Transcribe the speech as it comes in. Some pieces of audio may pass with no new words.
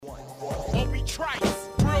be trice.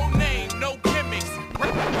 Real name, no gimmicks.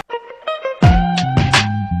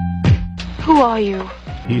 Who are you?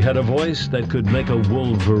 He had a voice that could make a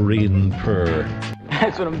wolverine purr.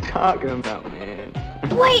 That's what I'm talking about, man.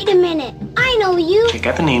 Wait a minute. I know you. Check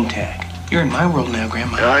out the name tag. You're in my world now,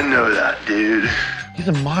 Grandma. I know that, dude. He's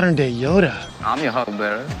a modern-day Yoda. I'm your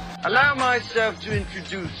huckleberry. Allow myself to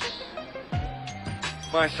introduce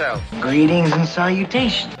myself. Greetings and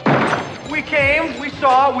salutations. We came, we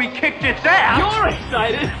saw, we kicked its ass. You're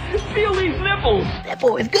excited. Feel these nipples. That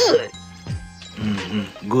boy is good.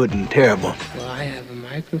 Mm-hmm. Good and terrible. Well, I have a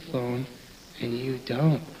microphone, and you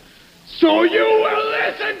don't. So you will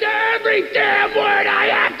listen to every damn word I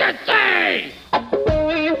have to say!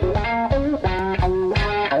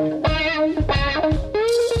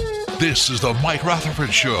 This is the Mike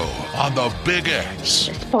Rutherford Show on the Big X.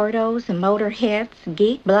 Sportos and motorheads,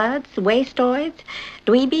 geek bloods, wastoids,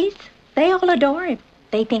 dweebies, they all adore him.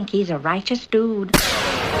 They think he's a righteous dude.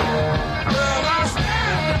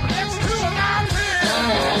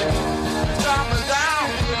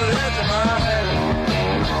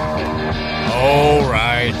 All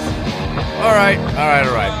right.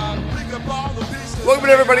 Welcome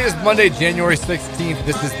to everybody. It's Monday, January 16th.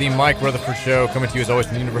 This is the Mike Rutherford Show, coming to you as always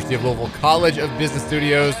from the University of Louisville College of Business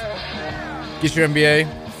Studios. Get your MBA.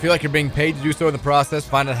 Feel like you're being paid to do so in the process.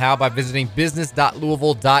 Find out how by visiting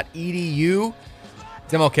business.louisville.edu.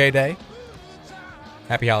 It's MLK Day.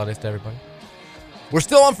 Happy holidays to everybody. We're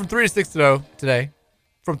still on from 3 to 6 today.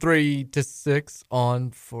 From 3 to 6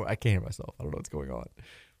 on 4. I can't hear myself. I don't know what's going on.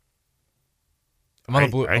 I'm on the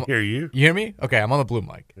blue. I hear you. You hear me? Okay, I'm on the blue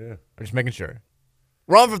mic. Yeah. I'm just making sure.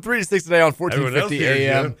 We're on from 3 to 6 today on 1450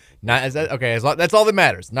 AM. That's all that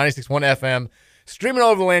matters. 96.1 FM. Streaming all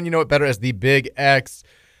over the land. You know it better as the Big X.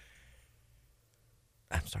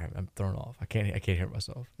 I'm sorry. I'm thrown off. I can't hear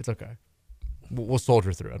myself. It's okay. We'll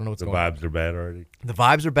soldier through. I don't know what's going on. The vibes are bad already. The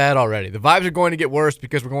vibes are bad already. The vibes are going to get worse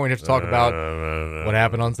because we're going to have to talk about what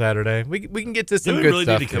happened on Saturday. We can get to some good really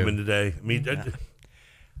stuff. Need to come in today. I mean, yeah.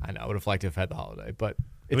 I know. I would have liked to have had the holiday, but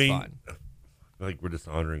it's fine. Like we're just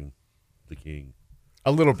honoring the king.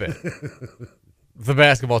 A little bit. The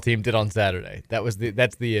basketball team did on Saturday.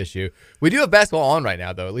 That's the issue. We do have basketball on right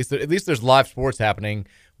now, though. At least there's live sports happening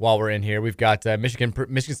while we're in here. We've got Michigan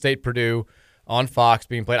State, Purdue on Fox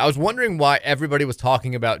being played. I was wondering why everybody was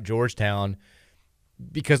talking about Georgetown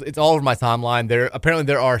because it's all over my timeline. Apparently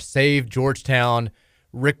there are Save Georgetown,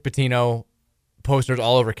 Rick Pitino posters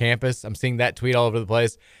all over campus. I'm seeing that tweet all over the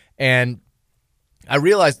place. And I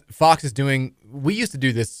realized Fox is doing – we used to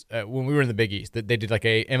do this when we were in the Big East. They did like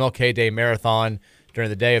a MLK Day marathon during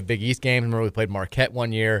the day of Big East games. I remember we played Marquette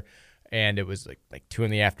one year, and it was like 2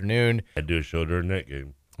 in the afternoon. I'd do a show during that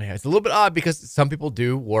game. Yeah, it's a little bit odd because some people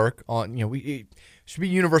do work on – it should be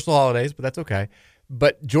universal holidays, but that's okay.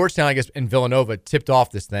 But Georgetown, I guess, and Villanova tipped off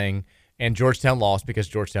this thing, and Georgetown lost because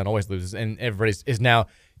Georgetown always loses, and everybody is now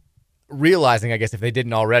 – realizing, I guess, if they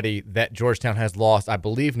didn't already, that Georgetown has lost, I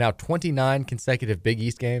believe, now 29 consecutive Big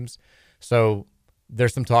East games. So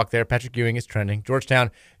there's some talk there. Patrick Ewing is trending.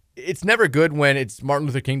 Georgetown, it's never good when it's Martin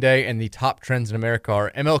Luther King Day and the top trends in America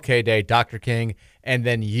are MLK Day, Dr. King, and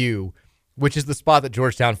then you, which is the spot that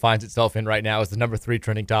Georgetown finds itself in right now as the number 3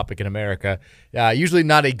 trending topic in America. Usually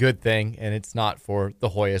not a good thing, and it's not for the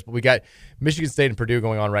Hoyas. But we got Michigan State and Purdue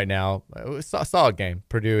going on right now. It's a solid game.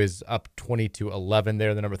 Purdue is up 20-11.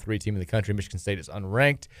 They're the number 3 team in the country. Michigan State is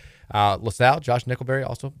unranked. LaSalle, Josh Nickelberry,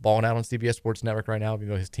 also balling out on CBS Sports Network right now, even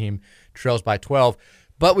though his team trails by 12.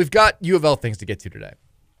 But we've got U of L things to get to today.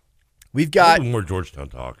 We've got more Georgetown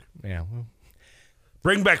talk. Yeah. Well,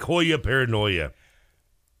 bring back Hoya paranoia.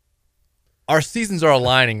 Our seasons are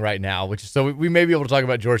aligning right now, so we may be able to talk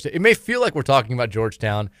about Georgetown. It may feel like we're talking about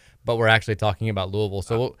Georgetown, but we're actually talking about Louisville.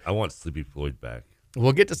 So I want Sleepy Floyd back.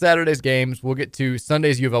 We'll get to Saturday's games. We'll get to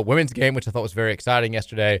Sunday's U of L women's game, which I thought was very exciting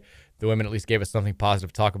yesterday. The women at least gave us something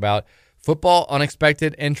positive to talk about. Football,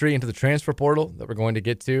 unexpected entry into the transfer portal that we're going to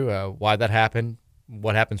get to, why that happened,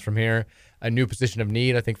 what happens from here. A new position of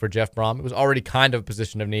need, I think, for Jeff Brom. It was already kind of a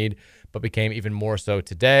position of need, but became even more so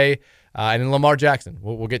today. And then Lamar Jackson.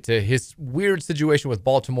 We'll get to his weird situation with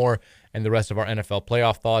Baltimore and the rest of our NFL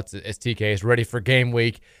playoff thoughts as TK is ready for game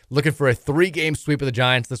week, looking for a 3-game sweep of the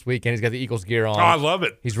Giants this weekend. He's got the Eagles gear on. Oh, I love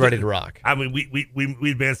it. He's ready to rock. I mean,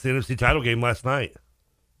 we advanced the NFC title game last night.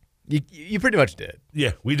 You pretty much did.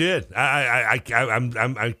 Yeah, we did. I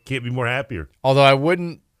can't be more happier. Although I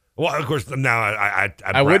wouldn't. Well, of course, now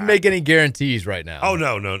I wouldn't make any guarantees right now. Oh,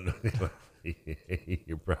 no.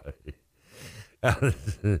 You're probably.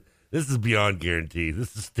 This is beyond guarantees.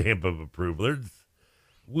 This is stamp of approval.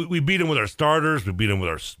 We beat them with our starters. We beat them with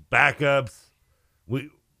our backups.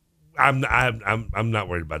 I'm not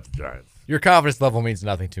worried about the Giants. Your confidence level means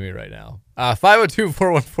nothing to me right now.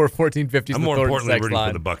 502-414-1450 is I'm the more Thornton's importantly text rooting line.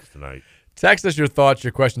 for the Bucks tonight. Text us your thoughts,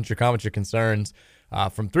 your questions, your comments, your concerns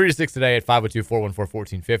from 3 to 6 today at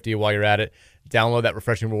 502-414-1450. While you're at it, download that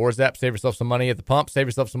Refreshing Rewards app. Save yourself some money at the pump. Save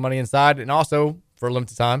yourself some money inside. And also, for a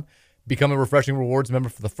limited time, become a Refreshing Rewards member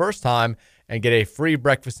for the first time and get a free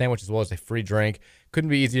breakfast sandwich as well as a free drink. Couldn't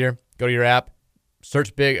be easier. Go to your app,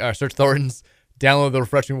 search Thornton's, download the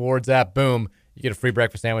Refreshing Rewards app. Boom. You get a free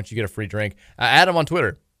breakfast sandwich. You get a free drink. Adam on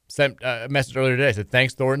Twitter sent a message earlier today. Said,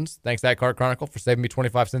 thanks, Thornton's. Thanks, That Car Chronicle, for saving me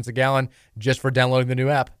 25 cents a gallon just for downloading the new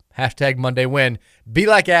app. Hashtag Monday Win. Be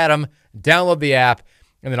like Adam. Download the app.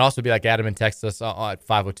 And then also be like Adam and text us at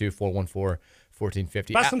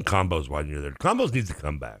 502-414-1450. Buy some combos while you're there. Combos needs to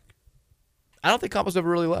come back. I don't think combos ever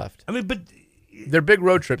really left. I mean, but they're big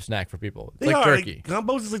road trip snack for people. It's like turkey.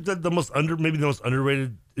 Combos is like the most maybe the most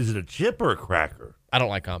underrated. Is it a chip or a cracker? I don't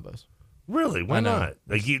like combos. Really? Why not?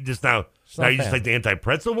 Like you just now you just like the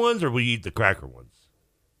anti-pretzel ones, or will you eat the cracker ones?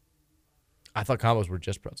 I thought combos were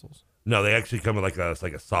just pretzels. No, they actually come with like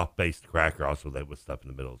a soft-based cracker also that with stuff in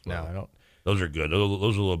the middle as well. No, I don't. Those are good.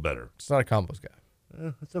 Those are a little better. It's not a combos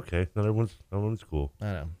guy. It's okay. Not everyone's cool. I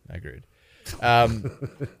know. I agreed.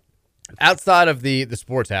 Outside of the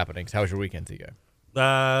sports happenings, how was your weekend, TJ?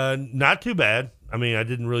 Not too bad. I mean, I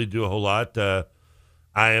didn't really do a whole lot. I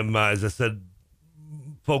am, as I said,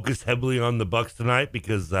 focused heavily on the Bucks tonight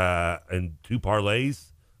because in 2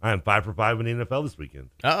 parlays, I am 5 for 5 in the NFL this weekend.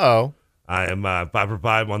 Uh-oh. I am 5 for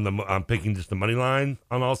 5 I'm picking just the money line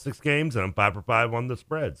on all 6 games, and I'm 5 for 5 on the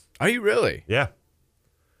spreads. Are you really? Yeah.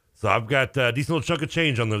 So I've got a decent little chunk of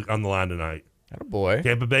change on the line tonight. Attaboy.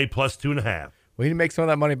 Tampa Bay plus 2.5. We need to make some of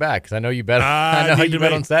that money back because I know you bet. I know how you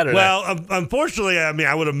bet on Saturday. Well, unfortunately, I mean,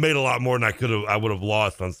 I would have made a lot more than I would have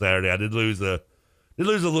lost on Saturday. I did lose a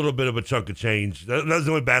little bit of a chunk of change. That was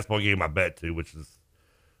the only basketball game I bet to, which is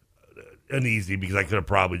uneasy because I could have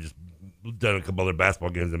probably just done a couple other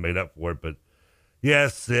basketball games and made up for it. But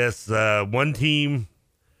yes, one team.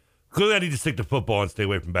 Clearly, I need to stick to football and stay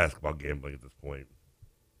away from basketball gambling at this point.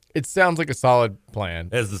 It sounds like a solid plan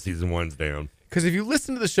as the season winds down. Because if you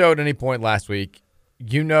listened to the show at any point last week,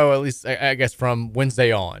 you know, at least I guess from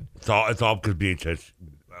Wednesday on, it's all because BHS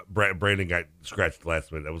Brandon got scratched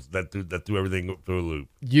last week. That threw everything through a loop.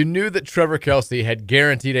 You knew that Trevor Kelsey had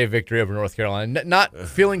guaranteed a victory over North Carolina. Not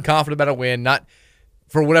feeling confident about a win, not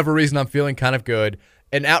for whatever reason I'm feeling kind of good.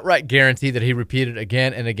 An outright guarantee that he repeated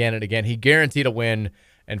again and again and again. He guaranteed a win,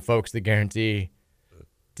 and folks, the guarantee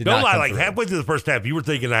did not come lie. Like through. halfway through the first half, you were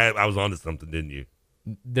thinking I was onto something, didn't you?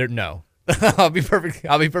 No. I'll be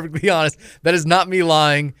perfectly honest. That is not me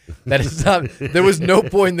lying. That is not. There was no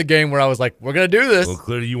point in the game where I was like, "We're gonna do this." Well,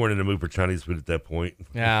 clearly you weren't in the mood for Chinese food at that point.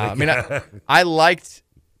 Yeah, I mean, I liked.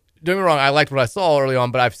 Don't get me wrong. I liked what I saw early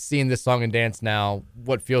on, but I've seen this song and dance now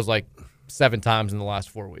what feels like 7 times in the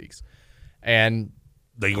last 4 weeks, and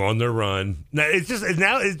they go on their run. Now it's just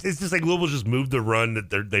like Louisville just moved the run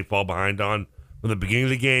that they fall behind on from the beginning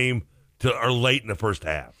of the game to or late in the first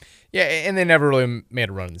half. Yeah, and they never really made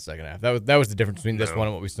a run in the second half. That was the difference between this one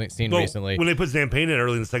and what we've seen recently. When they put Zampane in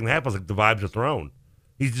early in the second half, I was like, the vibes are thrown.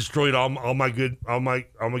 He's destroyed all my good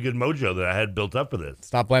mojo that I had built up for this.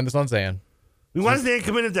 Stop blaming this on Zan. I mean, why does Zan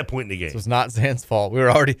come in at that point in the game? This was not Zan's fault.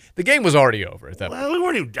 The game was already over at that point. Well, we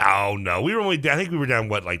weren't even. Oh no, we were only. I think we were down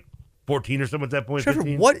like 14 or something at that point. Trevor,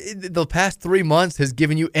 15? what in the past 3 months has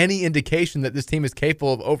given you any indication that this team is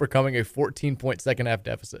capable of overcoming a 14-point second half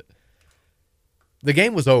deficit? The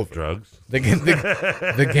game was over. Drugs. The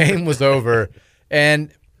game was over.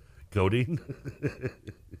 And codeine.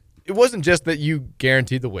 It wasn't just that you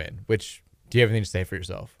guaranteed the win, which do you have anything to say for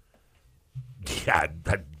yourself? Yeah,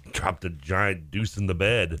 I dropped a giant deuce in the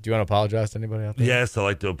bed. Do you want to apologize to anybody out there? Yes, I'd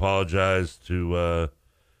like to apologize to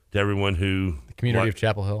everyone who... The community of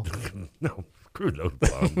Chapel Hill? No, screw those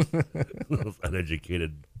bums. Those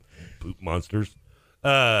uneducated poop monsters.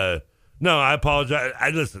 No, I apologize.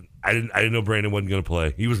 I didn't know Brandon wasn't going to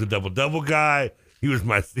play. He was a double guy. He was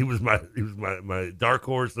my dark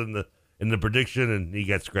horse in the prediction, and he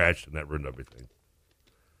got scratched, and that ruined everything.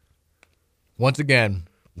 Once again,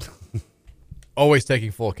 always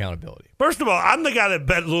taking full accountability. First of all, I'm the guy that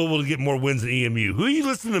bet Louisville to get more wins than EMU. Who are you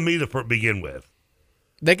listening to me to begin with?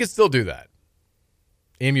 They could still do that.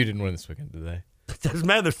 EMU didn't win this weekend, did they? It doesn't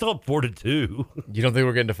matter. They're still up 4-2. You don't think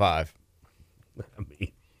we're getting to 5? I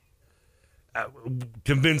mean,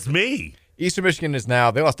 convince me. Eastern Michigan is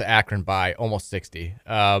now, they lost to Akron by almost 60.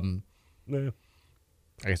 Yeah. I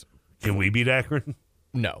guess. Can we beat Akron?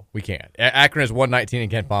 No, we can't. Akron is 119 in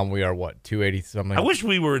Kent Palm. We are what, 280 something? I wish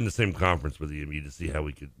we were in the same conference with EMU to see how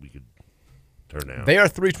we could turnout. They are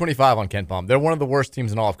 325 on KenPom. They're one of the worst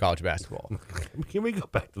teams in all of college basketball. Can we go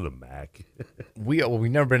back to the MAC?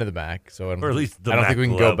 We've never been to the MAC, so I don't think we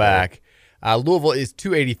can level. go back. Louisville is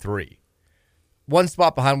 283. One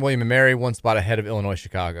spot behind William & Mary, one spot ahead of Illinois,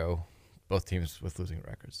 Chicago. Both teams with losing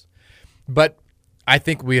records. But I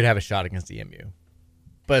think we'd have a shot against EMU.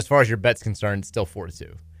 But as far as your bet's concerned, it's still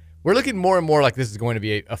 4-2. We're looking more and more like this is going to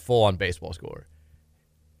be a full-on baseball score.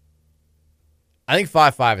 I think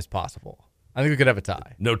 5-5 is possible. I think we could have a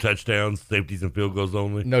tie. No touchdowns, safeties, and field goals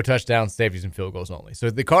only. No touchdowns, safeties, and field goals only. So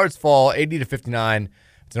the Cards fall 80-59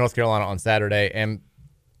 to North Carolina on Saturday, and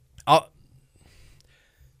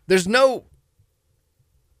there's no.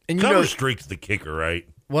 And Cover streak's the kicker, right?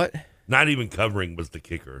 What? Not even covering was the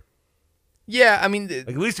kicker. Yeah, I mean,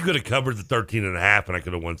 at least you could have covered the 13.5, and I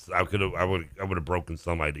could have won. I would have broken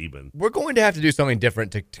some I'd even. We're going to have to do something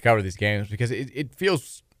different to cover these games because it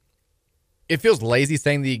feels lazy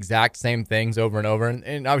saying the exact same things over and over.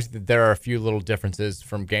 And obviously there are a few little differences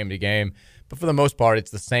from game to game, but for the most part,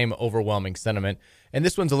 it's the same overwhelming sentiment. And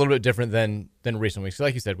this one's a little bit different than recent weeks. So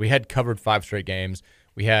like you said, we had covered 5 straight games.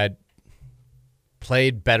 We had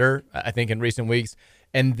played better, I think, in recent weeks.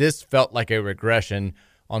 And this felt like a regression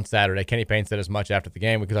on Saturday. Kenny Payne said as much after the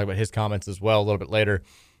game. We could talk about his comments as well a little bit later.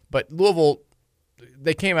 But Louisville,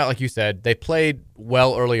 they came out, like you said, they played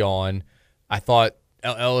well early on. I thought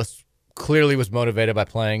Ellis clearly was motivated by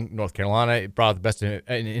playing North Carolina. It brought out the best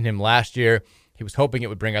in him last year. He was hoping it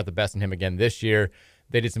would bring out the best in him again this year.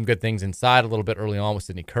 They did some good things inside a little bit early on with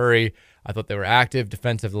Sidney Curry. I thought they were active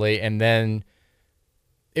defensively. And then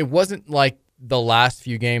it wasn't like the last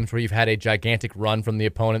few games where you've had a gigantic run from the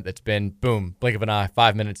opponent that's been, boom, blink of an eye,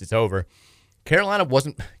 5 minutes, it's over. Carolina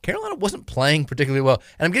wasn't playing particularly well.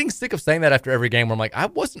 And I'm getting sick of saying that after every game where I'm like, I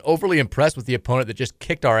wasn't overly impressed with the opponent that just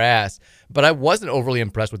kicked our ass, but I wasn't overly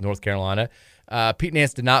impressed with North Carolina. Pete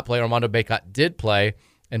Nance did not play. Armando Bacot did play,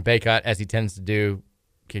 and Bacot, as he tends to do,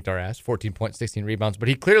 kicked our ass, 14 points, 16 rebounds. But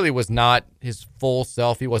he clearly was not his full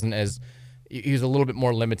self. He was a little bit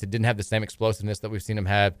more limited, didn't have the same explosiveness that we've seen him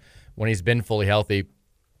have when he's been fully healthy.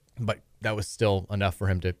 But that was still enough for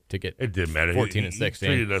him to get it didn't matter. 14 and 16.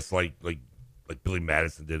 He treated us like Billy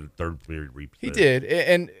Madison did a third period replay. He did.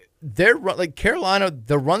 And their run, like Carolina,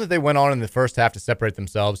 the run that they went on in the first half to separate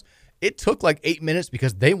themselves, it took like 8 minutes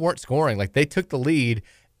because they weren't scoring. Like they took the lead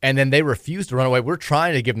and then they refused to run away. We're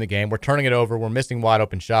trying to give them the game. We're turning it over. We're missing wide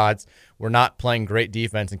open shots. We're not playing great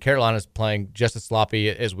defense. And Carolina's playing just as sloppy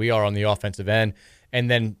as we are on the offensive end. And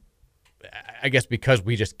then I guess because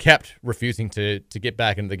we just kept refusing to get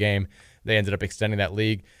back into the game, they ended up extending that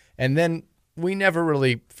lead. And then we never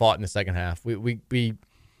really fought in the second half. We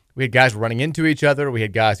had guys running into each other. We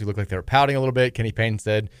had guys who looked like they were pouting a little bit. Kenny Payne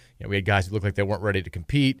said, we had guys who looked like they weren't ready to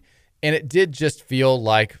compete. And it did just feel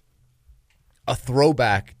like a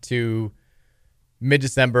throwback to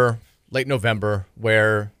mid-December, late November,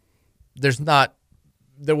 where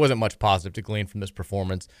there wasn't much positive to glean from this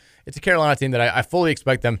performance. It's a Carolina team that I fully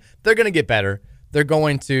expect them. They're going to get better. They're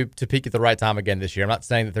going to peak at the right time again this year. I'm not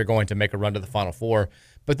saying that they're going to make a run to the Final Four,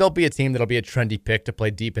 but they'll be a team that'll be a trendy pick to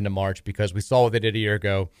play deep into March because we saw what they did a year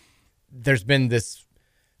ago. There's been this,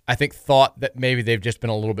 I think, thought that maybe they've just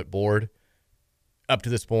been a little bit bored up to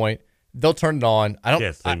this point. They'll turn it on.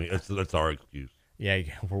 Yes, that's our excuse. Yeah,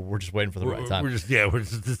 we're just waiting for the right time. This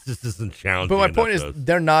isn't challenging. But my point is,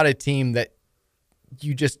 they're not a team that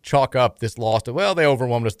you just chalk up this loss to, well, they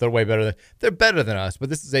overwhelmed us. They're way better. They're better than us. But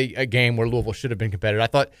this is a game where Louisville should have been competitive. I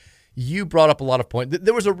thought you brought up a lot of points.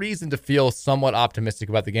 There was a reason to feel somewhat optimistic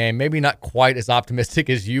about the game. Maybe not quite as optimistic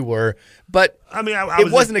as you were, but I mean,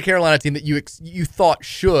 it wasn't a Carolina team that you thought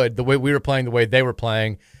should, the way we were playing, the way they were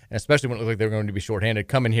playing, and especially when it looked like they were going to be shorthanded,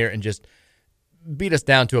 come in here and just beat us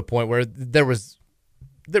down to a point where there was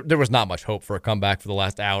not much hope for a comeback for the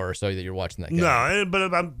last hour or so that you're watching that game. No,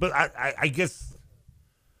 but I guess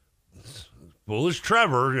foolish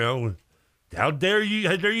Trevor, how dare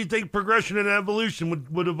you think progression and evolution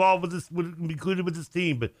would evolve with this, would be included with this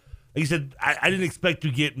team? But like you said, I didn't expect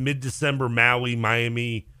to get mid-December Maui,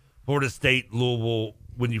 Miami, Florida State, Louisville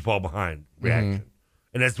when you fall behind reaction,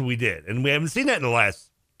 and that's what we did, and we haven't seen that in the last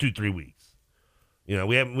 2-3 weeks.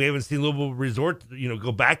 We haven't seen Louisville resort,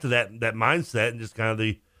 go back to that mindset and just kind of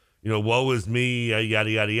the, woe is me, yada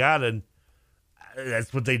yada yada, and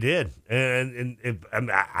that's what they did. And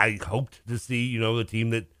I hoped to see, the team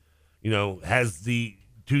that, has the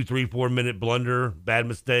 2, 3, 4 minute blunder, bad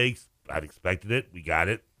mistakes. I'd expected it. We got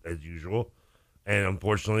it as usual, and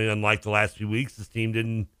unfortunately, unlike the last few weeks, this team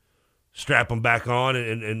didn't strap them back on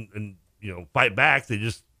and fight back. They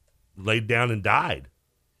just laid down and died.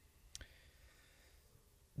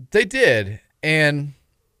 They did, and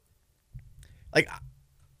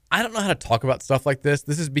I don't know how to talk about stuff like this.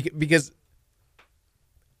 This is because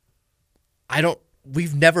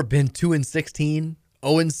we've never been 2-16,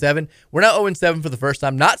 0-7. We're not 0-7 for the first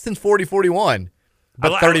time, not since 40-41,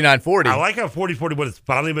 but 39-40. I like how 40-41 has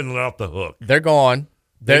finally been let off the hook. They're gone.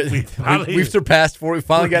 We've surpassed 40. We've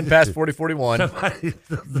finally gotten past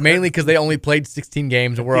 40-41. Mainly because they only played 16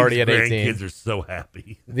 games and we're already at 18. Kids are so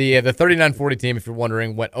happy. The 39-40 team, if you're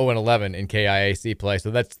wondering, went 0-11 in KIAC play.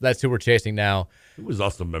 So that's who we're chasing now. Who was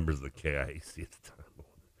also members of the KIAC at the time?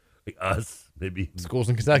 Like us, maybe. Schools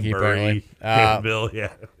in Kentucky, Murray, apparently. Bill,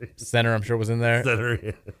 yeah. Center, I'm sure, was in there. Center,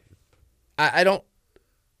 yeah. I don't.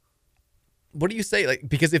 What do you say? Like,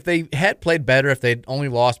 because if they had played better, if they'd only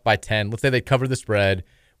lost by 10, let's say they covered the spread,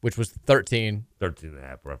 which was 13.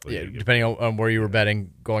 13.5, roughly. Yeah, depending on where you were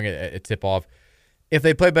betting going at tip-off. If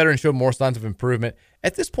they played better and showed more signs of improvement,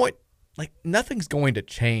 at this point, like, nothing's going to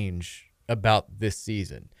change about this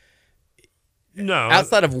season. No.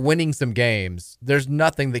 Outside of winning some games, there's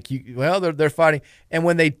nothing that they're fighting. And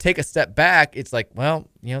when they take a step back, it's like, well,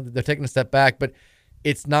 they're taking a step back, but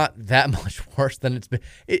it's not that much worse than it's been.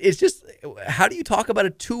 It's just, how do you talk about a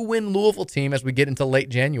 2-win Louisville team as we get into late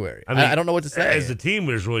January? I mean, I don't know what to say. As a team,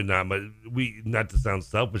 there's really not much. Not to sound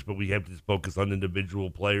selfish, but we have to just focus on individual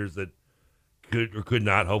players that could or could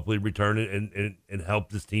not hopefully return it and help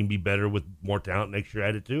this team be better with more talent next year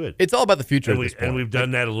added to it. It's all about the future at this point. And we've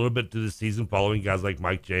done that a little bit through the season, following guys like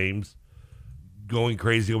Mike James, going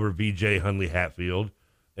crazy over VJ Hundley Hatfield,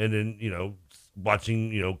 and then,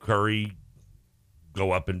 watching, Curry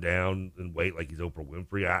go up and down and wait like he's Oprah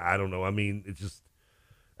Winfrey. I don't know. I mean, it's just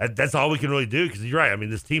that's all we can really do, because you're right. I mean,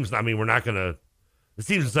 this team's suddenly not going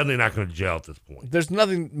to gel at this point. There's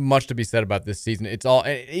nothing much to be said about this season. It's all,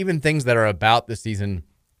 even things that are about the season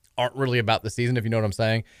aren't really about the season, if you know what I'm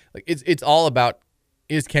saying. Like, it's all about,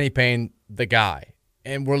 is Kenny Payne the guy?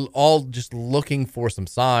 And we're all just looking for some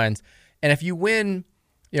signs. And if you win,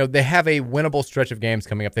 they have a winnable stretch of games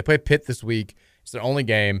coming up. They play Pitt this week. It's their only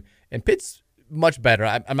game, and Pitt's much better.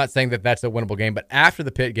 I'm not saying that that's a winnable game, but after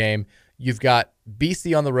the Pitt game, you've got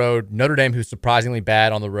BC on the road, Notre Dame, who's surprisingly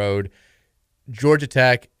bad on the road, Georgia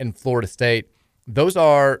Tech, and Florida State. Those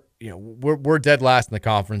are, we're dead last in the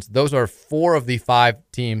conference. Those are 4 of the 5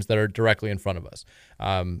 teams that are directly in front of us.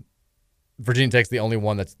 Virginia Tech's the only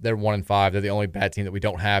one they're 1-5. They're the only bad team that we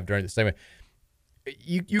don't have during the segment.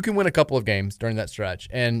 You can win a couple of games during that stretch,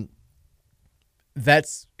 and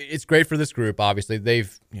it's great for this group. Obviously,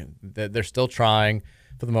 they're still trying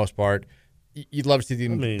for the most part. You'd love to see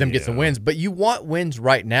them get some wins, but you want wins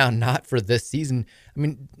right now, not for this season. I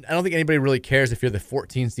mean, I don't think anybody really cares if you're the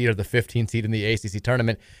 14 seed or the 15 seed in the ACC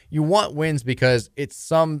tournament. You want wins because it's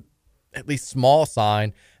some, at least small,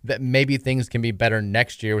 sign that maybe things can be better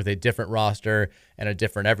next year with a different roster and a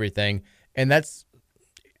different everything. And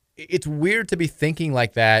it's weird to be thinking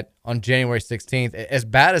like that on January 16th, as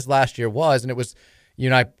bad as last year was. And it was, you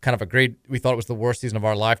and I kind of agreed, we thought it was the worst season of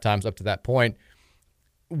our lifetimes up to that point.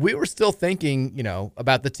 We were still thinking,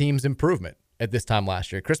 about the team's improvement at this time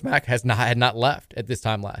last year. Chris Mack had not left at this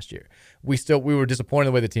time last year. We were disappointed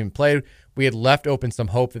in the way the team played. We had left open some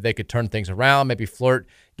hope that they could turn things around, maybe flirt,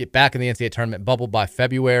 get back in the NCAA tournament bubble by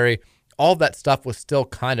February. All of that stuff was still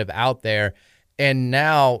kind of out there. And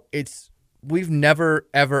now we've never,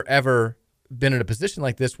 ever, ever been in a position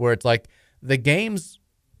like this where it's like the games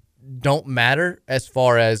don't matter as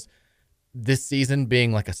far as this season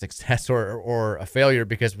being like a success or a failure,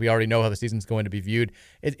 because we already know how the season's going to be viewed.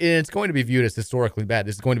 It's going to be viewed as historically bad.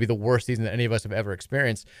 This is going to be the worst season that any of us have ever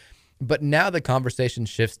experienced. But now the conversation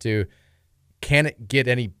shifts to, can it get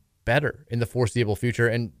any better in the foreseeable future?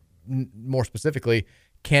 And more specifically,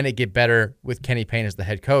 can it get better with Kenny Payne as the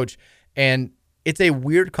head coach? And it's a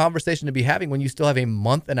weird conversation to be having when you still have a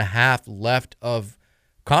month and a half left of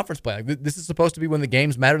conference play. Like, this is supposed to be when the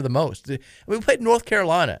games matter the most. We played North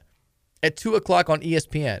Carolina at 2:00 on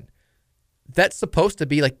ESPN. That's supposed to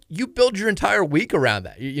be like, you build your entire week around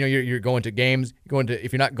that. You're going to games,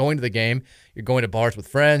 if you're not going to the game, you're going to bars with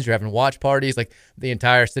friends, you're having watch parties, like the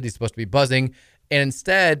entire city's supposed to be buzzing. And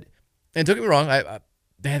instead, and don't get me wrong, I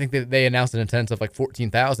think that they announced an attendance of like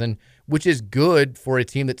 14,000, which is good for a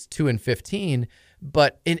team that's 2-15.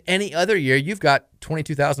 But in any other year, you've got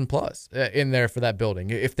 22,000 plus in there for that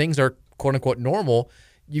building. If things are quote unquote normal,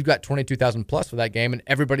 you've got 22,000 plus for that game, and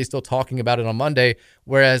everybody's still talking about it on Monday,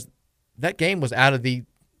 whereas that game was out of the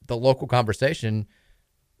local conversation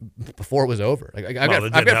before it was over. Like,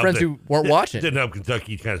 I've got friends who weren't watching. It didn't help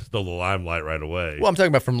Kentucky kind of stole the limelight right away. Well, I'm talking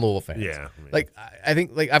about from Louisville fans. Yeah. I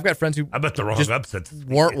think I've got friends who I bet the wrong upsets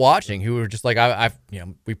weren't watching, who were just like,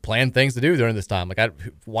 we planned things to do during this time. Like,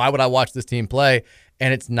 why would I watch this team play?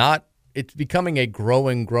 And it's becoming a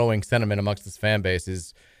growing sentiment amongst this fan base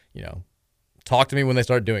is, talk to me when they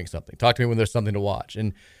start doing something. Talk to me when there's something to watch.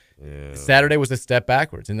 And Saturday was a step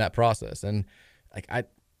backwards in that process. And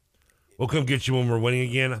we'll come get you when we're winning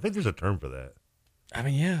again. I think there's a term for that. I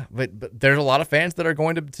mean, yeah, but there's a lot of fans that are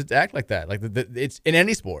going to act like that. Like it's in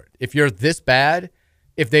any sport. If you're this bad,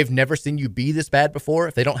 if they've never seen you be this bad before,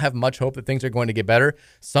 if they don't have much hope that things are going to get better,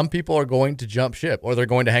 some people are going to jump ship, or they're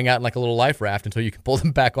going to hang out in like a little life raft until you can pull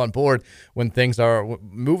them back on board when things are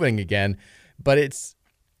moving again. But it's,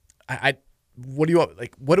 what do you want?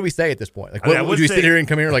 Like, what do we say at this point? Like, would you sit here and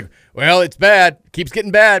come here like, well, it's bad, keeps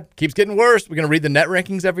getting bad, keeps getting worse. We're going to read the net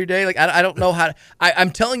rankings every day. Like, I don't know how to,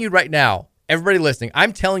 I'm telling you right now, everybody listening,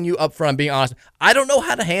 I'm telling you up front, I'm being honest, I don't know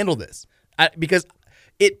how to handle this because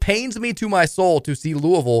it pains me to my soul to see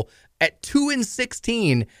Louisville at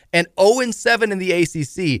 2-16 and 0-7 in the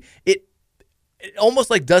ACC. It almost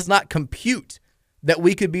like does not compute that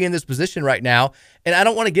we could be in this position right now. And I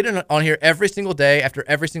don't want to get on here every single day after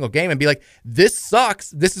every single game and be like, this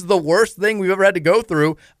sucks. This is the worst thing we've ever had to go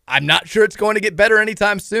through. I'm not sure it's going to get better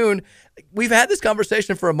anytime soon. We've had this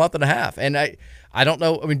conversation for a month and a half. And I don't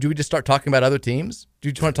know. I mean, do we just start talking about other teams? Do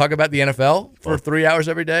you just want to talk about the NFL for 3 hours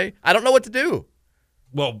every day? I don't know what to do.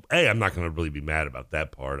 Well, hey, I'm not going to really be mad about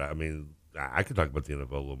that part. I mean, I could talk about the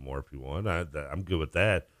NFL a little more if you want. I'm good with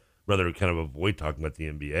that. Rather kind of avoid talking about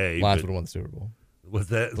the NBA. Lions would have won the Super Bowl. What's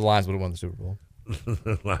that? The Lions would have won the Super Bowl.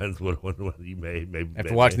 The Lions would have won. You may.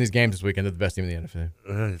 After watching these games this weekend, they're the best team in the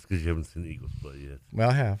NFL. It's because you haven't seen the Eagles play yet. Well,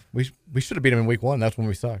 I have. We should have beat them in week 1. That's when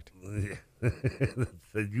we sucked.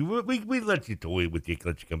 we let you toy with you,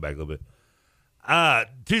 let you come back a little bit.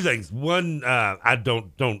 Two things. One, I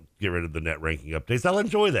don't get rid of the net ranking updates. I'll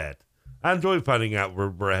enjoy that. I enjoy finding out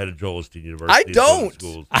we're ahead of Joel Osteen University. I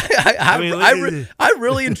don't. I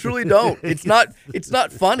really and truly don't. It's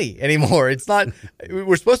not funny anymore. It's not.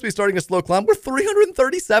 We're supposed to be starting a slow climb. We're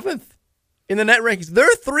 337th in the net rankings. There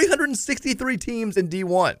are 363 teams in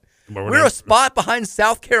D1. We're a spot behind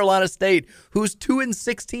South Carolina State, who's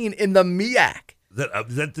 2-16 in the MEAC.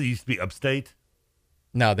 Is that used to be Upstate?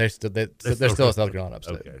 No, they're still a South Carolina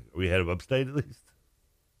Upstate. Okay, are we ahead of Upstate at least?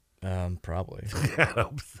 Probably. I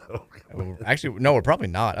hope so. Actually, no, we're probably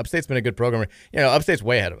not. Upstate's been a good program. Upstate's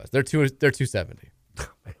way ahead of us. They're 270.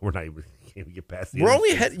 We're not even can't even get past. We're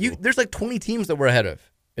only ahead. There's like 20 teams that we're ahead of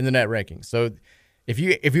in the net rankings. So if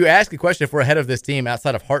you ask a question if we're ahead of this team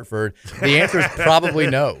outside of Hartford, the answer is probably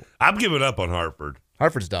no. I'm giving up on Hartford.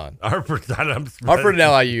 Hartford's done. Hartford and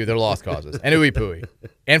LIU, they're lost causes. And Uipui.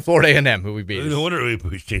 And Florida A&M, who we beat. No wonder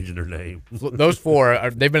Uipui's changing their name. Those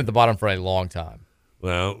four, they've been at the bottom for a long time.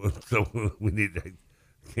 Well, so we need,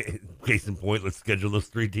 case in point, let's schedule those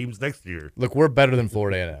 3 teams next year. Look, we're better than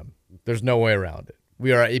Florida A&M. There's no way around it.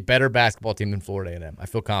 We are a better basketball team than Florida A&M. I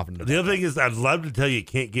feel confident. The other thing is, I'd love to tell you it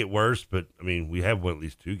can't get worse, but, I mean, we have won at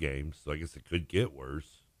least 2 games, so I guess it could get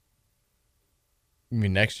worse. You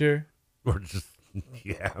mean next year? Or just,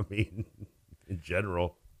 yeah, I mean, in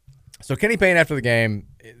general. So Kenny Payne, after the game,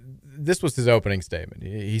 this was his opening statement.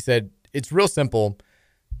 He said, it's real simple.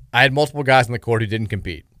 I had multiple guys on the court who didn't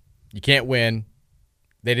compete. You can't win.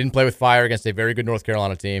 They didn't play with fire against a very good North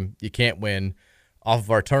Carolina team. You can't win. Off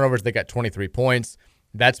of our turnovers, they got 23 points.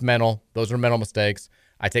 That's mental. Those are mental mistakes.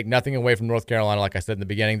 I take nothing away from North Carolina. Like I said in the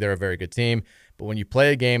beginning, they're a very good team. But when you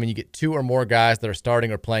play a game and you get 2 or more guys that are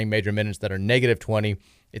starting or playing major minutes that are negative 20,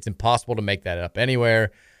 it's impossible to make that up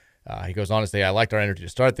anywhere. He goes on to say, I liked our energy to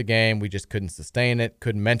start the game. We just couldn't sustain it,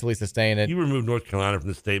 couldn't mentally sustain it. You remove North Carolina from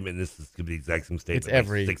the statement, and this is going to be the exact same statement. It's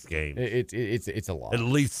every 6 games. It's a lot. At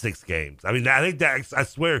least 6 games. I mean, I think that, I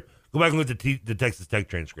swear, go back and look at the Texas Tech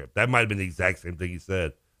transcript. That might have been the exact same thing he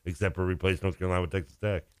said, except for replace North Carolina with Texas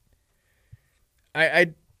Tech.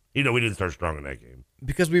 We didn't start strong in that game.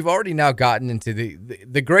 Because we've already now gotten into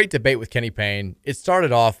the great debate with Kenny Payne. It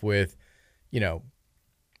started off with,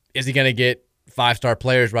 is he going to get 5-star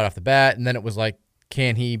players right off the bat? And then it was like,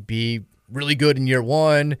 can he be really good in year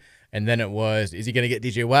 1? And then it was, is he going to get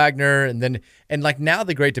DJ Wagner? And now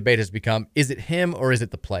the great debate has become, is it him or is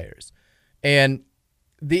it the players? And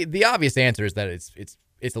the obvious answer is that it's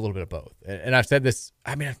a little bit of both. And I've said this,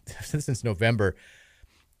 I've said this since November.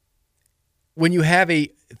 When you have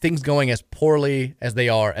things going as poorly as they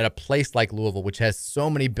are at a place like Louisville, which has so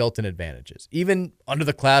many built-in advantages, even under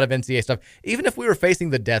the cloud of NCAA stuff, even if we were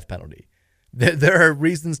facing the death penalty, there are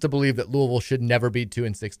reasons to believe that Louisville should never be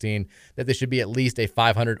 2-16, that they should be at least a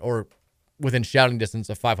 500 or within shouting distance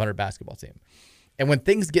of 500 basketball team. And when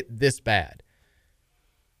things get this bad,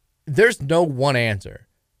 there's no one answer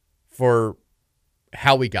for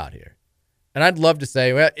how we got here. And I'd love to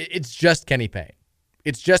say, well, it's just Kenny Payne.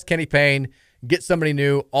 It's just Kenny Payne. Get somebody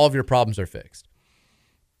new. All of your problems are fixed.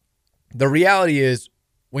 The reality is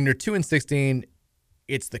when you're 2-16,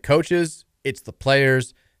 It's the coaches, it's the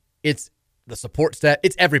players, it's the support staff,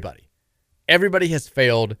 it's everybody. Everybody has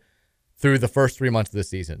failed through the first 3 months of the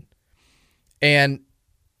season. And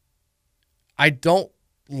I don't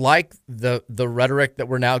like the rhetoric that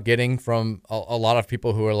we're now getting from a lot of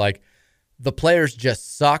people who are like, the players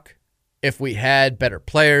just suck. If we had better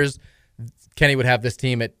players, Kenny would have this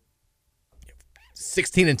team at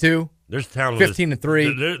 16-2. There's talent.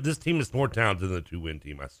 15-3. This team is more talented than the 2-win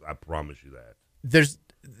team. I promise you that.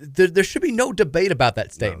 There should be no debate about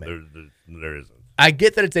that statement. No, there isn't. I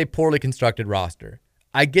get that it's a poorly constructed roster.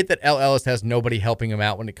 I get that El Ellis has nobody helping him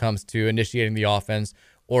out when it comes to initiating the offense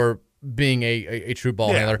or being a true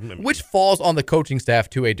ball handler, which falls on the coaching staff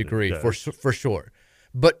to a degree, for sure.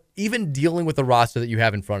 But even dealing with the roster that you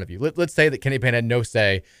have in front of you, let's say that Kenny Payne had no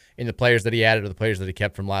say in the players that he added or the players that he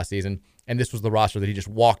kept from last season, and this was the roster that he just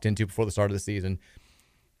walked into before the start of the season.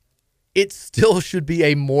 It still should be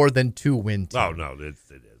a more than 2-win team. Oh, no, it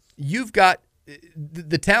is. You've got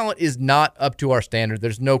the talent is not up to our standard.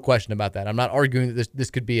 There's no question about that. I'm not arguing that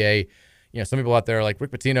this could be some people out there are like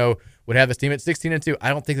Rick Pitino would have this team at 16-2. I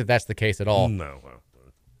don't think that that's the case at all. No.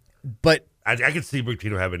 But I could see Rick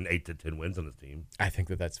Pitino having 8 to 10 wins on his team. I think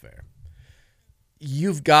that that's fair.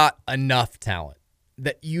 You've got enough talent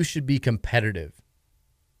that you should be competitive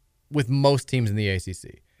with most teams in the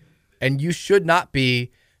ACC. And you should not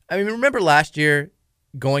be. I mean, remember last year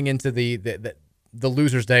going into the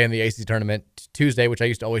losers' day in the ACC tournament, Tuesday, which I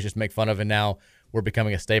used to always just make fun of, and now we're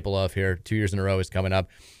becoming a staple of here. 2 years in a row is coming up.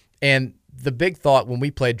 And the big thought when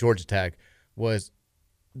we played Georgia Tech was,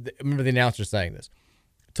 I remember the announcer saying this,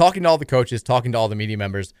 talking to all the coaches, talking to all the media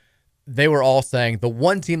members, they were all saying the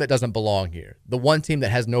one team that doesn't belong here, the one team that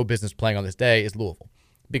has no business playing on this day is Louisville,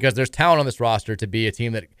 because there's talent on this roster to be a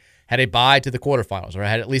team that had a bye to the quarterfinals or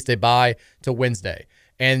had at least a bye to Wednesday.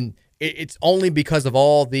 And it's only because of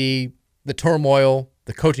all the turmoil,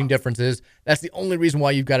 the coaching differences. That's the only reason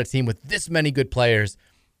why you've got a team with this many good players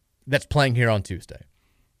that's playing here on Tuesday.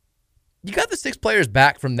 You got the 6 players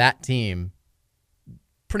back from that team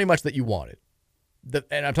pretty much that you wanted.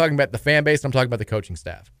 And I'm talking about the fan base, I'm talking about the coaching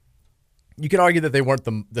staff. You can argue that they weren't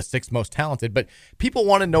the 6 most talented, but people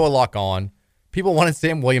wanted Noah Locke gone. People wanted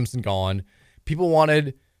Sam Williamson gone. People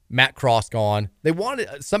wanted Matt Cross gone.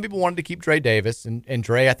 Some people wanted to keep Dre Davis, and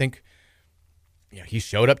Dre, I think, he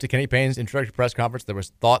showed up to Kenny Payne's introductory press conference. There was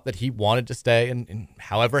thought that he wanted to stay, and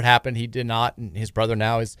however it happened, he did not. And his brother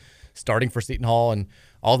now is starting for Seton Hall and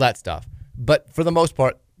all that stuff. But for the most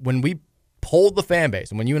part, when we polled the fan base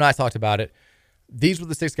and when you and I talked about it, these were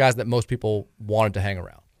the 6 guys that most people wanted to hang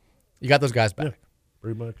around. You got those guys back. Yeah,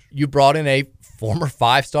 pretty much. You brought in a former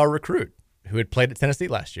 5-star recruit who had played at Tennessee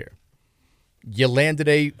last year. You landed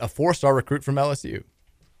a 4-star recruit from LSU.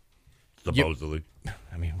 Supposedly.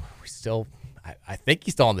 I think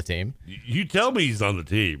he's still on the team. You tell me he's on the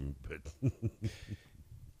team. But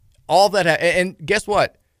all that, and guess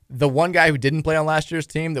what? The one guy who didn't play on last year's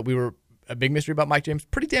team that we were a big mystery about, Mike James,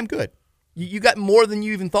 pretty damn good. You got more than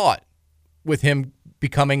you even thought with him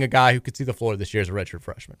becoming a guy who could see the floor this year as a redshirt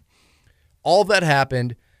freshman. All of that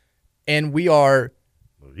happened, and we are.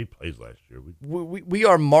 Well, he plays last year. We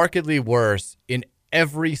are markedly worse in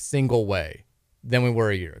every single way than we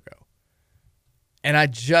were a year ago. And I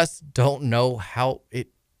just don't know how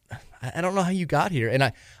I don't know how you got here. And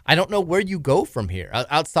I don't know where you go from here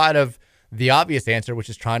outside of the obvious answer, which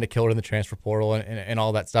is trying to kill it in the transfer portal and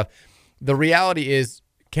all that stuff. The reality is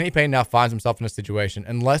Kenny Payne now finds himself in a situation,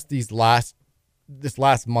 unless this last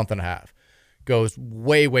month and a half goes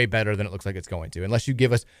way, way better than it looks like it's going to. Unless you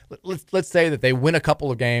give us, let's say that they win a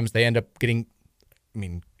couple of games, they end up getting,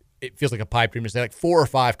 it feels like a pipe dream to say like 4 or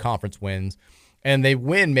 5 conference wins, and they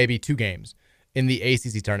win maybe 2 games in the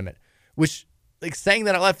ACC tournament, which, like, saying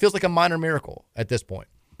that out loud feels like a minor miracle at this point.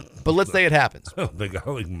 But let's say it happens. I don't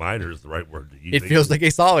think minor is the right word to use. It feels like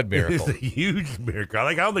a solid miracle. It's a huge miracle.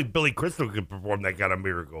 I don't think Billy Crystal could perform that kind of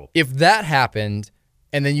miracle. If that happened,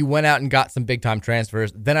 and then you went out and got some big-time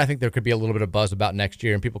transfers, then I think there could be a little bit of buzz about next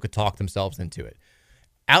year, and people could talk themselves into it.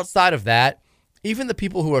 Outside of that, even the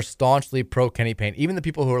people who are staunchly pro Kenny Payne, even the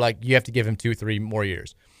people who are like, you have to give him 2-3 more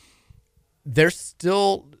years, they're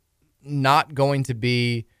still not going to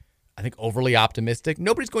be, I think, overly optimistic.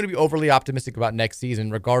 Nobody's going to be overly optimistic about next season,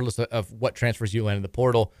 regardless of what transfers you land in the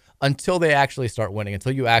portal, until they actually start winning,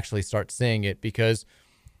 until you actually start seeing it, because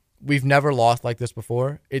we've never lost like this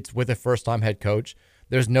before. It's with a first-time head coach.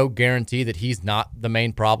 There's no guarantee that he's not the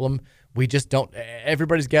main problem. We just don't.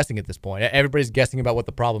 Everybody's guessing at this point. Everybody's guessing about what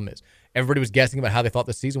the problem is. Everybody was guessing about how they thought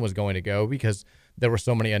the season was going to go because there were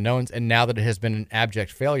so many unknowns. And now that it has been an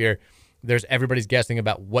abject failure, everybody's guessing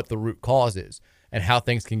about what the root cause is and how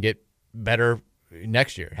things can get better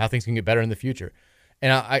next year, how things can get better in the future.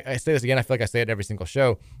 and I say this again, I feel like I say it every single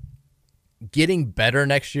show, getting better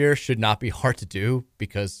next year should not be hard to do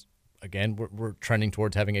because, again, we're trending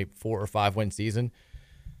towards having a 4 or 5 win season.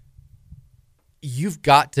 You've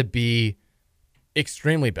got to be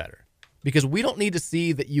extremely better because we don't need to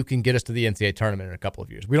see that you can get us to the NCAA tournament in a couple of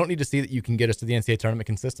years. We don't need to see that you can get us to the NCAA tournament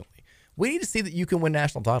consistently. We need to see that you can win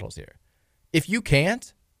national titles here. If you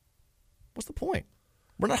can't, what's the point?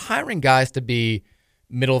 We're not hiring guys to be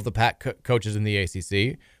middle-of-the-pack coaches in the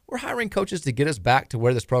ACC. We're hiring coaches to get us back to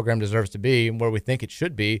where this program deserves to be and where we think it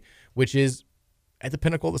should be, which is at the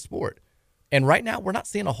pinnacle of the sport. And right now, we're not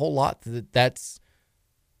seeing a whole lot that's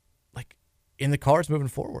like in the cards moving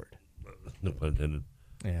forward. No pun intended.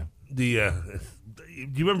 Yeah. Do you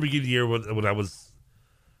remember beginning of the year when I was,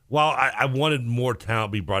 I wanted more talent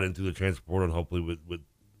to be brought into the transfer portal and hopefully with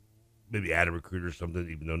maybe add a recruiter or something,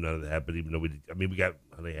 even though none of that happened, even though we got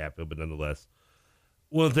Honey Hatfield, but nonetheless.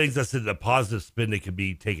 One of the things I said, the positive spin that could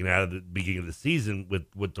be taken out of the beginning of the season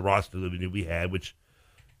with the roster that we knew we had, which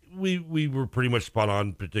we were pretty much spot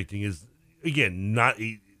on predicting is, again,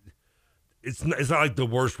 it's not like the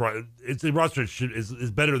worst roster. It's a roster that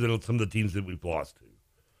is better than some of the teams that we've lost to.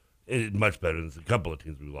 It's much better than a couple of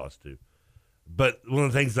teams we lost to. But one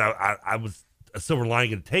of the things I was a silver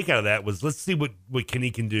lining to take out of that was let's see what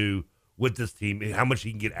Kenny can do with this team and how much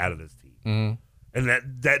he can get out of this team. Mm-hmm.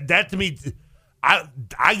 And that to me,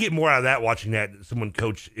 I get more out of that watching that someone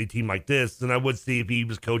coach a team like this than I would see if he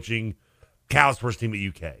was coaching Cal's first team at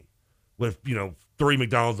UK with 3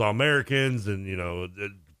 McDonald's All-Americans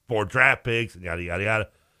and 4 draft picks and yada yada yada.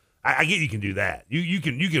 I get you can do that. You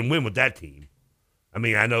can win with that team. I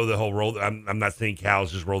mean, I know the whole roll. I'm not saying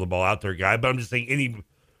Cal's just roll the ball out there guy, but I'm just saying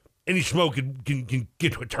any schmo can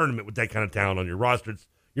get to a tournament with that kind of talent on your roster.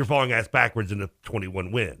 You're falling ass backwards into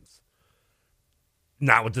 21 wins.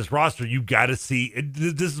 Not with this roster. You got to see.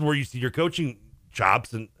 This is where you see your coaching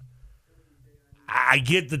chops, and I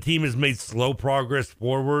get the team has made slow progress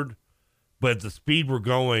forward, but at the speed we're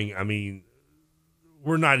going, I mean,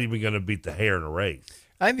 we're not even going to beat the hare in a race.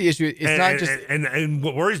 I think the issue is not just and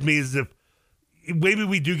what worries me is if maybe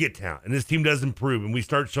we do get talent and this team does improve and we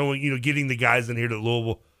start showing, getting the guys in here to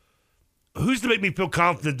Louisville. Who's to make me feel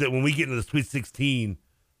confident that when we get into the Sweet 16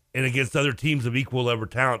 and against other teams of equal level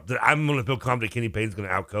talent, that I'm going to feel confident Kenny Payne's going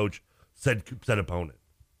to outcoach said opponent,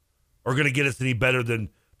 or going to get us any better than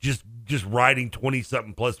just riding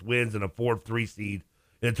 20-something plus wins and a 4-3 seed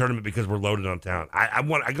in a tournament because we're loaded on talent. I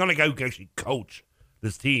want a guy who can actually coach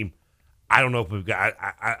this team. I don't know if we've got.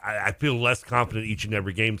 I feel less confident each and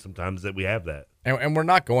every game sometimes that we have that. And we're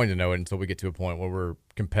not going to know it until we get to a point where we're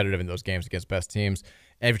competitive in those games against best teams.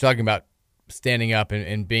 And if you're talking about standing up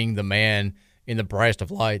and being the man in the brightest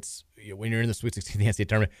of lights, when you're in the Sweet 16 the NCAA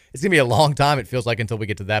tournament, it's going to be a long time, it feels like, until we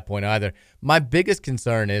get to that point either. My biggest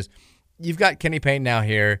concern is you've got Kenny Payne now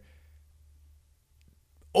here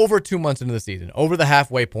over 2 months into the season, over the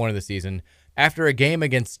halfway point of the season, after a game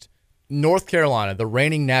against North Carolina, the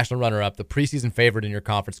reigning national runner-up, the preseason favorite in your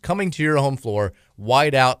conference, coming to your home floor,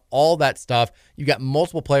 wide out, all that stuff. You got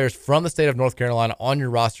multiple players from the state of North Carolina on your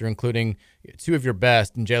roster, including 2 of your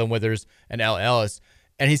best, in Jalen Withers and Al Ellis.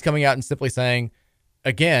 And he's coming out and simply saying,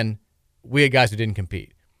 again, we had guys who didn't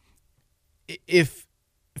compete. If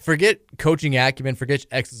forget coaching acumen, forget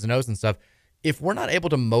X's and O's and stuff, if we're not able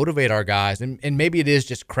to motivate our guys, and maybe it is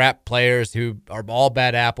just crap players who are all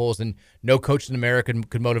bad apples and no coach in America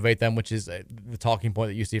could motivate them, which is the talking point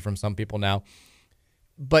that you see from some people now.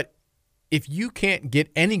 But if you can't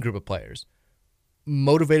get any group of players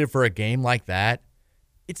motivated for a game like that,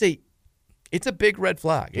 it's a big red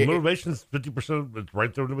flag. Motivation is 50%. It's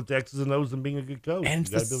right there with the X's and O's and being a good coach. And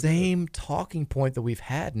it's the same talking point that we've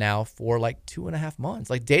had now for like 2.5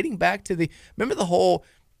 months, like dating back to remember the whole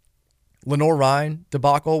Lenore Ryan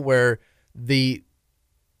debacle where the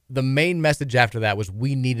main message after that was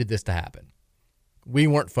we needed this to happen. We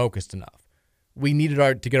weren't focused enough. We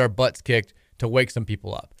needed to get our butts kicked to wake some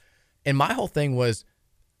people up. And my whole thing was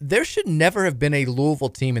there should never have been a Louisville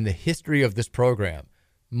team in the history of this program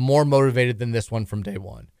more motivated than this one from day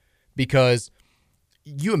one, because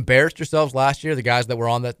you embarrassed yourselves last year, the guys that were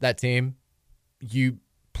on that team. You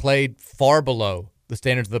played far below the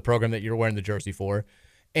standards of the program that you're wearing the jersey for.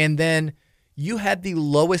 And then you had the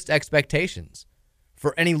lowest expectations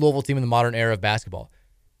for any Louisville team in the modern era of basketball.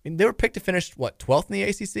 I mean, they were picked to finish, 12th in the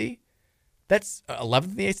ACC? That's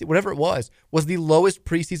 11th in the ACC, whatever it was the lowest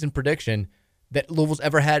preseason prediction that Louisville's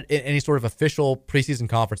ever had in any sort of official preseason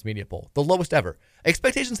conference media poll. The lowest ever.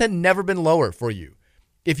 Expectations had never been lower for you.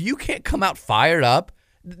 If you can't come out fired up,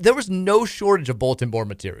 there was no shortage of bulletin board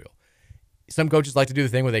material. some coaches like to do the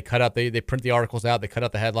thing where they cut out, they print the articles out, they cut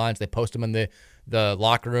out the headlines, they post them in the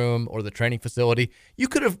locker room or the training facility. You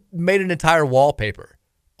could have made an entire wallpaper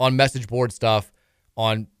on message board stuff,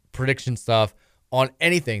 on prediction stuff, on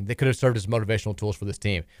anything that could have served as motivational tools for this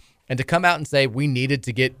team. And to come out and say we needed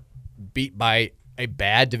to get beat by a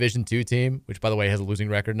bad Division II team, which, by the way, has a losing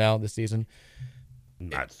record now this season.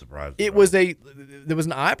 Not surprised. There was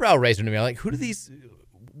an eyebrow raiser to me. I'm like,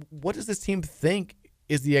 what does this team think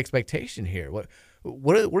is the expectation here? What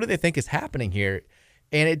do they think is happening here?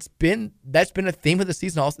 And that's been a theme of the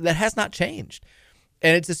season also that has not changed.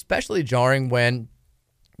 And it's especially jarring when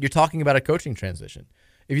you're talking about a coaching transition.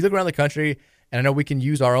 If you look around the country, and I know we can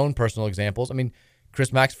use our own personal examples. I mean,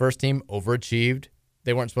 Chris Mack's first team overachieved.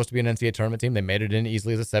 They weren't supposed to be an NCAA tournament team. They made it in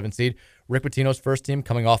easily as a 7 seed. Rick Pitino's first team,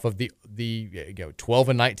 coming off of the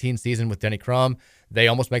 12-19 season with Denny Crum, they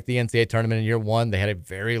almost make the NCAA tournament in year 1. They had a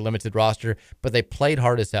very limited roster, but they played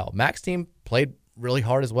hard as hell. Mack's team played really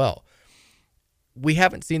hard as well. We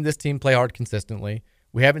haven't seen this team play hard consistently.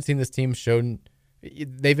 We haven't seen this team shown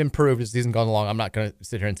they've improved as the season gone along. I'm not going to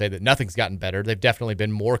sit here and say that nothing's gotten better. They've definitely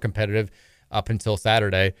been more competitive up until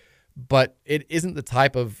Saturday, but it isn't the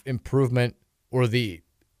type of improvement or the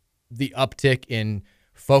uptick in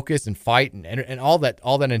focus and fight and all that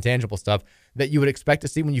intangible stuff that you would expect to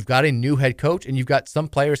see when you've got a new head coach and you've got some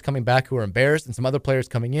players coming back who are embarrassed and some other players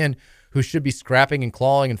coming in who should be scrapping and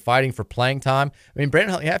clawing and fighting for playing time. I mean,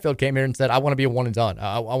 Brandon Huntley Hatfield came here and said, I want to be a one and done.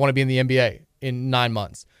 I want to be in the NBA in 9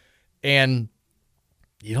 months. And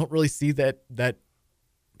you don't really see that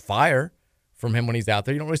fire from him when he's out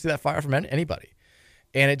there. You don't really see that fire from anybody.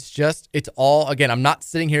 And it's all, again, I'm not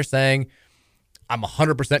sitting here saying I'm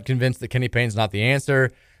 100% convinced that Kenny Payne's not the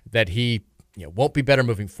answer, that he won't be better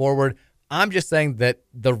moving forward. I'm just saying that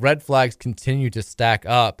the red flags continue to stack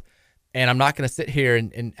up, and I'm not going to sit here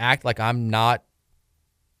and act like I'm not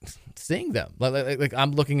seeing them. Like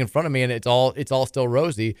I'm looking in front of me, and it's all still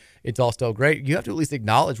rosy. It's all still great. You have to at least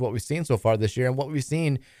acknowledge what we've seen so far this year, and what we've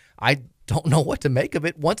seen, I don't know what to make of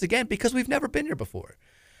it once again because we've never been here before.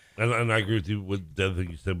 And I agree with you with the other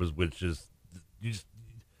thing you said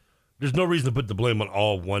there's no reason to put the blame on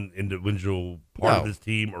all one individual part of this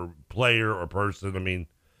team or player or person. I mean,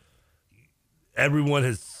 everyone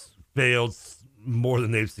has failed more than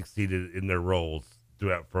they've succeeded in their roles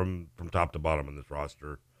throughout from top to bottom in this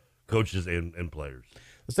roster, coaches and players.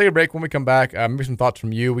 Let's take a break. When we come back, maybe some thoughts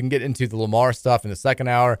from you. We can get into the Lamar stuff in the second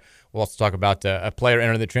hour. We'll also talk about a player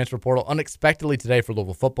entering the transfer portal unexpectedly today for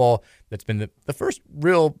Louisville football. That's been the first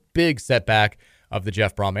real big setback of the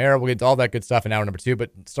Jeff Brom era. We'll get to all that good stuff in hour number 2,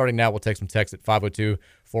 but starting now, we'll take some texts at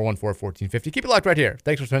 502-414-1450. Keep it locked right here.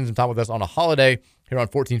 Thanks for spending some time with us on a holiday here on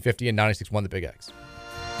 1450 and 96.1 The Big X.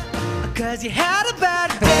 Cause you had a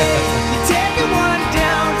bad day, you take it one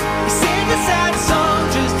down, you sing a sad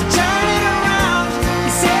song just to turn it around.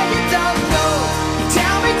 You say you don't know, you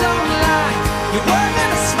tell me don't lie, you're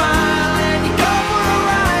working a smile and you go for a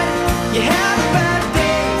ride. You had a bad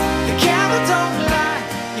day, the camera don't lie,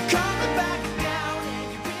 you're coming back down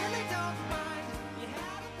and you really don't mind. You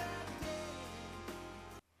had a bad day.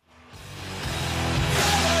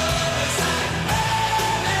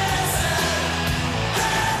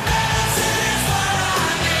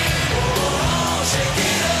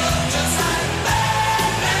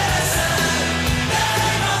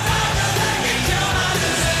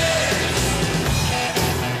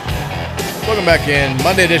 Welcome back in.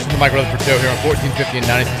 Monday edition of the Mike Rutherford Show here on 1450 and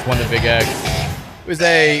 96.1 The Big X. It was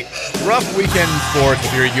a rough weekend in sports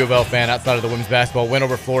if you're a U of L fan outside of the women's basketball win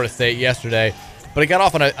over Florida State yesterday. But it got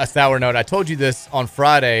off on a sour note. I told you this on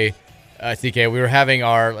Friday, TK. We were having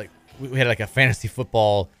we had a fantasy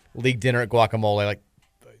football league dinner at Guacamole. Like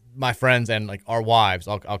my friends and our wives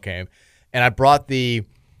all came. And I brought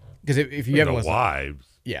because if you haven't listened. Wives?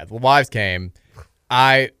 Yeah, the wives came.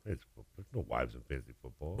 There's no wives in fantasy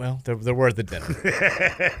football. Well, there were at the dinner.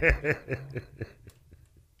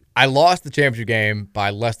 I lost the championship game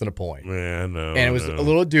by less than a point. Yeah, no. And it was a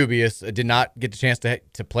little dubious. I did not get the chance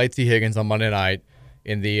to play T. Higgins on Monday night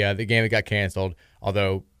in the game that got canceled,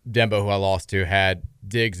 although Dembo, who I lost to, had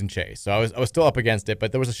Diggs and Chase. So I was still up against it,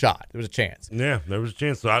 but there was a shot. There was a chance. Yeah, there was a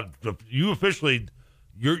chance. So you officially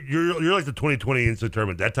you're like the 2020 NCAA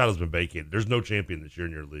tournament. That title's been vacated. There's no champion this year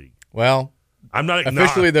in your league. Well, I'm not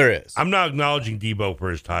officially there is. I'm not acknowledging Debo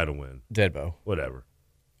for his title win. Deadbo. Whatever.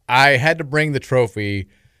 I had to bring the trophy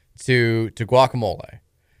to Guacamole,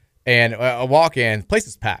 and I walk in. The place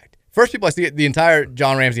is packed. First people I see, the entire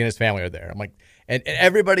John Ramsey and his family are there. I'm like, and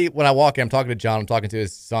everybody, when I walk in, I'm talking to John. I'm talking to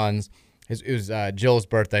his sons. It was Jill's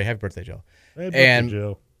birthday. Happy birthday, Jill. Happy birthday,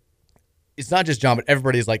 Jill. it's not just John, but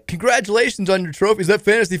everybody's like, congratulations on your trophy. Is that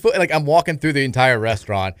fantasy football? Like, I'm walking through the entire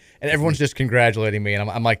restaurant, and everyone's just congratulating me. And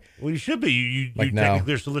I'm like, well, you should be. You like,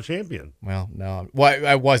 technically are still the champion. Well, no. Well,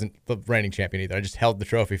 I wasn't the reigning champion either. I just held the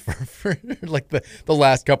trophy for like the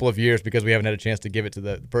last couple of years because we haven't had a chance to give it to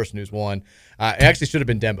the person who's won. It actually should have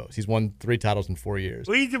been Dembo's. He's won 3 titles in 4 years.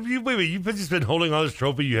 Wait, you've just been holding on this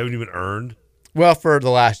trophy you haven't even earned? Well, for the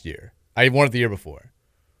last year. I won it the year before.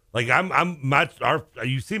 Like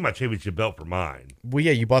you see my championship belt for mine. Well,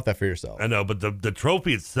 yeah, you bought that for yourself. I know, but the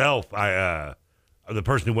trophy itself, the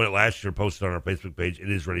person who won it last year posted on our Facebook page.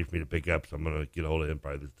 It is ready for me to pick up, so I'm gonna get a hold of him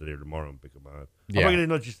probably today or tomorrow and pick him up. Yeah. I'm not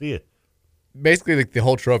gonna let you see it. Basically, like the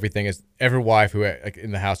whole trophy thing is every wife who like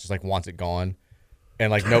in the house just like wants it gone,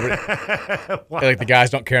 and like nobody, like the guys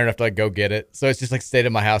don't care enough to like go get it. So it's just like stayed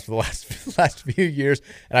in my house for the last few years,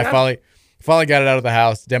 and I finally got it out of the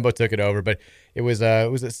house. Dembo took it over, but it was a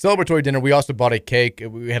celebratory dinner. We also bought a cake.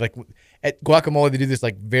 We had like at Guacamole, they do this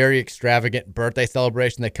like very extravagant birthday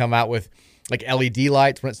celebration. They come out with like LED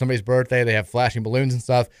lights when it's somebody's birthday. They have flashing balloons and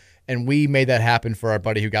stuff. And we made that happen for our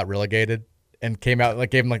buddy who got relegated and came out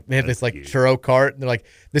like gave him like they had this like churro cart. And they're like,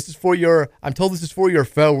 this is for your. I'm told this is for your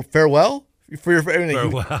farewell. For your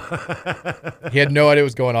he had no idea what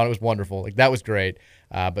was going on. It was wonderful. Like that was great.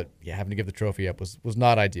 But yeah, having to give the trophy up was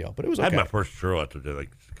not ideal. But it was okay. I had my first churro after that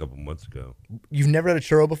like a couple months ago. You've never had a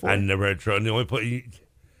churro before? I never had a churro. And the only place,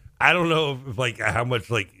 I don't know if like how much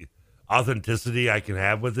like authenticity I can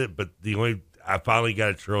have with it, but I finally got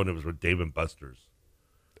a churro and it was with Dave and Buster's.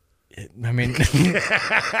 I mean,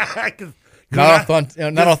 not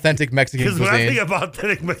authentic Mexican cuisine. Because when I think about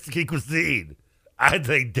authentic Mexican cuisine, I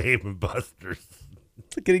think Dave and Buster's.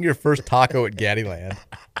 It's like getting your first taco at Gaddyland.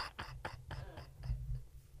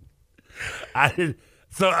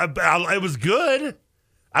 It was good.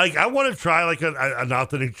 I want to try like an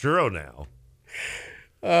authentic churro now.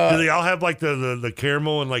 Do they all have like the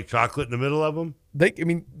caramel and like chocolate in the middle of them?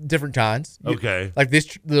 Different kinds. Okay. Like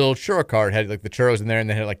this little churro cart had like the churros in there, and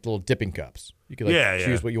they had like little dipping cups. You could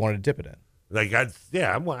choose what you wanted to dip it in. Like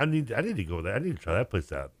I need to go there. I need to try that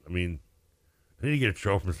place out. I mean, I need to get a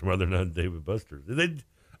churro from some other than David Buster's.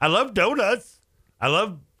 I love donuts. I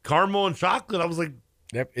love caramel and chocolate. I was like,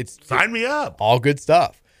 yep, sign me up. All good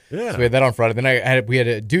stuff. Yeah. So we had that on Friday. Then we had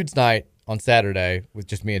a dude's night on Saturday with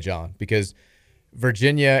just me and John because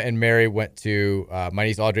Virginia and Mary went to my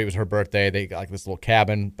niece Audrey. It was her birthday. They got like this little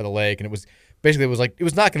cabin by the lake, and it was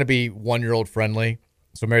not going to be 1-year-old friendly.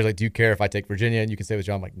 So Mary's like, "Do you care if I take Virginia and you can stay with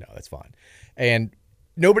John?" I'm like, "No, that's fine." And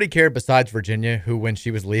nobody cared besides Virginia, who when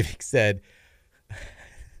she was leaving said,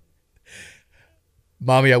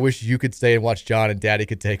 "Mommy, I wish you could stay and watch John and Daddy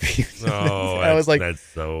could take me." Oh, I was like,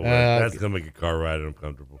 that's gonna make a car ride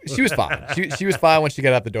uncomfortable. She was fine. She was fine when she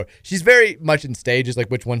got out the door. She's very much in stages, like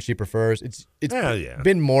which one she prefers. It's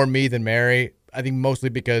been more me than Mary. I think mostly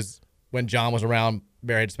because when John was around,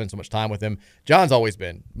 Mary had to spend so much time with him. John's always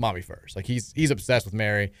been mommy first. Like he's obsessed with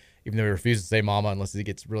Mary, even though he refuses to say mama unless he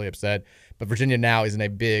gets really upset. But Virginia now is in a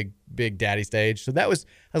big daddy stage. So I was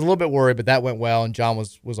a little bit worried, but that went well, and John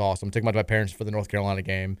was awesome. I took him out to my parents for the North Carolina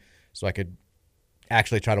game so I could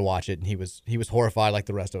actually try to watch it, and he was horrified like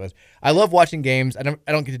the rest of us. I love watching games. I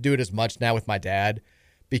don't get to do it as much now with my dad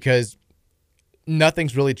because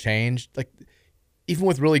nothing's really changed. Like even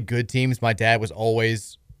with really good teams, my dad was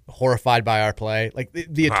always horrified by our play, like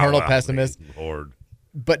the eternal pessimist. Lord.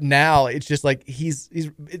 But now it's just like he's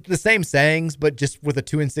the same sayings, but just with a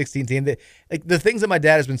 2-16 team. Like the things that my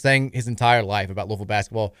dad has been saying his entire life about Louisville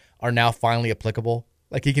basketball are now finally applicable.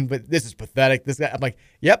 Like but this is pathetic. This guy, I'm like,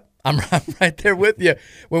 yep, I'm right there with you.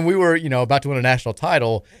 When we were, about to win a national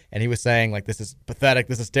title, and he was saying like, this is pathetic,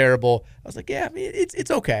 this is terrible. I was like, yeah, I mean,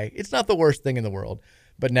 it's okay. It's not the worst thing in the world.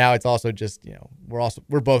 But now it's also just,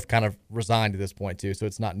 we're both kind of resigned to this point too. So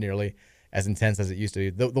it's not nearly as intense as it used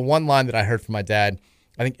to be. The one line that I heard from my dad,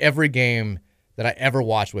 I think every game that I ever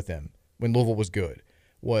watched with him when Louisville was good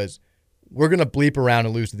was, we're going to bleep around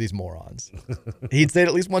and lose to these morons. He'd say it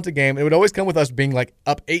at least once a game. It would always come with us being like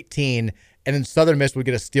up 18, and then Southern Miss would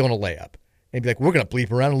get a steal and a layup. And he'd be like, we're going to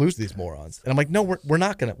bleep around and lose to these morons. And I'm like, no, we're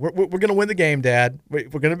not going to. We're going to win the game, Dad. We're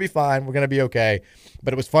going to be fine. We're going to be okay.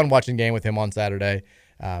 But it was fun watching the game with him on Saturday.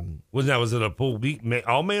 Was it a full week,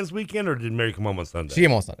 all man's weekend, or did Mary come home on Sunday? She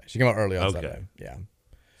came on Sunday. She came out early on Sunday. Yeah.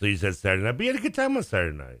 So you said Saturday night, but you had a good time on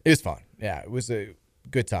Saturday night. It was fun. Yeah, it was a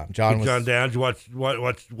good time. John was down. Did you watch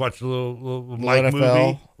a little Mike NFL,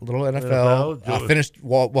 movie? A little NFL. I finished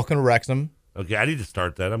Welcome to Wrexham. Okay, I need to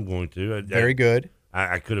start that. I'm going to. Very good.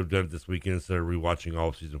 I could have done it this weekend instead of rewatching all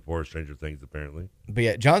of season 4 of Stranger Things, apparently. But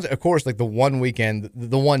yeah, John's, of course, like the one weekend,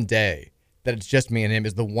 the one day that it's just me and him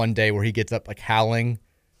is the one day where he gets up like howling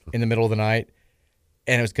in the middle of the night.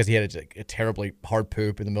 And it was because he had a terribly hard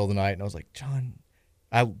poop in the middle of the night. And I was like, John,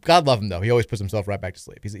 God love him, though. He always puts himself right back to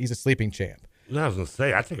sleep. He's a sleeping champ. No, I was going to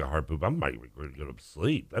say, I take a hard poop. I might ready to go to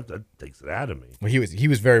sleep. That takes it out of me. Well, he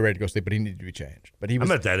was very ready to go to sleep, but he needed to be changed. But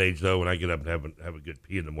I'm at that age, though, when I get up and have a good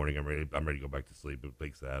pee in the morning, I'm ready to go back to sleep. It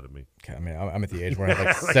takes it out of me. Okay, I mean, I'm at the age where I have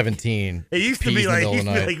like 17. It used to be like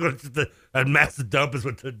a massive dump is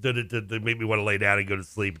what did it to make me want to lay down and go to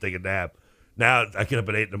sleep and take a nap. Now I get up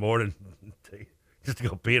at 8 in the morning just to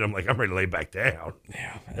go pee, and I'm like, I'm ready to lay back down.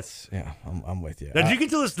 Yeah, I'm with you. Now, did you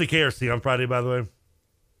get to listen to KRC on Friday, by the way?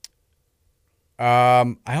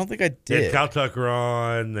 I don't think I did. They had Kyle Tucker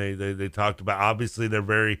on. They talked about, obviously they're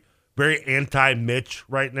very, very anti-Mitch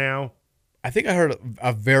right now. I think I heard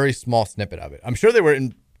a very small snippet of it. I'm sure they were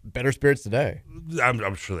in better spirits today.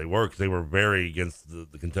 I'm sure they were, because they were very against the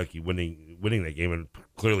Kentucky winning that game, and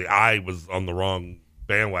clearly I was on the wrong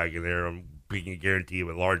bandwagon there. I'm picking a guarantee of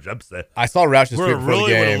a large upset. I saw Roush's tweet before the game.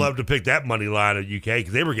 Really would have loved to pick that money line of UK,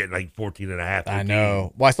 because they were getting like 14.5. I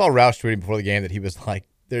know. Well, I saw Roush tweeting before the game that he was like,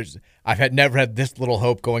 I've never had this little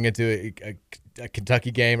hope going into a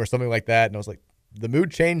Kentucky game or something like that. And I was like, the mood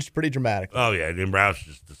changed pretty dramatically. Oh yeah, and Roush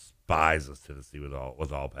just despises Tennessee with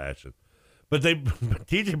all passion. But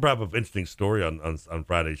TJ brought up an interesting story on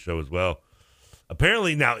Friday's show as well.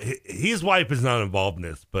 Apparently now his wife is not involved in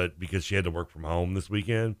this, but because she had to work from home this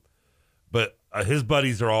weekend. But his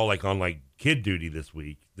buddies are all like on like kid duty this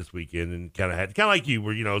weekend, and kind of like you,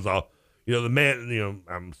 where it's all the man.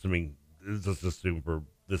 I'm assuming, let's assume for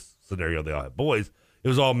this scenario they all have boys. It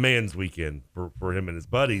was all man's weekend for him and his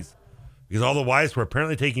buddies, because all the wives were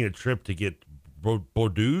apparently taking a trip to get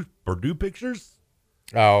Bordeaux pictures.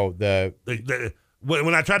 Oh,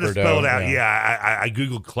 when I tried to spell it out, I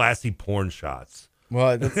googled classy porn shots.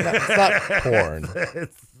 Well, it's not porn.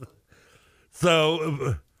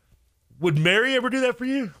 So, would Mary ever do that for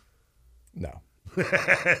you? No.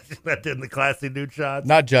 She's not doing the classy nude shots.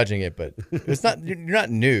 Not judging it, but it's not. You're not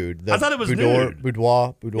nude. I thought it was nude.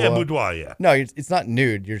 Boudoir. Yeah, boudoir. Yeah. No, it's not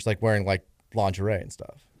nude. You're just like wearing like lingerie and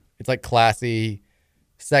stuff. It's like classy,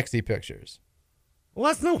 sexy pictures. Well,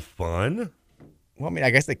 that's no fun. Well, I mean, I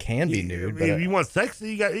guess they can be nude. But if you want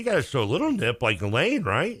sexy, you got to show a little nip, like Elaine,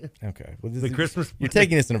 right? Okay. Well, the Christmas. You're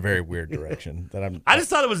taking this in a very weird direction. I just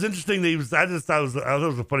thought it was interesting. I thought it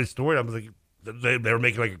was a funny story. I was like, they were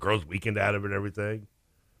making like a girls' weekend out of it and everything.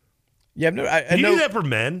 Yeah, no, I know. Do that for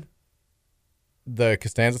men? The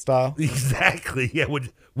Costanza style. Exactly. Yeah.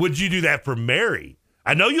 Would you do that for Mary?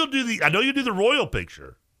 I know you'll do the royal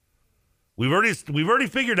picture. We've already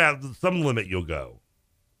figured out some limit you'll go.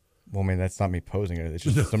 Well, I mean, that's not me posing it. It's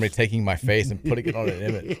just somebody taking my face and putting it on an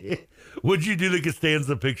image. Would you do the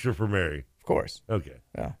Costanza picture for Mary? Of course. Okay.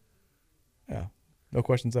 Yeah. No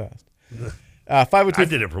questions asked. 502. I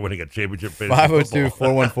did it for winning a championship.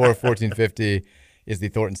 502-414-1450 is the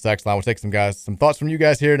Thornton text line. We'll take some thoughts from you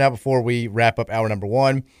guys here now before we wrap up hour number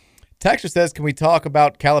one. Texter says, can we talk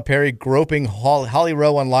about Calipari groping Holly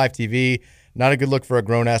Rowe on live TV? Not a good look for a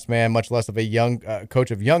grown-ass man, much less of a young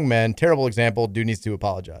coach of young men. Terrible example. Dude needs to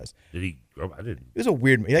apologize. Did he? I didn't. It was a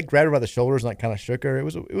weird. He grabbed her by the shoulders and kind of shook her. It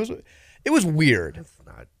was weird. That's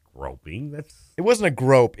not groping. It wasn't a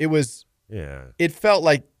grope. It was. Yeah. It felt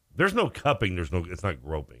like. There's no cupping. It's not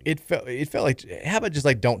groping. It felt like. How about just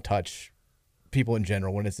like don't touch people in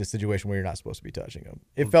general when it's a situation where you're not supposed to be touching them?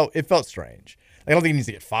 It felt strange. I don't think he needs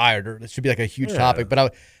to get fired, or it should be like a huge topic.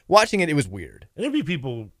 But watching it was weird. And there'd be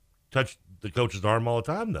people touch the coach's arm all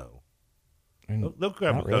the time, though. They'll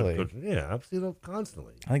grab a coach. Yeah, I've seen them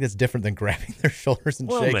constantly. I think that's different than grabbing their shoulders and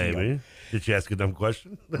shaking maybe. them. Did you ask a dumb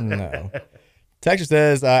question? No. Texas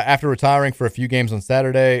says, after retiring for a few games,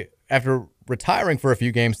 Saturday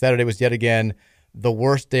was yet again the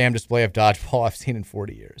worst damn display of dodgeball I've seen in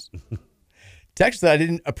 40 years. Texas said, I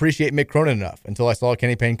didn't appreciate Mick Cronin enough until I saw a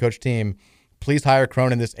Kenny Payne coach team. Please hire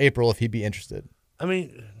Cronin this April if he'd be interested. I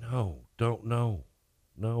mean, no.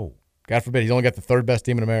 God forbid. He's only got the third best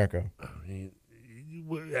team in America. I mean,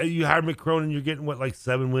 you hire Mick Cronin, you're getting, like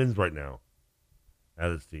 7 wins right now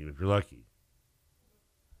out of this team, if you're lucky.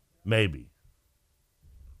 Maybe.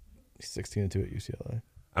 He's 16-2 at UCLA.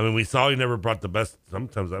 I mean, we saw he never brought the best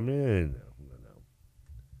sometimes. I mean, no.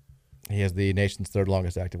 He has the nation's third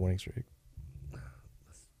longest active winning streak.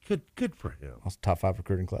 Good for him. Also, top 5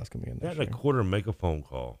 recruiting class coming in. That and a quarter make a phone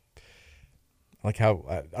call. I like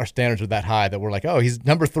how our standards are that high that we're like, oh, he's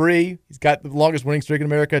number 3. He's got the longest winning streak in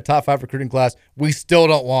America, top 5 recruiting class. We still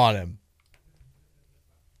don't want him.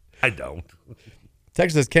 I don't.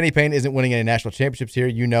 Texas says, Kenny Payne isn't winning any national championships here.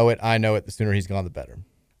 You know it. I know it. The sooner he's gone, the better.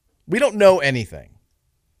 We don't know anything.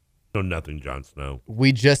 Know nothing, Jon Snow.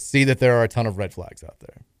 We just see that there are a ton of red flags out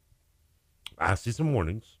there. I see some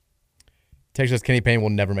warnings. Texas Kenny Payne will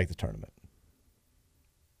never make the tournament.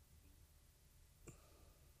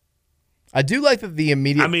 I do like that the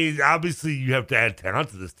immediate. I mean, obviously you have to add talent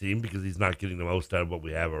to this team because he's not getting the most out of what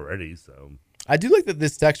we have already. So I do like that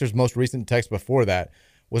this texter's most recent text before that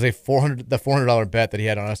was the $400 bet that he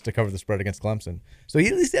had on us to cover the spread against Clemson. So he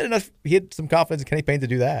at least had enough. He had some confidence in Kenny Payne to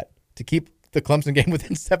do that, to keep the Clemson game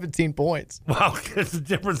within 17 points. Wow, there's a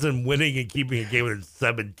difference in winning and keeping a game within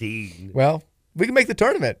 17. Well, we can make the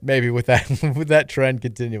tournament maybe with that trend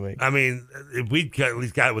continuing. I mean, if we'd at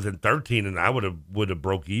least got it within 13, and I would have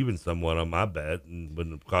broke even somewhat on my bet and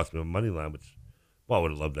wouldn't have cost me a money line, which, well, I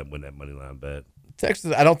would have loved to win that money line bet.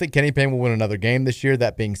 Texas, I don't think Kenny Payne will win another game this year.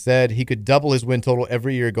 That being said, he could double his win total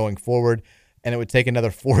every year going forward, and it would take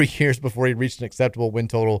another 4 years before he reached an acceptable win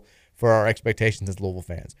total for our expectations as Louisville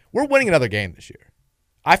fans. We're winning another game this year.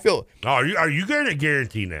 I feel. Oh, are you getting a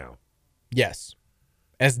guarantee now? Yes.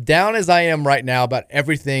 As down as I am right now about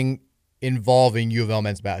everything involving U of L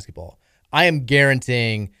men's basketball, I am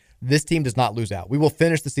guaranteeing this team does not lose out. We will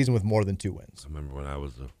finish the season with more than 2 wins. I remember when I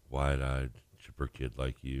was a wide-eyed, chipper kid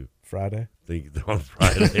like you. Friday? On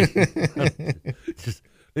Friday.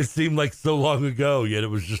 It seemed like so long ago, yet it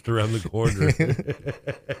was just around the corner.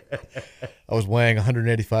 I was weighing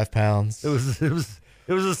 185 pounds.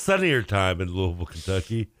 It was a sunnier time in Louisville,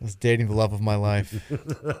 Kentucky. I was dating the love of my life.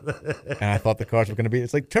 And I thought the Cards were going to be.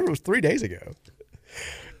 It's like, Trevor, it was 3 days ago.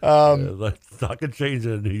 It's not going to change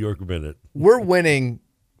in a New York minute. We're winning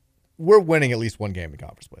at least one game in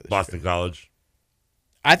conference play this Boston year. College.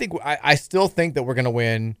 I still think that we're going to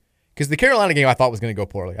win because the Carolina game I thought was going to go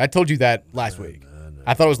poorly. I told you that last week.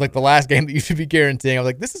 I thought it was like the last game that you should be guaranteeing. I was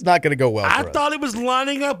like, this is not going to go well for us. I thought it was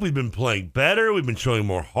lining up. We've been playing better. We've been showing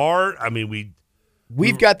more heart. I mean,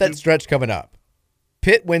 We've got that stretch coming up.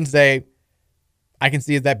 Pitt Wednesday, I can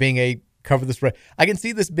see that being a cover the spread. I can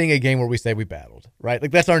see this being a game where we say we battled, right?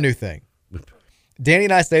 Like that's our new thing. Danny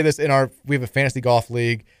and I say this we have a fantasy golf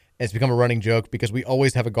league, and it's become a running joke because we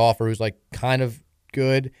always have a golfer who's like kind of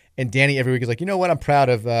good, and Danny every week is like, you know what, I'm proud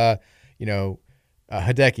of,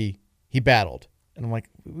 Hideki. He battled. And I'm like,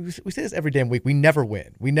 we say this every damn week. We never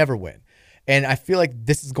win. And I feel like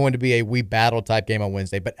this is going to be a we battle type game on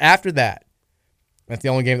Wednesday. But after that, that's the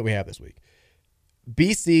only game that we have this week.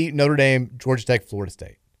 BC, Notre Dame, Georgia Tech, Florida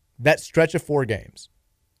State. That stretch of 4 games,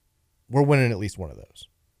 we're winning at least one of those.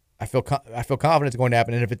 I feel confident it's going to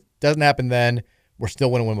happen. And if it doesn't happen then, we're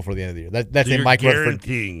still winning before the end of the year. That's so a Mike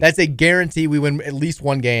Rutherford. That's a guarantee we win at least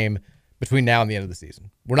one game between now and the end of the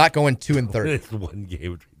season. We're not going 2-30. It's one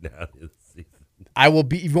game between now and the end of the season. I will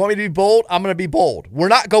be. If you want me to be bold, I'm going to be bold. We're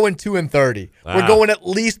not going 2-30. Wow. We're going at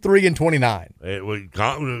least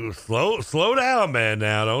 3-29. Slow down, man.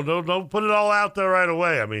 Now don't put it all out there right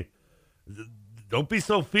away. I mean, don't be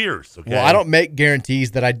so fierce. Okay? Well, I don't make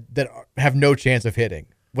guarantees that have no chance of hitting.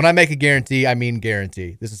 When I make a guarantee, I mean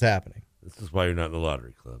guarantee. This is happening. This is why you're not in the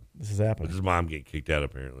lottery club. This is happening. This is why I'm getting kicked out.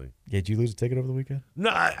 Apparently. Yeah, did you lose a ticket over the weekend? No,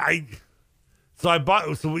 I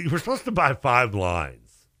bought. So we were supposed to buy 5 lines.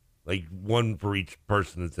 Like one for each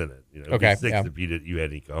person that's in it. You know, okay. 6 if you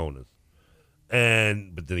had any cojones.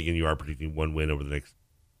 But then again, you are predicting one win over the next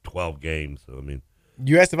 12 games. So I mean,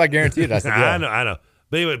 you asked if I guaranteed it. I said, yeah. I know.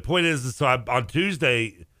 But anyway, the point is, so on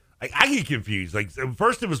Tuesday, I get confused. Like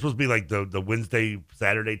first, it was supposed to be like the Wednesday,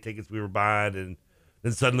 Saturday tickets we were buying, and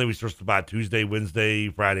then suddenly we're supposed to buy Tuesday, Wednesday,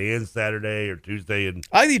 Friday, and Saturday, or Tuesday and.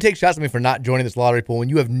 I think you take shots at me for not joining this lottery pool when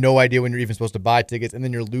you have no idea when you're even supposed to buy tickets, and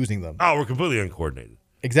then you're losing them. Oh, we're completely uncoordinated.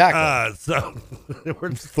 Exactly. So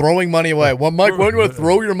we're throwing money away. Well, Mike, why do you want to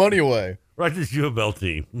throw your money away? Right, this U of L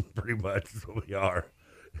team, pretty much is what we are,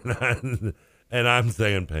 and I'm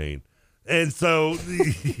saying pain. And so,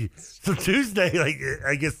 so Tuesday, like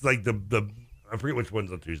I guess, like the I forget which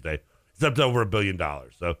one's on Tuesday. It's up to over $1 billion.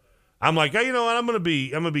 So I'm like, hey, you know what? I'm gonna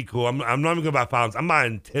be cool. I'm not even gonna buy 5 lines. I'm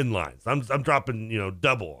buying 10 lines. I'm dropping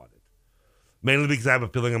double on it, mainly because I have a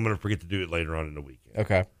feeling I'm gonna forget to do it later on in the weekend.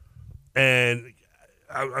 Okay. And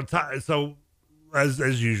so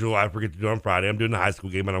as usual, I forget to do it on Friday. I'm doing the high school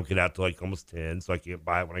game. I don't get out till like almost 10, so I can't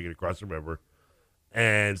buy it when I get across the river.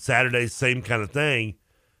 And Saturday, same kind of thing.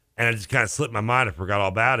 And I just kind of slipped my mind. I forgot all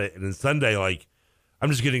about it. And then Sunday, like, I'm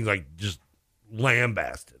just getting like just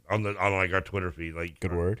lambasted on like our Twitter feed. Like,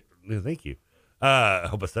 good word. Thank you. I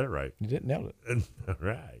hope I said it right. You didn't nail it. All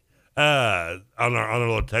right. On our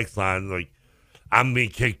little text line, like, I'm being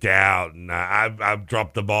kicked out, and I've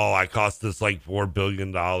dropped the ball. I cost us like $4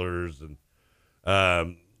 billion, and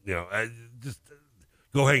I just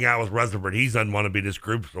go hang out with Rutherford. He doesn't want to be this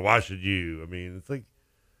group, so why should you? I mean, it's like,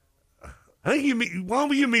 I think why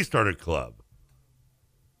don't you and me start a club?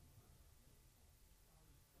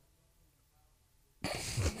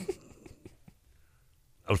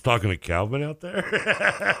 I was talking to Calvin out there.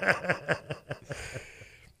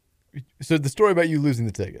 So the story about you losing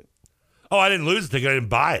the ticket. Oh, I didn't lose the ticket. I didn't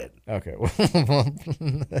buy it. Okay, well,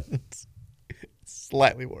 that's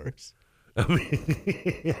slightly worse. I mean,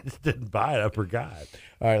 I just didn't buy it. I forgot.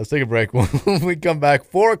 All right, let's take a break. When we come back,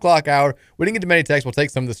 4 o'clock hour. We didn't get to many texts. We'll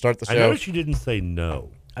take some to start the show. I noticed you didn't say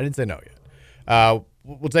no. I didn't say no yet.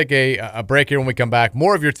 We'll take a break here when we come back.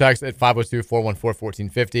 More of your texts at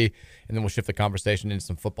 502-414-1450, and then we'll shift the conversation into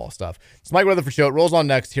some football stuff. It's Mike Rutherford Show. It rolls on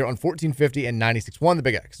next here on 1450 and 96.1 The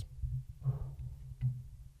Big X.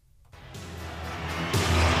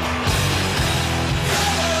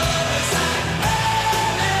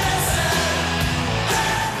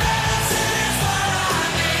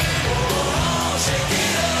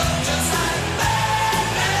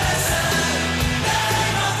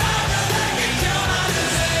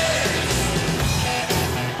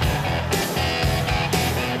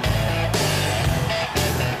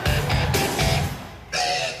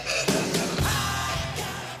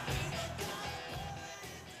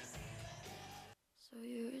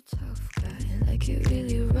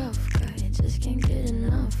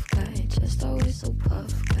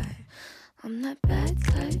 I'm that bad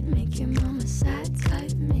type, make your mama sad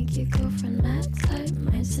type, make your girlfriend mad type,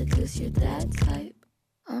 might seduce your dad type.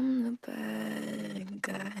 I'm the bad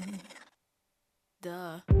guy.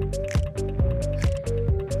 Duh.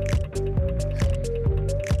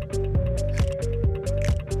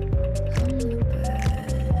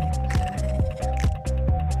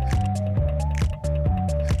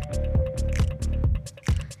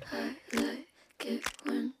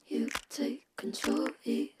 Control,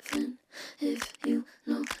 even if you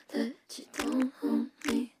know that you don't own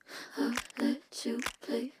me. I'll let you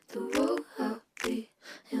play the role. I'll be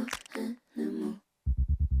your animal.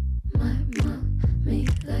 My mommy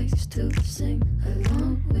likes to sing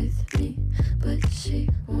along with me, but she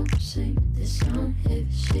won't sing this song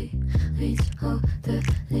if she reads all the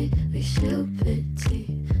lyrics. She'll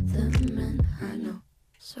pity the men I know.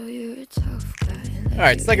 So you're a tough guy. All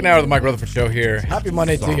right, second hour of the Mike Rutherford Show here. Happy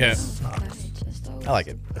Monday to you. I like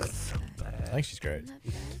it. That's so bad. I think she's great.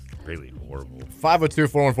 Really horrible.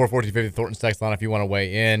 502-414-1450, Thornton's text line if you want to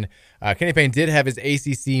weigh in. Kenny Payne did have his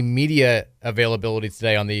ACC media availability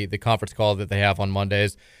today on the conference call that they have on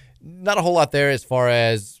Mondays. Not a whole lot there as far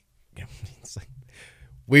as, it's like,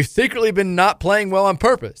 we've secretly been not playing well on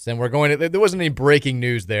purpose, and we're going to, there wasn't any breaking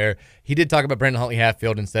news there. He did talk about Brandon Huntley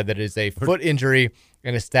Hatfield and said that it is a foot injury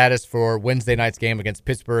and his status for Wednesday night's game against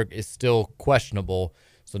Pittsburgh is still questionable.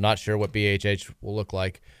 So not sure what BHH will look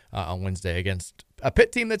like on Wednesday against a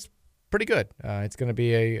Pitt team that's pretty good. It's going to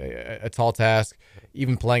be a tall task,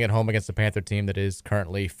 even playing at home against a Panther team that is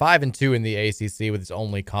currently 5-2 in the ACC with its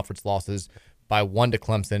only conference losses by 1 to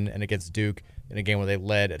Clemson and against Duke in a game where they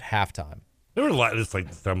led at halftime. There were a lot just like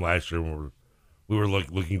this time last year when we were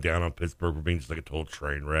looking down on Pittsburgh for being just like a total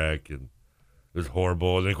train wreck, and it was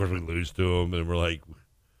horrible. And then of course we lose to them, and we're like,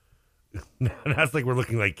 now it's like we're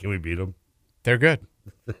looking like, can we beat them? They're good.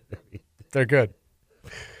 They're good.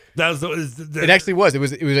 It actually was. It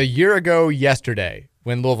was a year ago yesterday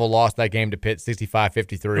when Louisville lost that game to Pitt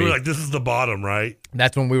 65-53. We were like, this is the bottom, right?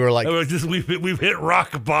 That's when we were like, we've hit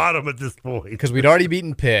rock bottom at this point. Because we'd already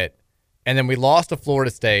beaten Pitt, and then we lost to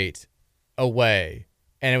Florida State away.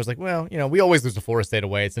 And it was like, well, we always lose to Florida State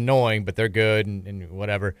away. It's annoying, but they're good and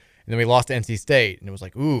whatever. And then we lost to NC State, and it was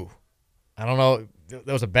like, ooh, I don't know.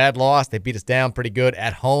 That was a bad loss. They beat us down pretty good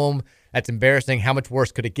at home. That's embarrassing. How much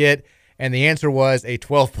worse could it get? And the answer was a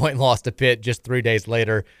 12-point loss to Pitt just 3 days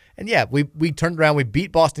later. And yeah, we turned around. We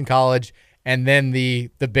beat Boston College, and then the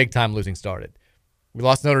big-time losing started. We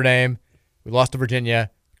lost to Notre Dame. We lost to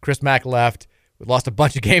Virginia. Chris Mack left. We lost a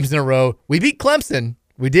bunch of games in a row. We beat Clemson.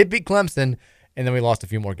 We did beat Clemson, and then we lost a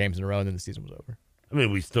few more games in a row, and then the season was over. I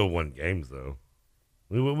mean, we still won games, though.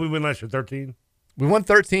 We win last year 13? We won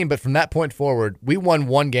 13, but from that point forward, we won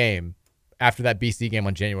one game after that BC game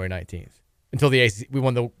on January 19th. Until the ACC, we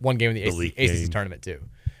won the one game in the ACC tournament too.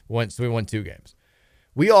 So we won 2 games.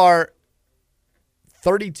 We are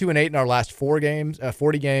 32-8 in our last 40 games,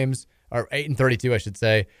 or 8-32, I should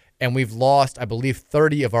say, and we've lost, I believe,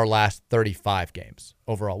 30 of our last 35 games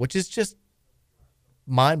overall, which is just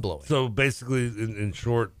mind blowing. So basically, in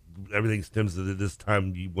short, everything stems to this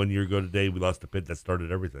time 1 year ago today. We lost to Pitt. That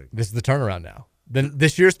started everything. This is the turnaround now. Then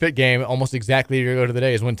this year's Pitt game, almost exactly a year ago to the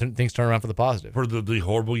day, is when things turn around for the positive. For the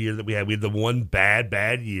horrible year that we had. We had the one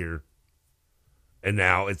bad year, and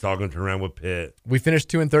now it's all going to turn around with Pitt. We finished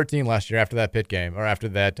 2-13 last year after that Pitt game, or after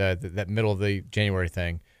that that middle of the January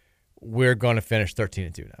thing. We're going to finish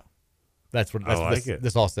 13-2 now. That's what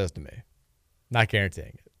this all says to me. Not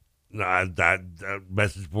guaranteeing it. That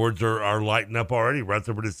message boards are lighting up already.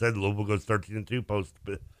 Rutherford has said Louisville goes 13-2 post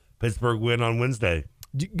Pittsburgh win on Wednesday.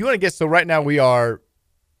 Do you want to guess? So right now we are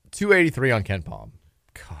 283 on Ken Palm.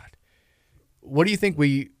 God. What do you think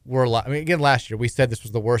we were? I mean, again, last year we said this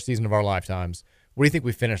was the worst season of our lifetimes. What do you think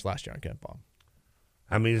we finished last year on Ken Palm?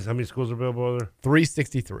 How many schools are available there?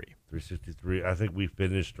 363. 363. I think we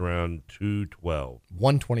finished around 212.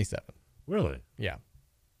 127. Really? Yeah.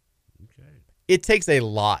 Okay. It takes a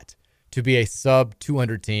lot to be a sub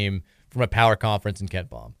 200 team from a power conference in Ken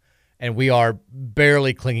Palm, and we are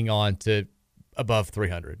barely clinging on to above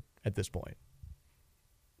 300 at this point.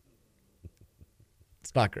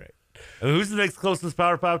 It's not great. And who's the next closest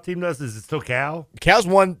Power 5 team to us? Is it still Cal? Cal's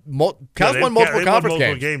won multiple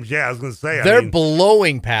conference games. Yeah, I was going to say. They're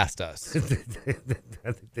blowing past us. I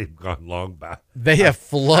think they've gone long by. They have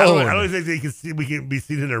flown. I don't think we can be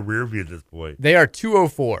seen in their rear view at this point. They are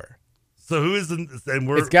 204. So who is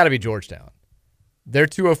it's got to be Georgetown. They're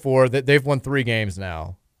 204. They've won 3 games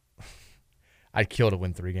now. I'd kill to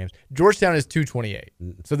win 3 games. Georgetown is 228.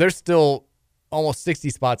 So they're still almost 60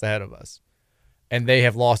 spots ahead of us. And they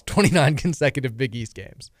have lost 29 consecutive Big East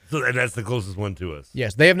games. So, and that's the closest one to us.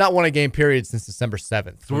 Yes, they have not won a game period since December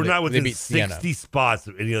 7th. So we're not within 60 spots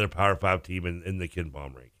of any other Power 5 team in the Ken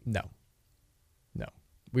Palm ranking. No.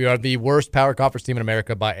 We are the worst Power Conference team in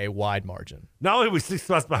America by a wide margin. Not only are we 6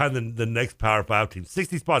 spots behind the next Power 5 team,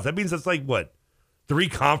 60 spots. That means that's like, what, 3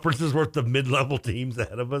 conferences worth of mid-level teams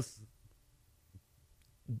ahead of us?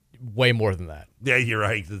 Way more than that. Yeah, you're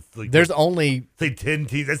right. It's like, there's only... Say 10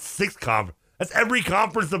 teams. That's 6 conferences. That's every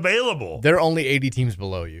conference available. There are only 80 teams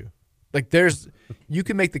below you. Like there's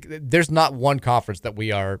not one conference that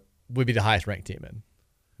would be the highest ranked team in.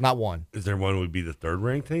 Not one. Is there one would be the 3rd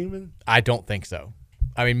ranked team in? I don't think so.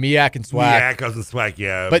 I mean, MEAC and SWAC. MEAC and SWAC,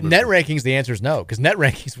 yeah. But net rankings, the answer is no, because net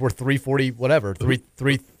rankings were 340, whatever,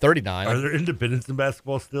 339. Are there independents in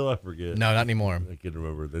basketball still? I forget. No, not anymore. I can't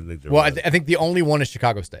remember. I think the only one is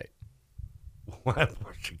Chicago State. Why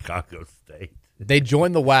for Chicago State? They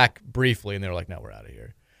joined the WAC briefly, and they were like, no, we're out of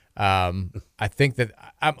here. I think that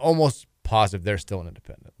I'm almost positive they're still an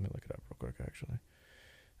independent. Let me look it up real quick, actually.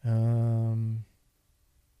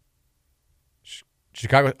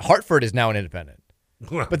 Hartford is now an independent,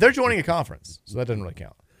 but they're joining a conference, so that doesn't really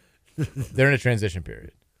count. They're in a transition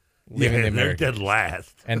period. They're dead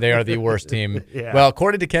last. And they are the worst team. Yeah. Well,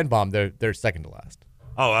 according to Ken Baum, they're second to last.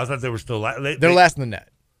 Oh, I thought they were still last. They're last in the net.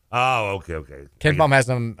 Oh, okay. Ken Palm has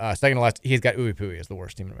them second to last. He's got Uwe Pui as the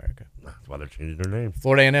worst team in America. That's why they're changing their name.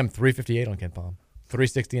 Florida A&M, 358 on Ken Palm,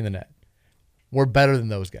 360 in the net. We're better than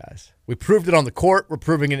those guys. We proved it on the court. We're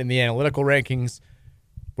proving it in the analytical rankings.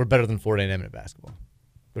 We're better than Florida A&M in basketball.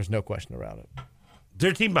 There's no question around it. Is there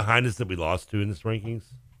a team behind us that we lost to in this rankings?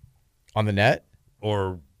 On the net?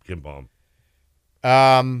 Or Ken Palm?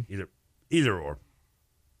 Either or.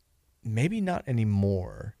 Maybe not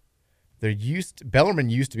anymore.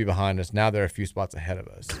 Bellarmine used to be behind us. Now they're a few spots ahead of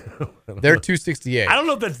us. They're 268. I don't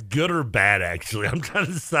know if that's good or bad, actually. I'm trying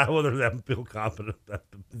to decide whether I feel confident.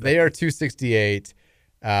 They are 268.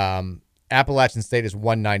 Appalachian State is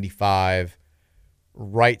 195.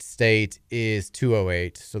 Wright State is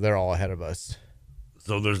 208. So they're all ahead of us.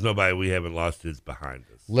 So there's nobody we haven't lost that's behind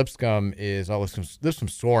us. Lipscomb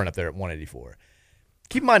soaring up there at 184.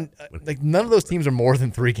 Keep in mind, like none of those teams are more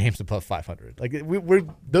than 3 games above 500. Like we're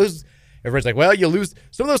those. Everybody's like, well, you lose.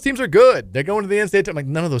 Some of those teams are good. They're going to the NCAA. I'm like,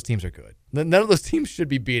 none of those teams are good. None of those teams should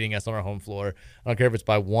be beating us on our home floor. I don't care if it's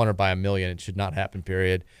by 1 or by a million. It should not happen,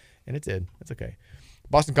 period. And it did. That's okay.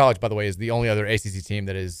 Boston College, by the way, is the only other ACC team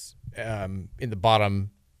that is in the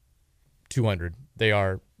bottom 200. They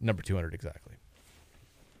are number 200 exactly.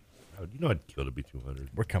 You know I'd kill to be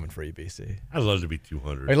 200. We're coming for you, BC. I'd love to be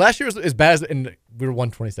 200. I mean, last year was as bad as we were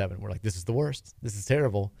 127. We're like, this is the worst. This is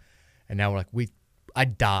terrible. And now we're like,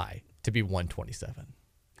 I'd die to be 127.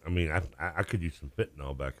 I mean, I could use some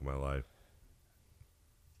fentanyl back in my life.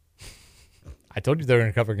 I told you they were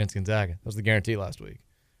going to cover against Gonzaga. That was the guarantee last week.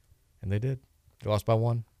 And they did. They lost by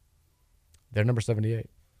 1. They're number 78.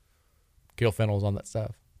 Gil Fennell's on that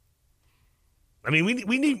staff. I mean, we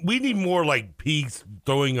need more like peaks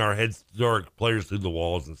throwing our heads, our players through the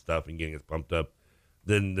walls and stuff and getting us pumped up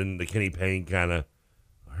than the Kenny Payne kind of,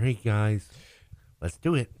 all right, guys, let's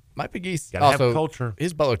do it. Mike McGee gotta also have culture.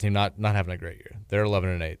 His Butler team not having a great year. They're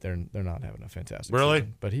 11-8. They're not having a fantastic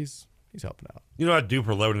season, but he's helping out. You know what I'd do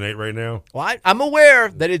for 11-8 right now? Well, I'm aware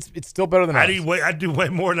that it's still better than us. I'd do way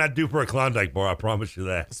more than I'd do for a Klondike bar. I promise you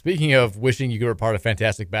that. Speaking of wishing you were part of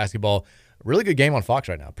fantastic basketball, really good game on Fox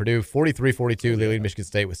right now. Purdue 43-42. They lead Michigan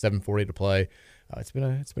State with 7:40 to play. It's been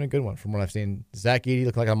a good one from what I've seen. Zach Edey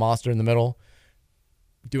looked like a monster in the middle,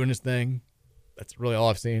 doing his thing. That's really all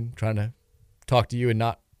I've seen. Trying to talk to you and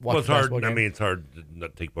not watch. Well, it's the hard. basketball game. I mean, it's hard to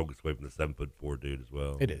not take focus away from the 7'4" dude as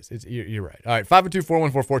well. It is. You're right. All right,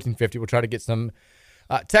 502-414-1450. We'll try to get some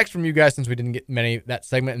text from you guys since we didn't get many that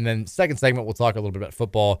segment, and then second segment we'll talk a little bit about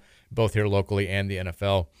football, both here locally and the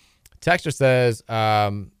NFL. Texter says,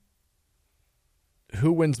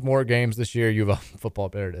 "Who wins more games this year? You have football."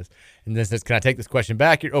 There it is. And then says, "Can I take this question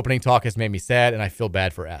back? Your opening talk has made me sad, and I feel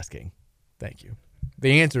bad for asking." Thank you.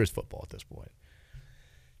 The answer is football at this point.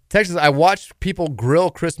 Texas, I watched people grill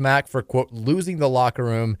Chris Mack for, quote, losing the locker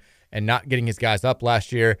room and not getting his guys up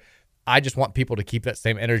last year. I just want people to keep that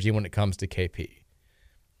same energy when it comes to KP.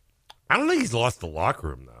 I don't think he's lost the locker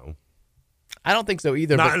room, though. I don't think so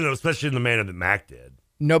either. Not, especially in the manner that Mack did.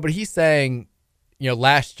 No, but he's saying,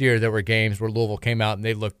 last year there were games where Louisville came out and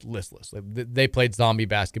they looked listless. They played zombie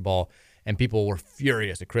basketball, and people were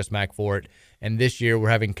furious at Chris Mack for it. And this year we're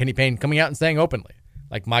having Kenny Payne coming out and saying openly,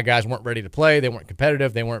 like, my guys weren't ready to play. They weren't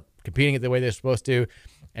competitive. They weren't competing the way they're supposed to.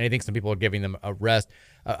 And I think some people are giving them a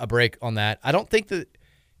break on that. I don't think that,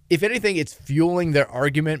 if anything, it's fueling their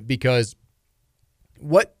argument, because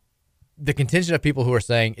what the contingent of people who are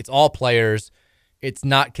saying it's all players, it's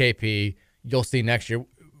not KP, you'll see next year.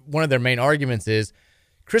 One of their main arguments is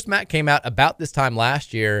Chris Mack came out about this time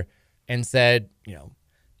last year and said,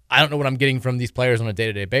 I don't know what I'm getting from these players on a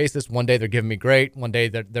day-to-day basis. One day they're giving me great. One day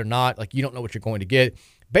they're not. Like, you don't know what you're going to get.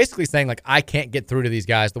 Basically saying, like, I can't get through to these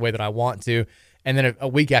guys the way that I want to. And then a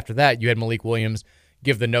week after that, you had Malik Williams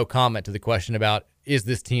give the no comment to the question about, is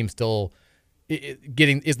this team still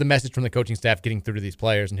is the message from the coaching staff getting through to these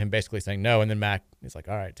players? And him basically saying no. And then Mack is like,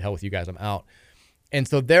 all right, to hell with you guys, I'm out. And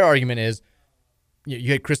so their argument is,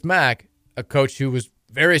 you had Chris Mack, a coach who was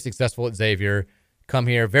very successful at Xavier, come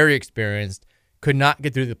here, very experienced, could not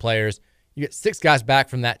get through to the players. You get 6 guys back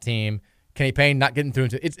from that team. Kenny Payne not getting through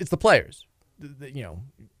into it's the players.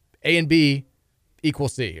 A and B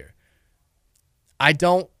equals C here. I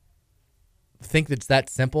don't think that's that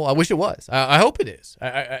simple. I wish it was. I hope it is.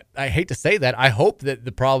 I hate to say that. I hope that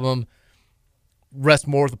the problem rests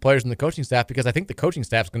more with the players and the coaching staff, because I think the coaching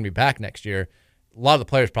staff is going to be back next year. A lot of the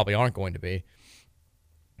players probably aren't going to be.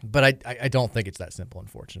 But I don't think it's that simple,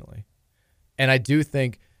 unfortunately. And I do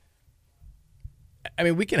think,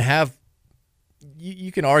 we can have,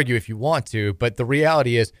 you can argue if you want to, but the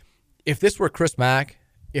reality is, if this were Chris Mack,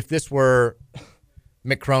 if this were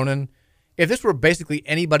Mick Cronin, if this were basically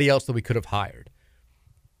anybody else that we could have hired,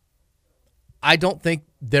 I don't think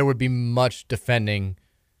there would be much defending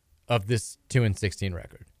of this 2-16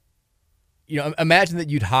 record. Imagine that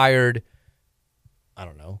you'd hired, I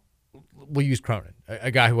don't know, we'll use Cronin,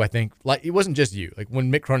 a guy who I think, like, it wasn't just you. Like,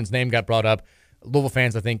 when Mick Cronin's name got brought up, Louisville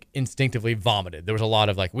fans, I think, instinctively vomited. There was a lot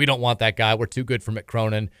of, like, we don't want that guy. We're too good for Mick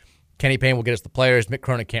Cronin. Kenny Payne will get us the players. Mick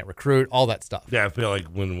Cronin can't recruit, all that stuff. Yeah, I feel like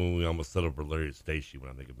when we almost settled for Larry Stacey when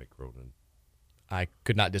I think of Mick Cronin. I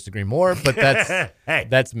could not disagree more, but that's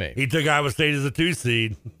that's me. He took Iowa State as a 2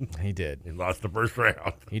 seed. He did. He lost the first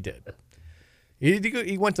round. He did.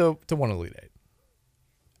 He went to one Elite Eight.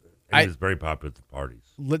 He was very popular at the parties.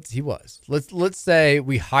 Let's say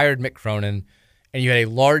we hired Mick Cronin, and you had a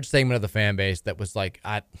large segment of the fan base that was like,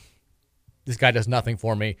 this guy does nothing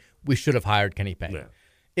for me. We should have hired Kenny Payne. Yeah.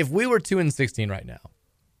 If we were 2-16 right now,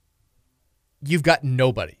 you've got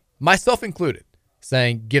nobody, myself included,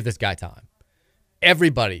 saying, give this guy time.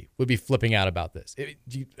 Everybody would be flipping out about this.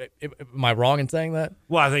 Am I wrong in saying that?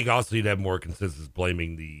 Well, I think also you'd have more consensus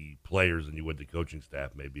blaming the players than you would the coaching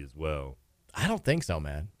staff maybe as well. I don't think so,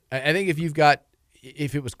 man. I think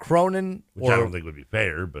if it was Cronin, which I don't think would be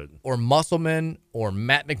fair, or Musselman, or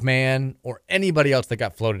Matt McMahon, or anybody else that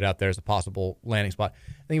got floated out there as a possible landing spot,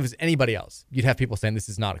 I think if it was anybody else, you'd have people saying this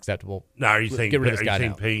is not acceptable. Now, are you saying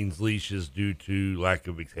now. Payne's leash is due to lack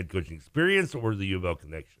of head coaching experience or the U of L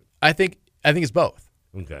connection? I think it's both.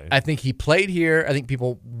 Okay. I think he played here. I think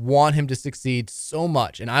people want him to succeed so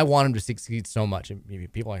much, and I want him to succeed so much. And maybe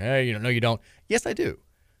people are like, hey, no, you don't. Yes, I do.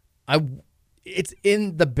 It's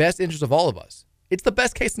in the best interest of all of us. It's the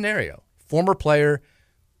best case scenario. Former player,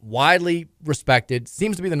 widely respected,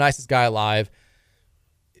 seems to be the nicest guy alive.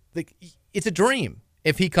 It's a dream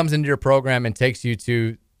if he comes into your program and takes you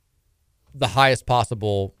to the highest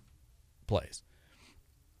possible place.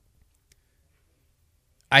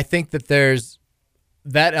 I think that there's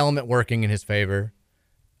that element working in his favor.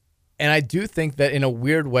 And I do think that in a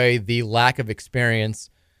weird way, the lack of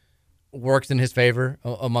experience works in his favor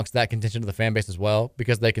amongst that contingent of the fan base as well,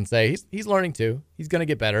 because they can say he's learning too. He's going to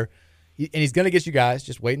get better, and he's going to get you guys.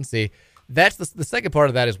 Just wait and see. That's the second part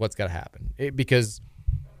of that is what's got to happen. Because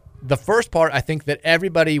the first part, I think that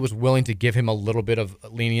everybody was willing to give him a little bit of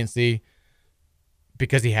leniency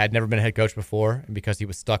because he had never been a head coach before and because he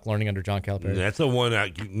was stuck learning under John Calipari. That's a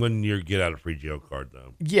 1 year get out of free jail card,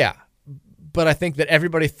 though. Yeah, but I think that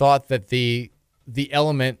everybody thought that the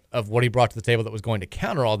element of what he brought to the table that was going to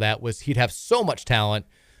counter all that was he'd have so much talent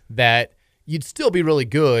that you'd still be really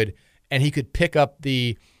good, and he could pick up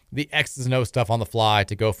the X's and O's stuff on the fly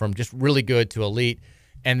to go from just really good to elite.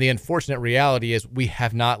 And the unfortunate reality is we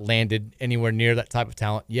have not landed anywhere near that type of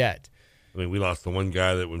talent yet. I mean, we lost the one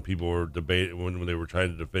guy that when people were debating, when they were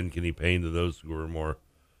trying to defend Kenny Payne to those who were more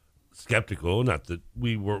skeptical, not that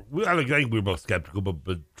I think we were both skeptical,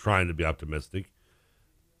 but trying to be optimistic.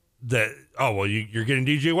 That, you're getting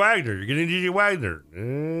DJ Wagner. You're getting DJ Wagner.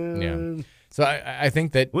 Yeah. So I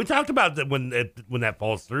think that we talked about that when that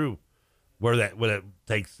falls through, when it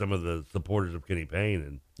takes some of the supporters of Kenny Payne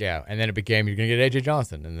and then it became you're going to get AJ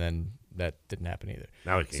Johnson, and then that didn't happen either.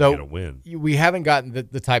 Now we can't get a win. We haven't gotten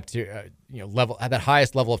the type to level at that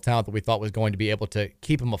highest level of talent that we thought was going to be able to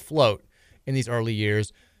keep him afloat in these early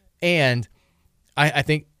years, and I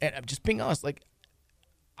think, and I'm just being honest, like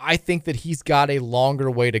I think that he's got a longer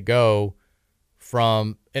way to go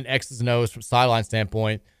from an X's and O's from sideline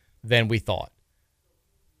standpoint than we thought.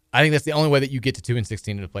 I think that's the only way that you get to 2-16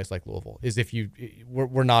 in a place like Louisville is if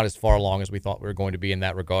we're not as far along as we thought we were going to be in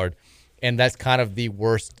that regard. And that's kind of the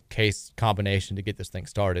worst case combination to get this thing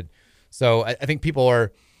started. So I think the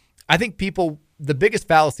biggest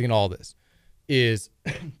fallacy in all this is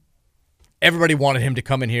everybody wanted him to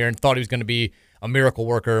come in here and thought he was going to be a miracle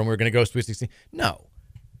worker and we were going to go Sweet 16. No.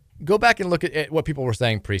 Go back and look at what people were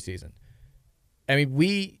saying preseason. I mean,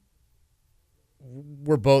 you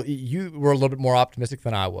were a little bit more optimistic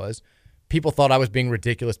than I was. People thought I was being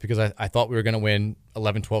ridiculous because I thought we were going to win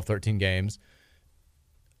 11, 12, 13 games.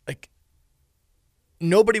 Like,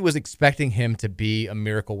 nobody was expecting him to be a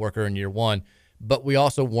miracle worker in year one, but we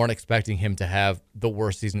also weren't expecting him to have the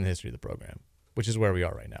worst season in the history of the program, which is where we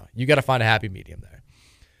are right now. You got to find a happy medium there.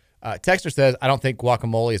 Texter says, I don't think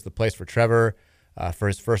guacamole is the place for Trevor. For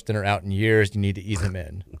his first dinner out in years, you need to ease him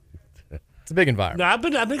in. It's a big environment. No,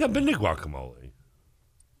 I think I've been to guacamole.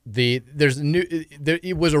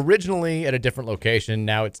 It was originally at a different location.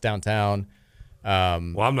 Now it's downtown.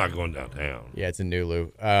 I'm not going downtown. Yeah, it's in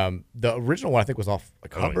Nulu. The original one I think was off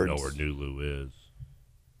Hubbard's. I don't even know where Nulu is.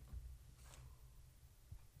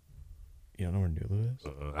 You don't know where Nulu is?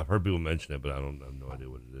 I've heard people mention it, but I have no idea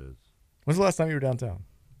what it is. When's the last time you were downtown?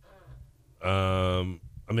 I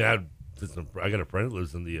mean, I got a friend that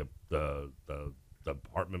lives in the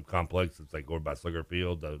apartment complex. It's like over by Slugger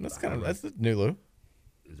Field. That's Nulu.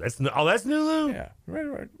 That's Nulu? Yeah,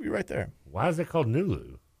 right there. Why is it called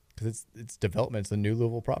Nulu? Because it's development. It's a new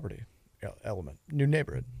Louisville property element, new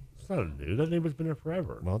neighborhood. It's not new. That neighborhood's been there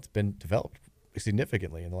forever. Well, it's been developed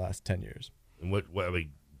significantly in the last 10 years. And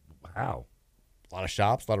how? A lot of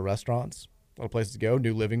shops, a lot of restaurants, a lot of places to go,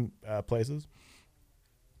 new living places.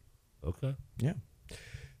 Okay. Yeah.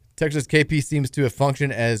 Texas KP seems to have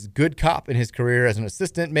functioned as good cop in his career as an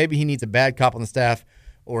assistant. Maybe he needs a bad cop on the staff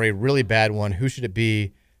or a really bad one. Who should it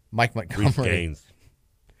be? Mike Montgomery. Reece Gaines.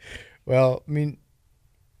 Well, I mean,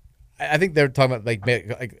 I think they're talking about like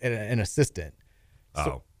an assistant.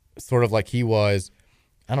 Sort of like he was,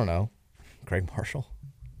 I don't know, Craig Marshall.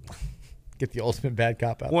 Get the ultimate bad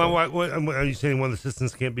cop out there. Are you saying one of the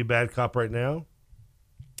assistants can't be bad cop right now?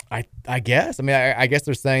 I guess. I mean, I guess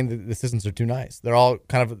they're saying that the assistants are too nice. They're all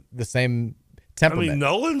kind of the same temperament. I mean,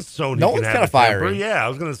 Nolan's kind of fiery. Yeah, I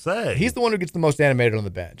was going to say. He's the one who gets the most animated on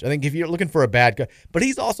the bench. I think if you're looking for a bad guy, but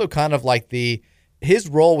he's also kind of like his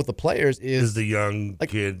role with the players is the young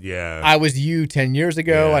kid, yeah. I was you 10 years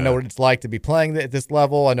ago. Yeah. I know what it's like to be playing at this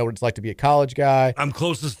level. I know what it's like to be a college guy. I'm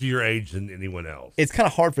closest to your age than anyone else. It's kind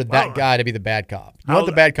of hard for that guy to be the bad cop. You want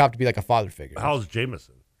the bad cop to be like a father figure. How's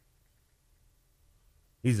Jameson?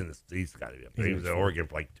 He's got to be up there. He was in Oregon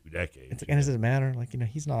for like 2 decades. It doesn't matter. Like,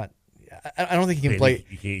 he's not. I don't think he can play.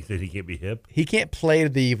 He said he can't be hip. He can't play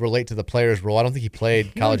relate to the player's role. I don't think he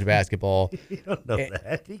played college basketball. You don't know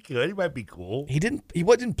that. He could. He might be cool. He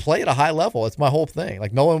didn't play at a high level. That's my whole thing.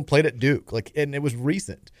 Like, no one played at Duke. Like, and it was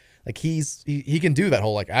recent. Like, he can do that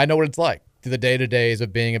whole, like, I know what it's like to the day-to-days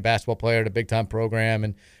of being a basketball player at a big-time program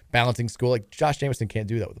and balancing school. Like, Josh Jameson can't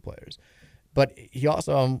do that with the players. But he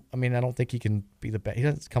also, I don't think he can be the best. He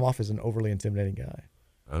doesn't come off as an overly intimidating guy.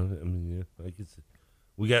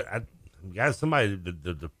 We got somebody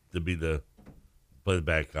to be play the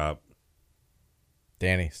bad cop.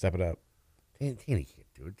 Danny, step it up. Danny can't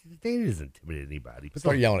do it. Danny doesn't intimidate anybody.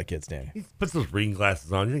 Start yelling at kids, Danny. He puts those reading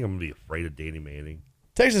glasses on. You think I'm going to be afraid of Danny Manning?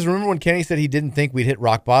 Texas, remember when Kenny said he didn't think we'd hit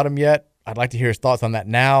rock bottom yet? I'd like to hear his thoughts on that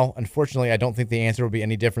now. Unfortunately, I don't think the answer will be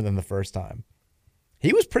any different than the first time.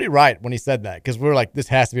 He was pretty right when he said that because we were like, this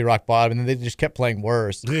has to be rock bottom. And then they just kept playing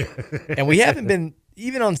worse. And we haven't been,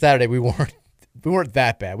 even on Saturday, we weren't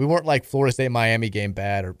that bad. We weren't like Florida State Miami game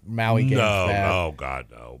bad or Maui game bad. No, God,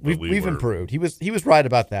 no. We've improved. He was right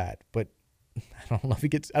about that, but I don't know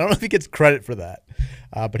if he gets credit for that.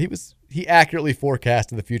 But he accurately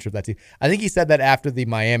forecasted the future of that team. I think he said that after the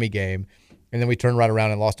Miami game, and then we turned right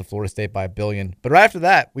around and lost to Florida State by 1 billion. But right after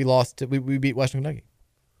that, we beat Western Kentucky.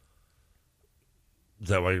 Is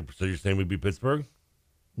that why you're saying we beat Pittsburgh?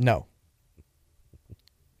 No.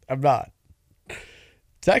 I'm not.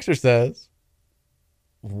 Texter says,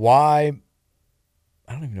 why,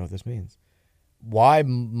 I don't even know what this means. Why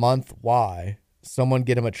month why? Someone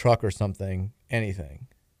get him a truck or something, anything.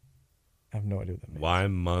 I have no idea what that means. Why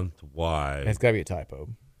month why? It's got to be a typo.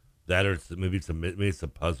 That or maybe it's a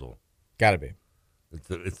puzzle. Got to be. It's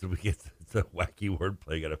a wacky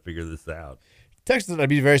wordplay. Got to figure this out. Texas, I'd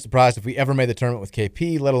be very surprised if we ever made the tournament with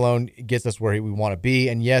KP, let alone gets us where we want to be.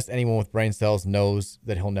 And yes, anyone with brain cells knows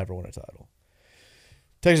that he'll never win a title.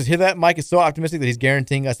 Texas, hear that? Mike is so optimistic that he's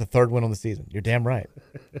guaranteeing us a third win on the season. You're damn right.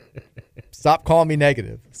 Stop calling me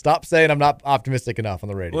negative. Stop saying I'm not optimistic enough on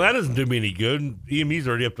the radio. Well, that doesn't do me any good. EME's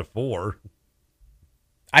already up to 4.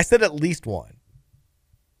 I said at least 1.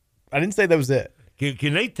 I didn't say that was it.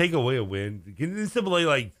 Can they take away a win? Can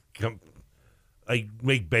NCAA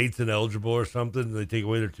make Bates ineligible or something? And they take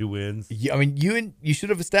away their 2 wins. Yeah, I mean, you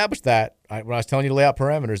should have established that when I was telling you to lay out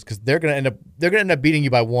parameters because they're gonna end up beating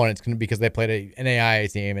you by 1. It's gonna be because they played an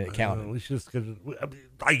NAIA team and it counted. It's just because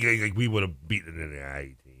we would have beaten an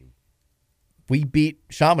NAIA team. We beat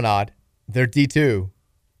Chaminade. They're D2.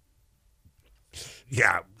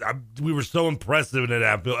 Yeah, we were so impressive and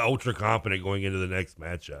I feel ultra confident going into the next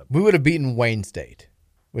matchup. We would have beaten Wayne State,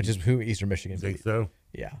 which is who Eastern Michigan beat. Think so?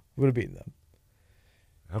 Yeah, we would have beaten them.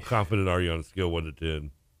 How confident are you on a scale 1 to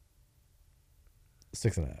 10?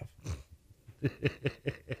 6.5.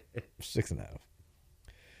 6.5.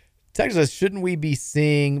 Texas says, shouldn't we be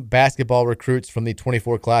seeing basketball recruits from the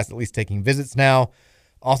 24 class at least taking visits now?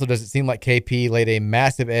 Also, does it seem like KP laid a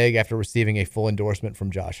massive egg after receiving a full endorsement from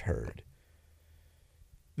Josh Hurd?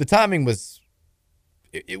 The timing was,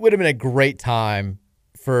 it would have been a great time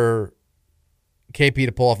for KP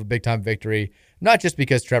to pull off a big-time victory, not just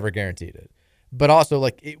because Trevor guaranteed it, but also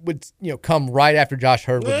like it would come right after Josh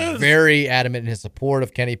Hurd was very adamant in his support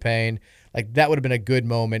of Kenny Payne. Like that would have been a good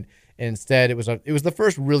moment. And instead, it was the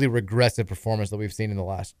first really regressive performance that we've seen in the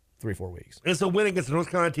last 3-4 weeks. It's a win against a North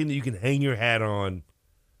Carolina team that you can hang your hat on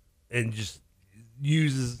and just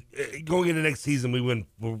use going into next season.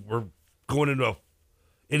 We're going into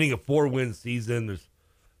ending a 4-win season. There's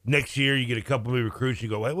next year you get a couple of recruits. You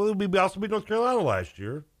go, well, we also beat North Carolina last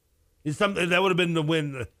year. It's something that would have been the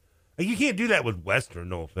win. You can't do that with Western.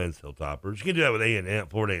 No offense, Hilltoppers. You can't do that with A&M,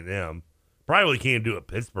 Florida A&M. Probably can't do it at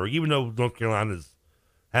Pittsburgh, even though North Carolina's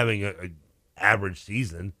having an average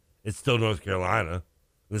season. It's still North Carolina.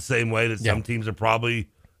 In the same way that some teams are probably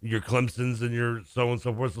your Clemsons and your so on and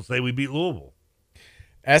so forth will say we beat Louisville.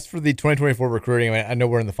 As for the 2024 recruiting, I know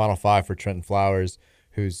we're in the Final 5 for Trenton Flowers,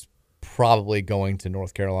 who's probably going to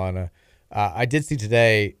North Carolina. I did see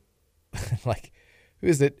today, who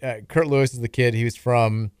is it? Kurt Lewis is the kid.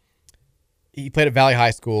 He played at Valley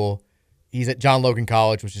High School. He's at John Logan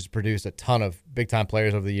College, which has produced a ton of big-time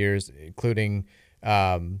players over the years, including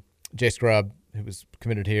Jay Scrubb, who was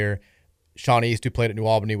committed here. Sean East, who played at New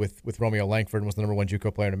Albany with Romeo Langford and was the number 1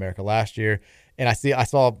 JUCO player in America last year. And I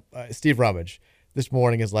saw Steve Rummage this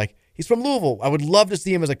morning is like, he's from Louisville. I would love to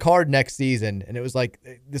see him as a Card next season. And it was like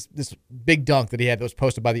this big dunk that he had that was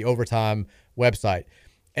posted by the Overtime website.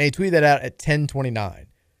 And he tweeted that out at 10:29.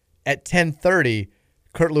 At 10:30,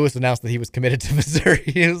 Kurt Lewis announced that he was committed to Missouri.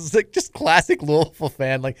 It was like just classic Louisville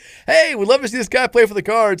fan. Like, hey, we'd love to see this guy play for the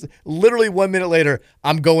Cards. Literally 1 minute later,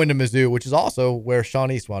 I'm going to Mizzou, which is also where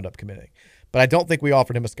Sean East wound up committing. But I don't think we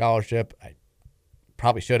offered him a scholarship. I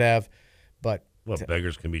probably should have, but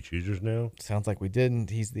beggars can be choosers now? Sounds like we didn't.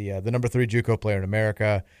 He's the number 3 JUCO player in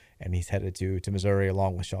America, and he's headed to Missouri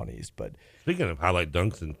along with Sean East. But speaking of highlight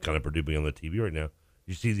dunks and kind of Purdue being on the TV right now,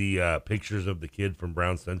 you see the pictures of the kid from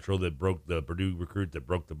Brown Central that broke the Purdue recruit that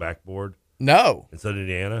broke the backboard? No. In Southern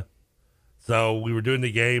Indiana. So we were doing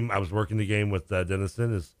the game. I was working the game with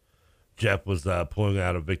Denison as Jeff was pulling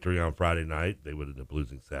out a victory on Friday night. They would end up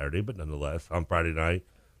losing Saturday, but nonetheless, on Friday night,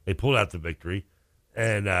 they pulled out the victory.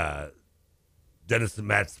 And Denison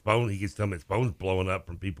Matt's phone, he gets telling me his phone's blowing up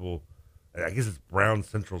from people. I guess it's Brown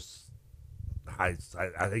Central High.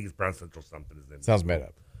 I think it's Brown Central something. His name sounds made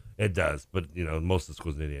up. It does, but most of the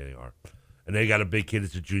schools in Indiana are. And they got a big kid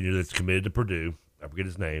that's a junior that's committed to Purdue. I forget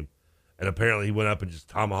his name. And apparently he went up and just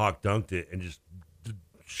tomahawk dunked it and just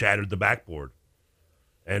shattered the backboard.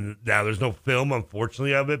 And now there's no film,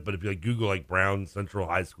 unfortunately, of it. But if you like Google like Brown Central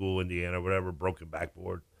High School, Indiana, whatever, broken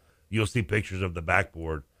backboard, you'll see pictures of the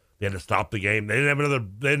backboard. They had to stop the game. They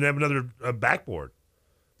didn't have another backboard.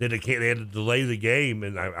 They had to delay the game,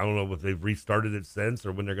 and I don't know if they've restarted it since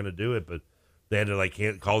or when they're going to do it. But they had to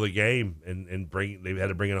can't call the game and they had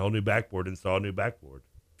to bring in a whole new backboard, install a new backboard.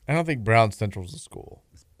 I don't think Brown Central's a school.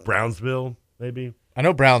 Brownsville, maybe. I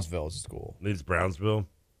know Brownsville is a school. Maybe it's Brownsville.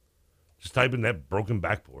 Just type in that broken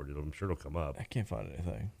backboard. I'm sure it'll come up. I can't find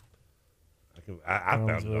anything. I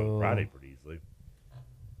found it on Friday pretty easily.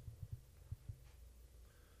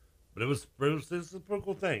 But it was a pretty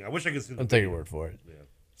cool thing. I wish I could see the I'll take your word for it. Yeah.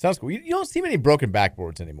 Sounds cool. You don't see many broken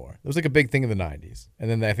backboards anymore. It was like a big thing in the 90s. And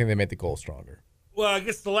then I think they made the goal stronger. Well, I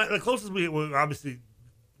guess the closest obviously,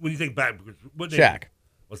 when you think back, Shaq.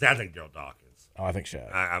 Well, see, I think Daryl Dawkins. Oh, I think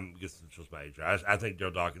Shaq. I'm guessing it shows my age. I think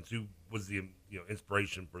Daryl Dawkins, who was the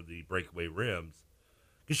inspiration for the breakaway rims,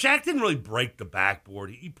 because Shaq didn't really break the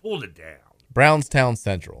backboard; he pulled it down. Brownstown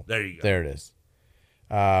Central. There you go. There it is.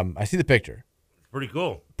 I see the picture. It's pretty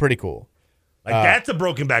cool. Pretty cool. Like that's a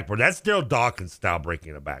broken backboard. That's Daryl Dawkins style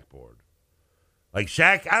breaking a backboard. Like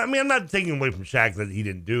Shaq. I mean, I'm not taking away from Shaq that he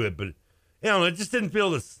didn't do it, but it just didn't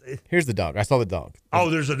feel this. Here's the dunk. I saw the dunk.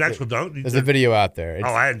 There's an actual dunk. There's a video out there.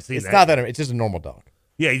 I hadn't seen that. It's not that. It's just a normal dunk.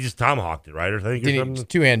 Yeah, he just tomahawked it, right? Or something.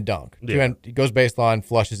 Two-hand dunk. Yeah. Two-hand, he goes baseline,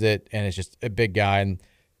 flushes it, and it's just a big guy, and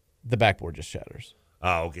the backboard just shatters.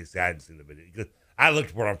 Oh, okay. See, I hadn't seen the video. Because I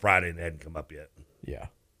looked for it on Friday and it hadn't come up yet. Yeah.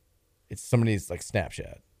 It's somebody's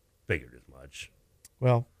Snapchat. Figured as much.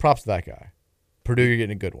 Well, props to that guy. Purdue, you're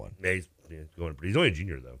getting a good one. Yeah, he's only a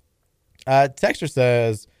junior, though. Texter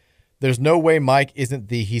says, there's no way Mike isn't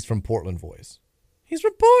the he's from Portland voice. He's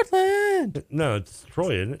from Portland. No, it's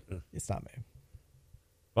Troy, isn't it? It's not me.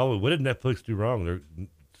 Well, what did Netflix do wrong? They're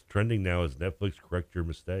trending now as Netflix correct your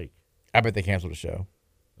mistake. I bet they canceled the show.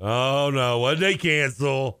 Oh, no. What did they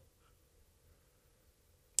cancel?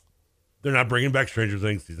 They're not bringing back Stranger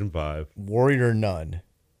Things Season 5. Warrior Nun.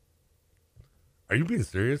 Are you being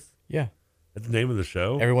serious? Yeah. That's the name of the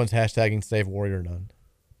show? Everyone's hashtagging Save Warrior Nun.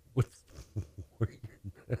 What's Warrior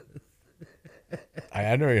Nun?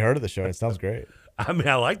 I've never even heard of the show. It sounds great. I mean,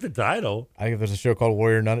 I like the title. I think if there's a show called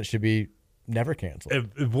Warrior Nun, it should be never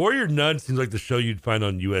canceled. If Warrior Nun seems like the show you'd find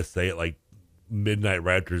on USA at midnight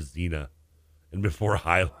right after Xena and before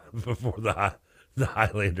the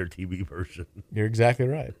Highlander TV version. You're exactly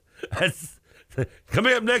right. That's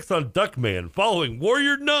coming up next on Duckman, following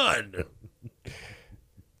Warrior Nun.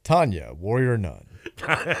 Tanya, Warrior Nun.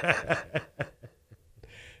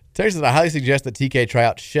 Texas, I highly suggest that TK try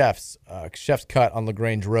out Chef's Cut on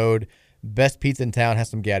LaGrange Road. Best pizza in town, has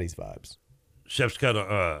some Gaddy's vibes. Chef's Cut.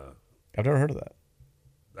 I've never heard of that.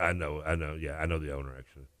 I know. Yeah, I know the owner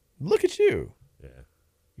actually. Look at you. Yeah.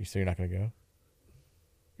 You say you're not going to go?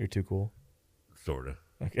 You're too cool. Sorta.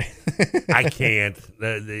 Okay. I can't.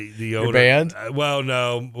 The owner. Your band? Well,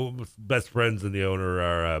 no. Best friends and the owner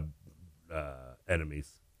are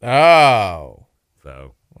enemies. Oh.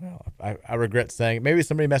 So. Well, I regret saying it. Maybe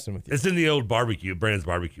somebody messing with you. It's in the old Brandon's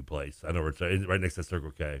barbecue place. I know where it's right next to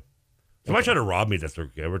Circle K. Somebody tried to rob me at that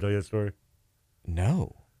Circle K. Ever tell you that story?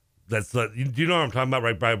 No. That's do you know what I'm talking about?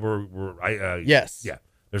 Right by where yes. Yeah.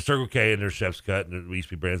 There's Circle K and there's Chef's Cut and we used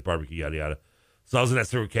to be Brandon's barbecue, yada yada. So I was in that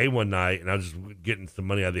Circle K one night and I was just getting some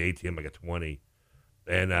money out of the ATM, like a 20.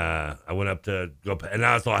 And I went up to go pay, and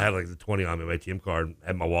that's all I had, like the 20 on me, my ATM card,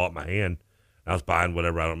 had my wallet in my hand. I was buying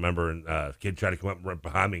whatever, I don't remember, and a kid tried to come up right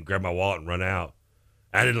behind me and grab my wallet and run out.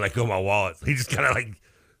 I didn't let go of my wallet, so he just kind of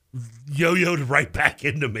yo-yoed right back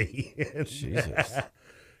into me. Jesus.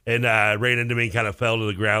 And ran into me and kind of fell to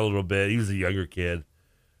the ground a little bit. He was a younger kid.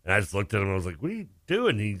 And I just looked at him and I was like, what are you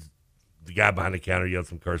doing? The guy behind the counter yelled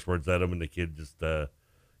some curse words at him, and the kid just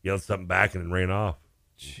yelled something back and then ran off.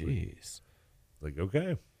 Jeez. Like,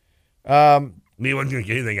 okay. Me wasn't going to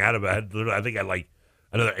get anything out of it. I think I had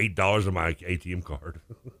another $8 on my ATM card.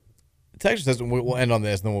 Texas says, we'll end on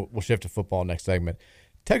this, and then we'll shift to football next segment.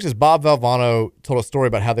 Texas, Bob Valvano told a story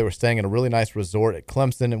about how they were staying in a really nice resort at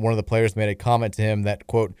Clemson, and one of the players made a comment to him that,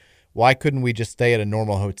 quote, why couldn't we just stay at a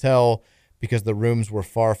normal hotel because the rooms were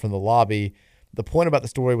far from the lobby? The point about the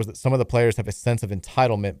story was that some of the players have a sense of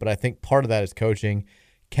entitlement, but I think part of that is coaching.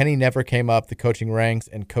 Kenny never came up the coaching ranks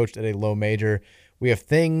and coached at a low major. We have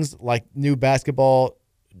things like new basketball,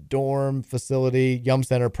 dorm facility, Yum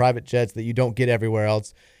Center, private jets that you don't get everywhere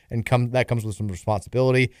else, and that comes with some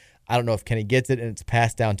responsibility. I don't know if Kenny gets it, and it's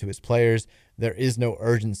passed down to his players. There is no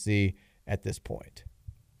urgency at this point.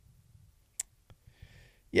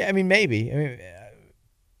 Yeah, I mean, maybe. I mean,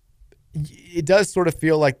 it does sort of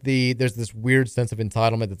feel like there's this weird sense of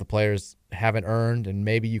entitlement that the players haven't earned, and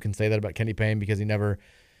maybe you can say that about Kenny Payne because he never,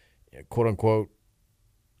 quote unquote,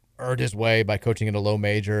 earned his way by coaching in a low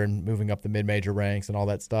major and moving up the mid-major ranks and all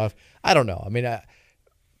that stuff. I don't know. I mean,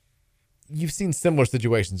 you've seen similar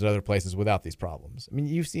situations in other places without these problems. I mean,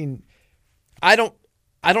 you've seen. I don't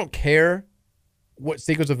care what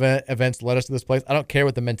sequence of events led us to this place. I don't care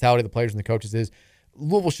what the mentality of the players and the coaches is.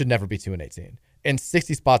 Louisville should never be 2-18 and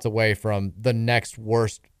 60 spots away from the next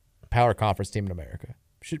worst power conference team in America.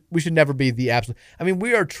 We should never be the absolute. I mean,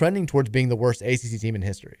 we are trending towards being the worst ACC team in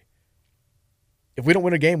history. If we don't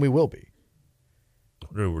win a game, we will be.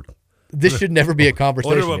 This should never be a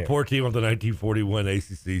conversation. Wonder what poor team of the 1941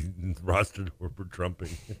 ACC roster we're trumping.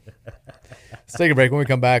 Let's take a break. When we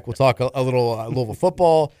come back, we'll talk a little Louisville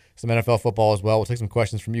football, some NFL football as well. We'll take some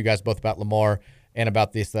questions from you guys both about Lamar and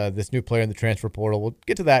about this new player in the transfer portal. We'll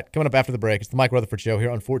get to that coming up after the break. It's the Mike Rutherford Show here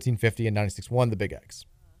on 1450 and 96.1 The Big X.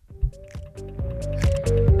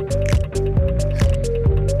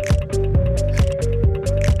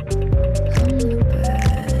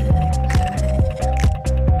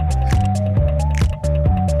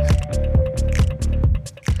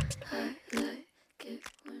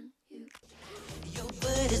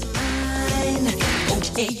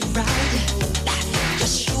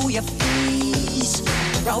 Just show your face,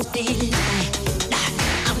 broad daylight.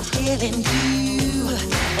 I'm telling you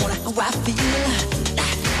on how I feel.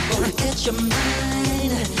 Gonna touch your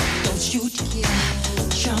mind, don't you dare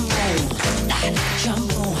jump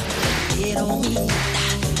on, get on me,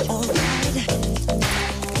 alright.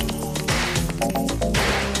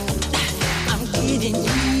 I'm giving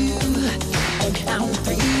you on count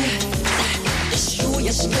three. Just show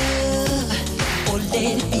your stuff.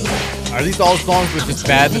 Are these all songs with just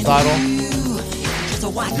bad in the title?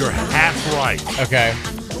 You're half right. Okay.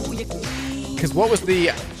 Because what was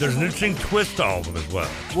the... There's an interesting twist to all of them as well.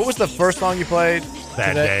 What was the first song you played?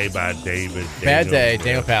 Bad Day by David. Bad Day,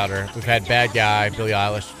 Daniel Powder. We've had Bad Guy, Billie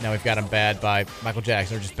Eilish. Now we've got him Bad by Michael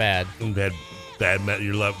Jackson, or just Bad. And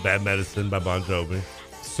you love Bad Medicine by Bon Jovi.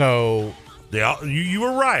 So... You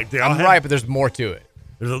were right. I'm right, but there's more to it.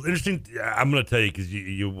 There's an interesting. I'm going to tell you because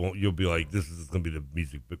you'll be like, this is going to be the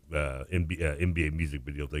music NBA music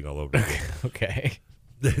video thing all over again. Okay.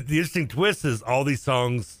 The interesting twist is all these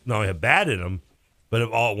songs not only have bad in them, but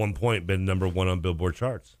have all at one point been number one on Billboard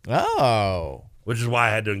charts. Oh. Which is why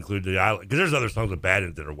I had to include the eyelash, because there's other songs with bad in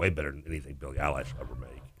it that are way better than anything Billie Eilish will ever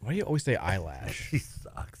make. Why do you always say eyelash? She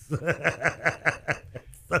sucks. So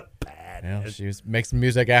bad. Well, she makes some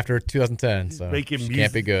music after 2010, so she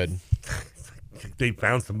can't be good. They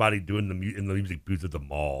found somebody doing in the music booth at the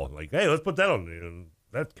mall. Like, hey, let's put that on there.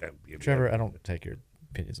 That can't be. Trevor, I don't take your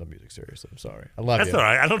opinions on music seriously. I'm sorry. I love That's you. All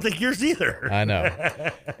right. I don't think yours either. I know.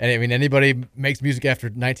 And I mean, anybody makes music after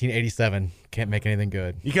 1987 can't make anything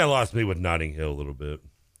good. You kind of lost me with Notting Hill a little bit.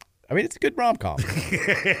 I mean, it's a good rom-com.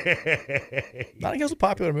 Notting Hill's a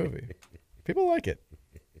popular movie. People like it.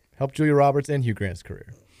 Helped Julia Roberts and Hugh Grant's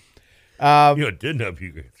career. It didn't help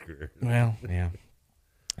Hugh Grant's career. Well, yeah.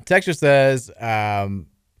 Texture says, no, I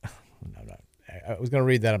was going to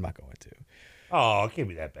read that. I'm not going to. Oh, it can't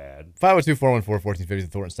be that bad. 502-414-1450 is the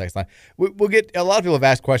Thornton's text line. We'll get a lot of people have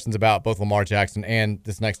asked questions about both Lamar Jackson and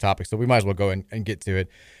this next topic, so we might as well go and get to it.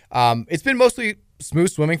 It's been mostly smooth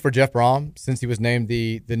swimming for Jeff Brom since he was named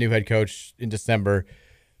the new head coach in December.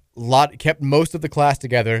 Kept most of the class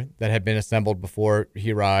together that had been assembled before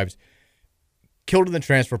he arrived. Killed in the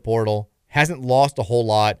transfer portal. Hasn't lost a whole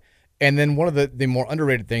lot. And then one of the more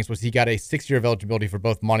underrated things was he got a 6-year of eligibility for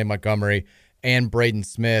both Monty Montgomery and Braden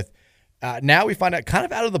Smith. Now we find out kind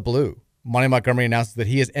of out of the blue, Monty Montgomery announces that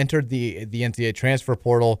he has entered the NCAA transfer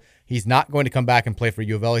portal. He's not going to come back and play for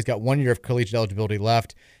U of L. He's got 1 year of collegiate eligibility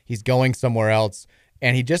left. He's going somewhere else.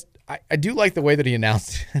 And he just, I do like the way that he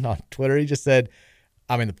announced it on Twitter. He just said,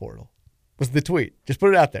 I'm in the portal. Was the tweet. Just put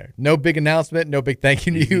it out there. No big announcement, no big thank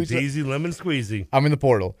you news. Easy lemon squeezy. I'm in the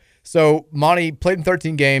portal. So Monty played in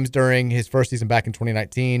 13 games during his first season back in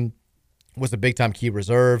 2019, was a big-time key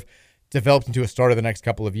reserve, developed into a starter the next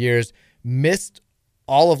couple of years, missed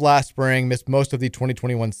all of last spring, missed most of the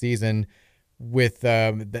 2021 season with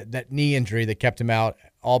that knee injury that kept him out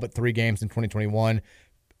all but 3 games in 2021.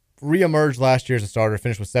 Reemerged last year as a starter,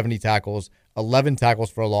 finished with 70 tackles, 11 tackles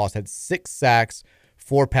for a loss, had 6 sacks,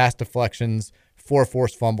 4 pass deflections, 4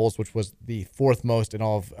 forced fumbles, which was the 4th most in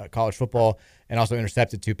all of college football, and also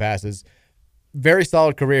intercepted 2 passes. Very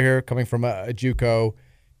solid career here coming from a JUCO.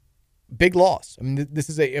 Big loss. I mean, this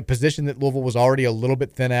is a position that Louisville was already a little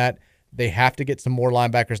bit thin at. They have to get some more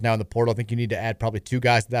linebackers now in the portal. I think you need to add probably 2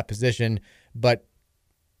 guys to that position, but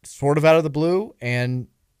sort of out of the blue, and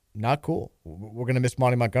not cool. We're going to miss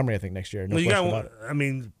Monty Montgomery, I think, next year. No well, question about it. I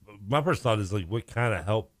mean, my first thought is like, what kind of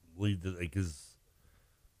help lead to, because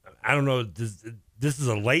I don't know. This is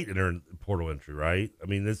a late portal entry, right? I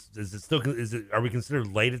mean, are we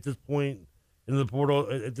considered late at this point into the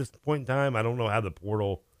portal at this point in time? I don't know how the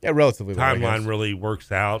portal relatively timeline really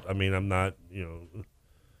works out. I mean, I'm not, an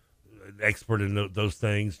expert in those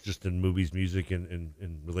things, just in movies, music, and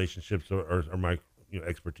relationships are my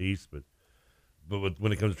expertise. But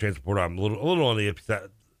when it comes to transfer portal, I'm a little on the upset.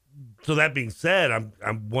 So that being said,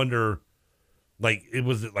 I'm wonder, like,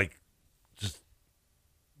 was it like just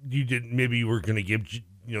maybe you were going to give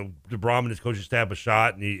DeBrom and his coaching staff a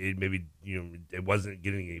shot, and it wasn't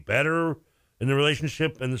getting any better in the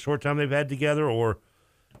relationship in the short time they've had together, or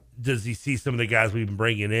does he see some of the guys we've been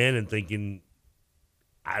bringing in and thinking,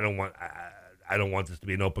 I don't want this to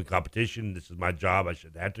be an open competition. This is my job. I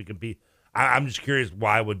should have to compete. I'm just curious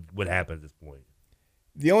why would happen at this point.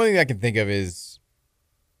 The only thing I can think of is,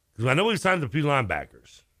 because I know we've signed a few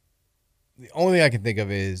linebackers. The only thing I can think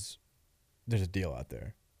of is there's a deal out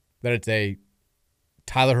there that it's a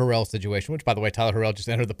Tyler Harrell situation, which, by the way, Tyler Harrell just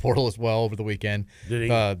entered the portal as well over the weekend. Did he?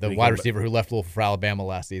 The wide receiver who left Louisville for Alabama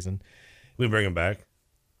last season. We bring him back.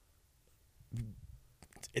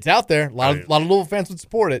 It's out there. A lot of Louisville fans would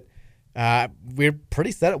support it. We're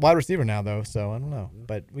pretty set at wide receiver now, though, so I don't know,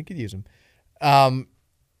 but we could use him.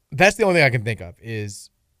 That's the only thing I can think of is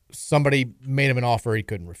somebody made him an offer he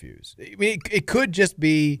couldn't refuse. I mean, it could just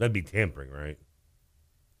be... That'd be tampering, right?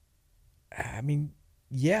 I mean,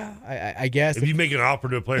 yeah, I guess. If you make an offer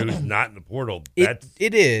to a player who's not in the portal, that's...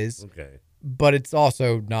 It is. Okay. But it's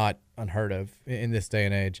also not unheard of in this day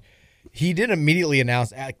and age. He did immediately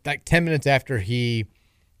announce, like 10 minutes after he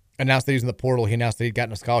announced that he was in the portal, he announced that he'd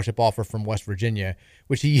gotten a scholarship offer from West Virginia,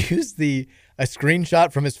 which he used a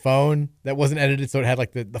screenshot from his phone that wasn't edited, so it had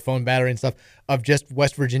like the phone battery and stuff, of just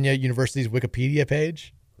West Virginia University's Wikipedia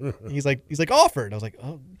page. He's like offered. I was like,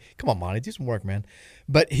 oh, come on, Monty, do some work, man.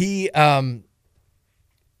 But he,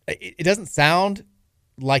 it doesn't sound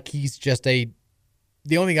like he's just the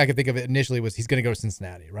only thing I could think of initially was he's going to go to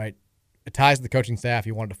Cincinnati, right? It ties to the coaching staff.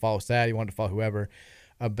 He wanted to follow Sad. He wanted to follow whoever.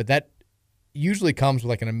 But that usually comes with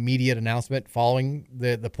like an immediate announcement following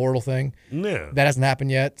the portal thing. Yeah. That hasn't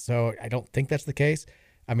happened yet, so I don't think that's the case.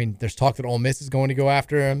 I mean, there's talk that Ole Miss is going to go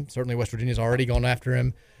after him. Certainly West Virginia's already gone after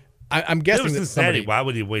him. I'm guessing that Cincinnati, why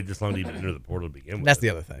would he wait this long to even enter the portal to begin with? That's the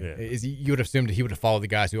other thing. Yeah. Is you would have assumed he would have followed the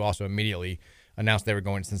guys who also immediately announced they were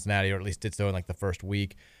going to Cincinnati, or at least did so in like the first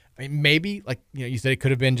week. I mean, maybe, like, you said, it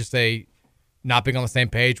could have been just not being on the same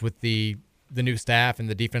page with the new staff and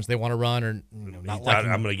the defense they want to run, or not like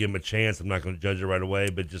I'm going to give him a chance. I'm not going to judge it right away,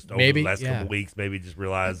 but just over maybe, the last couple weeks, maybe just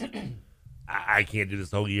realize I can't do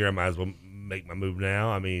this whole year. I might as well make my move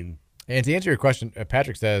now. I mean, and to answer your question,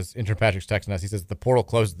 Patrick says, intern Patrick's texting us. He says the portal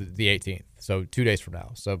closes the 18th, so 2 days from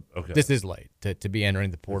now. So This is late to be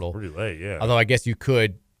entering the portal. That's pretty late, yeah. Although I guess you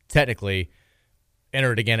could technically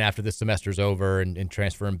enter it again after this semester's over and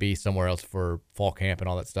transfer and be somewhere else for fall camp and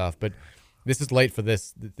all that stuff. But this is late for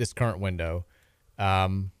this current window.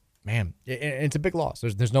 Man, it's a big loss.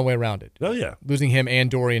 There's no way around it. Oh, yeah. Losing him and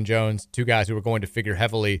Dorian Jones, two guys who are going to figure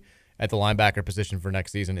heavily at the linebacker position for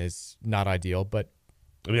next season, is not ideal. But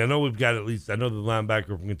I mean, I know we've got I know the linebacker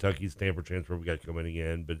from Kentucky, Stanford transfer, we got coming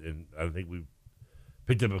again, but I think we've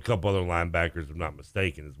picked up a couple other linebackers, if I'm not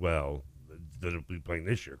mistaken, as well, that will be playing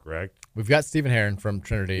this year, correct? We've got Stephen Herron from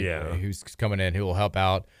Trinity, who's coming in, who will help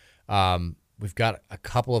out. We've got a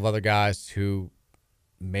couple of other guys who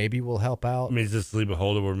maybe will help out. I mean, is this leave a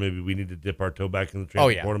holder where maybe we need to dip our toe back in the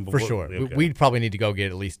transfer portal? For sure. Okay. We'd probably need to go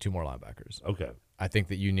get at least 2 more linebackers. Okay. I think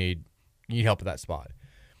that you need help at that spot,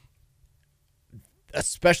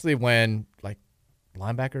 especially when like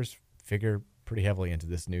linebackers figure pretty heavily into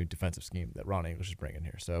this new defensive scheme that Ron English is bringing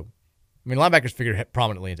here. So, I mean, linebackers figure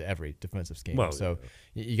prominently into every defensive scheme. Well, so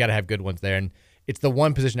you got to have good ones there, and it's the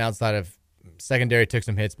one position outside of secondary took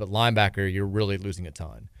some hits, but linebacker you're really losing a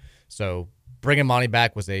ton. So bringing Monty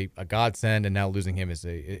back was a godsend, and now losing him is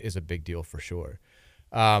a big deal for sure.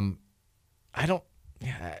 People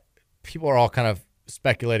are all kind of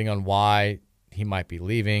speculating on why he might be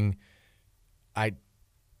leaving.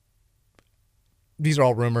 These are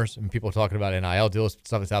all rumors, and people are talking about NIL deals,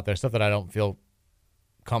 stuff that's out there, stuff that I don't feel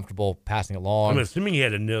comfortable passing along. I'm assuming he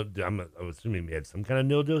had I'm assuming he had some kind of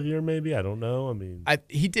nil deal here. Maybe, I don't know. I mean,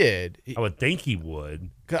 he did. I would think he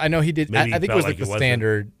would. I know he did. I think it was like the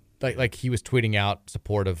standard. Wasn't. Like he was tweeting out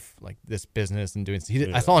support of like this business and doing.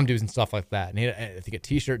 I saw him doing stuff like that, and he had, I think, a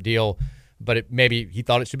T-shirt deal, but maybe he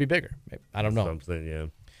thought it should be bigger. I don't know. That's what I'm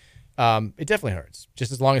saying, yeah. It definitely hurts.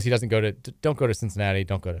 Just as long as he doesn't don't go to Cincinnati,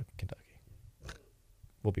 don't go to Kentucky.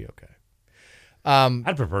 We'll be okay.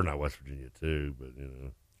 I'd prefer not West Virginia too, but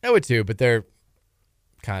I would too. But they're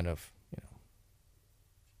kind of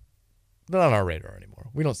they're not on our radar anymore.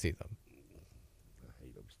 We don't see them. I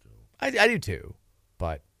hate them still. I do too.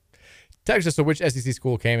 But text us which SEC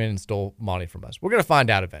school came in and stole money from us. We're gonna find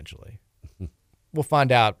out eventually. We'll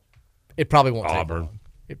find out. It probably won't take long.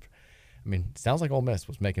 It sounds like Ole Miss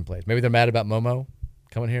was making plays. Maybe they're mad about Momo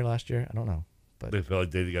coming here last year. I don't know. But they felt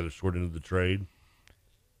like they got a short end of the trade.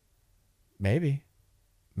 Maybe.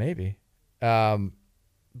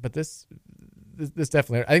 But this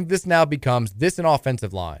definitely, I think this now becomes an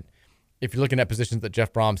offensive line. If you're looking at positions that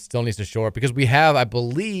Jeff Brom still needs to shore up, because we have, I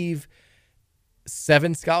believe,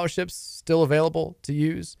 7 scholarships still available to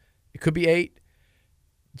use. It could be 8.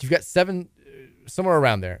 You've got 7, somewhere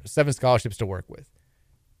around there, 7 scholarships to work with.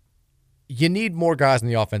 You need more guys on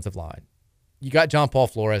the offensive line. You got John Paul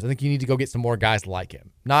Flores. I think you need to go get some more guys like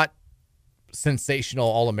him. Not sensational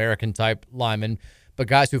All-American type linemen, but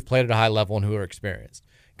guys who've played at a high level and who are experienced.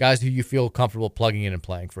 Guys who you feel comfortable plugging in and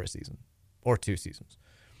playing for a season or 2 seasons.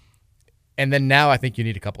 And then now I think you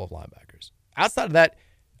need a couple of linebackers. Outside of that,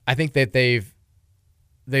 I think that they've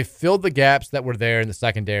filled the gaps that were there in the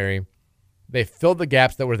secondary. They filled the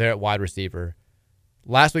gaps that were there at wide receiver.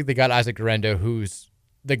 Last week they got Isaac Garendo, who's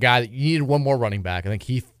the guy that you needed one more running back. I think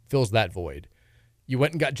he fills that void. You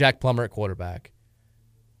went and got Jack Plummer at quarterback.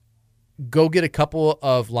 Go get a couple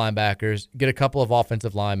of linebackers, get a couple of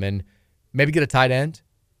offensive linemen, maybe get a tight end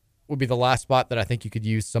would be the last spot that I think you could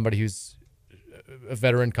use somebody who's a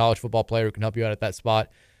veteran college football player who can help you out at that spot.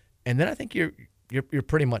 And then I think you're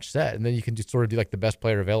pretty much set. And then you can just sort of do like the best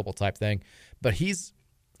player available type thing. But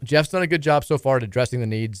Jeff's done a good job so far at addressing the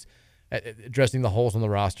needs, addressing the holes in the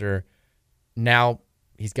roster. Now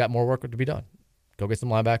he's got more work to be done. Go get some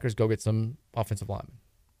linebackers, go get some offensive linemen.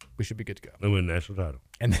 We should be good to go. And win the national title.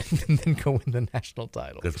 And then go win the national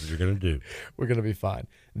title. That's what you're going to do. We're going to be fine.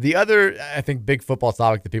 The other, I think, big football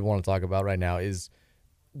topic that people want to talk about right now is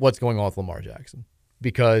what's going on with Lamar Jackson.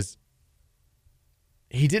 Because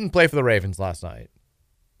he didn't play for the Ravens last night,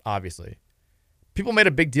 obviously. People made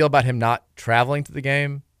a big deal about him not traveling to the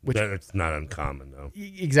game. Which that's not uncommon, though.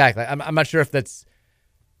 Exactly. I'm not sure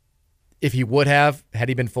if he would have, had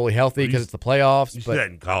he been fully healthy because it's the playoffs. You see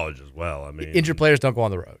that in college as well. I mean, injured players don't go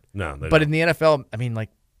on the road. No, they but don't. In the NFL, I mean, like,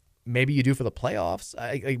 maybe you do for the playoffs.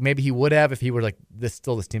 Maybe he would have if he were like this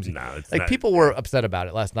team's. No, it's like not, people were upset about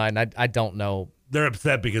it last night, and I don't know. They're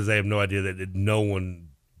upset because they have no idea that no one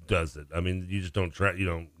does it. I mean, you just don't try. You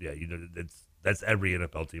don't. Yeah, that's every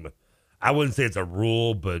NFL team. I wouldn't say it's a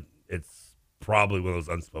rule, but it's probably one of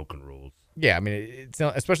those unspoken rules. Yeah, I mean, it's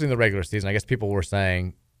especially in the regular season. I guess people were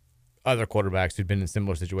saying other quarterbacks who'd been in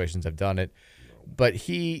similar situations have done it, but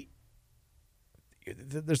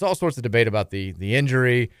there's all sorts of debate about the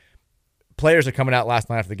injury. Players are coming out last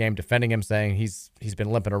night after the game defending him, saying he's been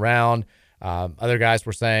limping around. Other guys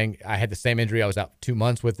were saying, I had the same injury. I was out 2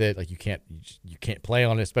 months with it. Like you can't play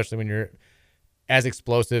on it, especially when you're as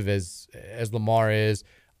explosive as Lamar is.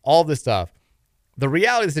 All this stuff. The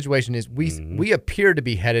reality of the situation is we appear to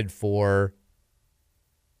be headed for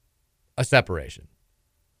a separation.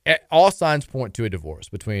 All signs point to a divorce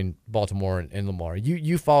between Baltimore and Lamar.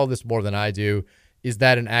 You follow this more than I do. Is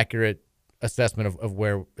that an accurate assessment of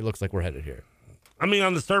where it looks like we're headed here? I mean,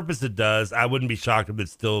 on the surface, it does. I wouldn't be shocked if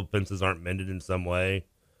still fences aren't mended in some way.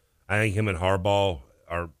 I think him and Harbaugh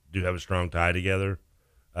do have a strong tie together.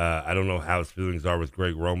 I don't know how his feelings are with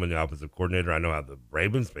Greg Roman, the offensive coordinator. I know how the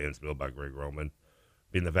Ravens fans feel about Greg Roman,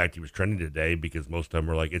 being the fact he was trending today because most of them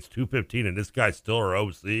were like, it's 2:15 and this guy's still our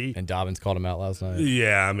OC. And Dobbins called him out last night.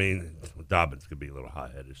 Yeah, I mean, Dobbins could be a little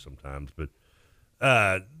hot-headed sometimes, but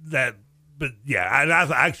yeah,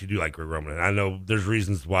 I actually do like Greg Roman. I know there's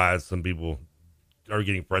reasons why some people are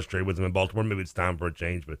getting frustrated with him in Baltimore. Maybe it's time for a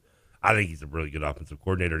change, but I think he's a really good offensive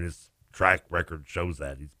coordinator, and his track record shows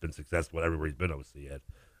that. He's been successful everywhere he's been OC at.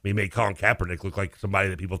 I mean, he made Colin Kaepernick look like somebody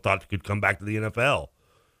that people thought could come back to the NFL.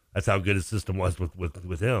 That's how good his system was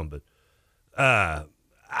with him. But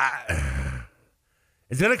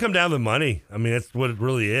it's going to come down to money. I mean, that's what it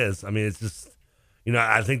really is. I mean, it's just,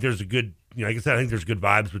 I think there's a good, like I said, I think there's good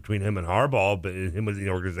vibes between him and Harbaugh, but him with the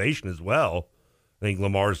organization as well. I think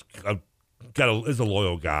Lamar's is a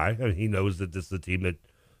loyal guy. I mean, he knows that this is a team that,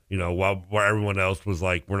 while everyone else was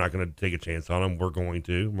like, we're not going to take a chance on him, we're going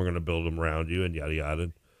to build them around you and yada,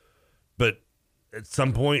 yada. But at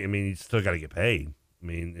some point, I mean, you still got to get paid. I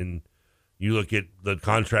mean, and you look at the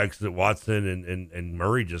contracts that Watson and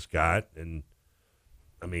Murray just got, and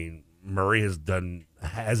I mean, Murray hasn't done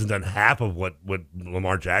half of what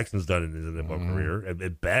Lamar Jackson's done in his NFL career.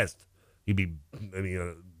 At best, he'd be,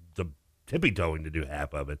 the tippy-toeing to do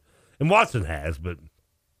half of it. And Watson has, but,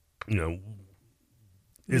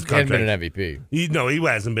 his He hasn't contract. been an MVP. He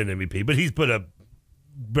hasn't been MVP, but he's put up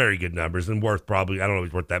very good numbers and worth probably, I don't know if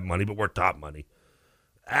he's worth that money, but worth top money.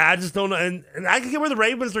 I just don't know. And I can get where the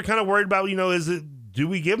Ravens are kind of worried about, do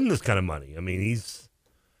we give him this kind of money? I mean, he's,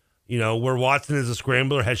 where Watson as a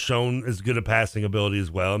scrambler has shown as good a passing ability as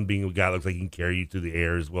well, and being a guy that looks like he can carry you through the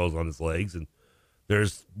air as well as on his legs. And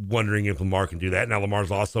there's wondering if Lamar can do that. Now,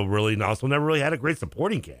 Lamar's also never really had a great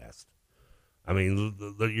supporting cast. I mean,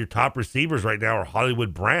 your top receivers right now are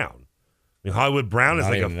Hollywood Brown. I mean, Hollywood Brown is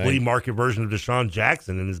like a flea market version of Deshaun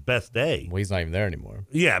Jackson in his best day. Well, he's not even there anymore.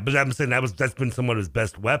 Yeah, but I'm saying that's been somewhat his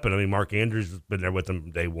best weapon. I mean, Mark Andrews has been there with him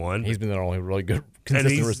from day one. He's been their only really good,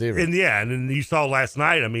 consistent receiver. And then you saw last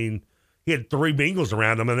night, I mean, he had 3 Bengals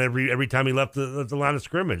around him, and every time he left the line of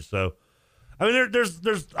scrimmage. So, I mean,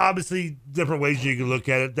 there's obviously different ways you can look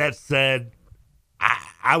at it. That said,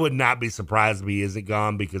 I would not be surprised if he isn't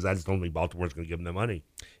gone, because I just don't think Baltimore's going to give him the money.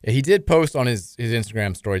 Yeah, he did post on his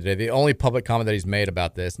Instagram story today. The only public comment that he's made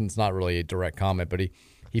about this, and it's not really a direct comment, but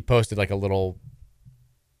he posted like a little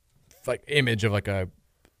image of like a,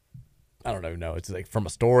 I don't know, it's like from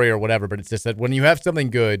a story or whatever, but it's just that when you have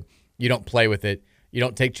something good, you don't play with it. You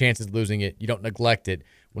don't take chances losing it. You don't neglect it.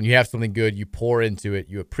 When you have something good, you pour into it.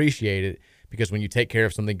 You appreciate it, because when you take care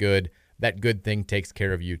of something good, that good thing takes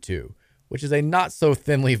care of you too, which is a not so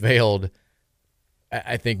thinly veiled,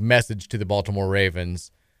 I think, message to the Baltimore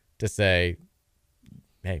Ravens to say,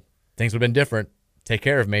 hey, things would have been different. Take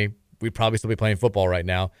care of me. We'd probably still be playing football right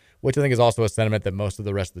now, which I think is also a sentiment that most of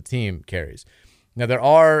the rest of the team carries. Now, there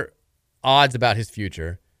are odds about his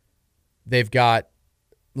future. They've got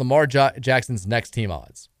Lamar Jackson's next team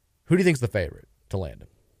odds. Who do you think is the favorite to land him?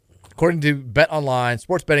 According to BetOnline,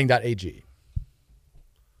 sportsbetting.ag.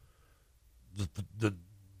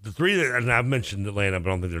 The 3 that, and I've mentioned Atlanta, but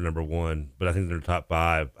I don't think they're number 1, but I think they're top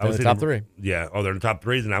 5. I would say top 3. Yeah. Oh, they're in the top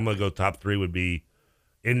 3. Then I'm going to go top 3 would be,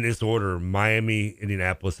 in this order, Miami,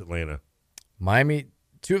 Indianapolis, Atlanta. Miami,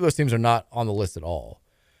 2 of those teams are not on the list at all.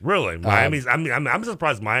 Really? Miami's, I'm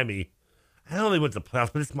surprised Miami, I know they went to the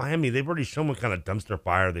playoffs, but it's Miami. They've already shown what kind of dumpster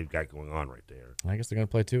fire they've got going on right there. I guess they're going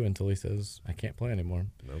to play 2 until he says, I can't play anymore.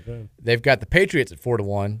 Okay. They've got the Patriots at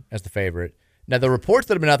 4-1 as the favorite. Now, the reports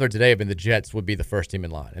that have been out there today have been the Jets would be the first team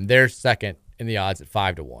in line, and they're second in the odds at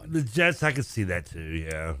 5-1. The Jets, I can see that too,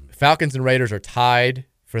 yeah. Falcons and Raiders are tied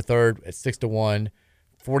for third at 6-1.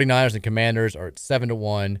 49ers and Commanders are at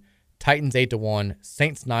 7-1. Titans 8-1.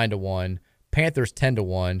 Saints 9-1. Panthers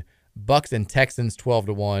 10-1. Bucks and Texans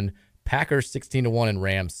 12-1. Packers 16-1 and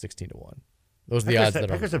Rams 16-1. Those are the odds that are.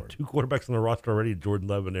 Packers have 2 quarterbacks on the roster already: Jordan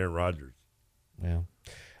Love and Aaron Rodgers. Yeah,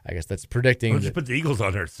 I guess that's predicting. Why don't you put the Eagles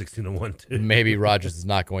on there at 16-1 too? Maybe Rodgers is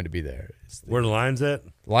not going to be there. Where are the Lions at?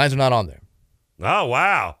 The Lions are not on there. Oh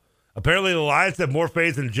wow! Apparently, the Lions have more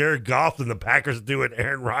faith in Jared Goff than the Packers do in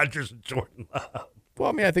Aaron Rodgers and Jordan Love. Well,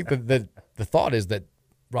 I mean, I think the thought is that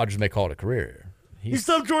Rodgers may call it a career. He's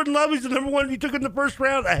still Jordan Love. He's the number 1 you took in the first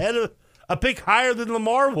round, ahead of a pick higher than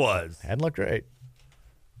Lamar was. Hadn't looked great.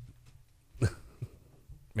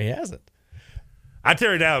 He hasn't. I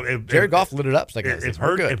tell you now, if Jared Goff lit it up. If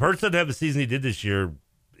Hurts didn't have the season he did this year,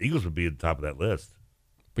 Eagles would be at the top of that list.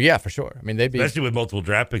 But yeah, for sure. I mean, they'd be, especially with multiple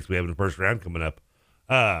draft picks we have in the first round coming up.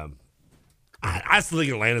 I still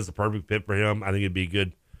think Atlanta's the perfect fit for him. I think it'd be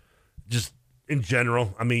good, just in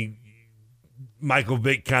general. I mean, Michael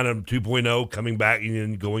Vick kind of 2.0 coming back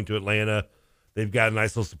and going to Atlanta. They've got a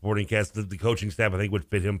nice little supporting cast. The coaching staff, I think, would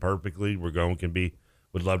fit him perfectly. Would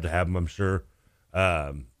love to have him, I'm sure.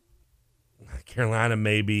 Carolina,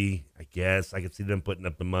 maybe, I guess. I could see them putting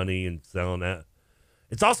up the money and selling that.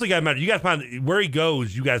 It's also got to matter. You got to find where he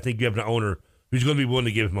goes. You got to think you have an owner who's going to be willing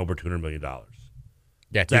to give him over $200 million.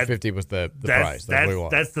 Yeah, $250 was the price.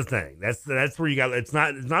 That's the thing. That's where you got. It's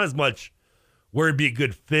not as much where it'd be a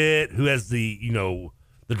good fit. Who has the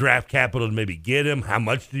the draft capital to maybe get him? How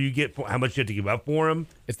much do you get? How much you have to give up for him?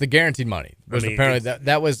 It's the guaranteed money. Apparently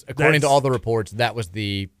that was, according to all the reports, that was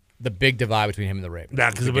the big divide between him and the Ravens.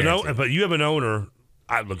 Now, but you have an owner.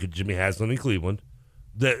 I look at Jimmy Haslam in Cleveland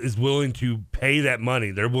that is willing to pay that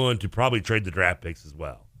money. They're willing to probably trade the draft picks as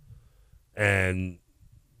well. And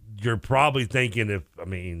you're probably thinking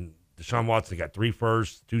Deshaun Watson got 3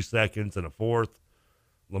 firsts, 2 seconds, and a 4th.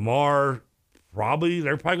 Lamar,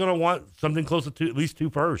 they're probably going to want something close to at least 2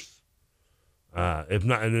 firsts. If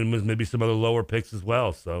not, and then maybe some other lower picks as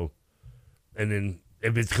well. So, and then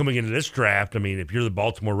if it's coming into this draft, if you're the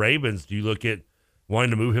Baltimore Ravens, do you look at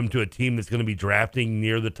wanting to move him to a team that's going to be drafting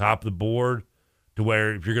near the top of the board, to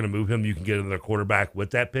where if you're going to move him, you can get another quarterback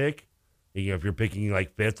with that pick? If you're picking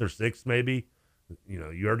like 5th or 6th, maybe,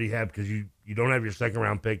 you already have, because you don't have your second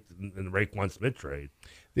round pick in the Raekwon Smith trade.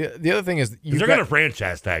 The other thing is they're going to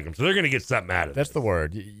franchise tag him, so they're going to get something out of it. That's the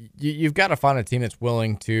word. You've got to find a team that's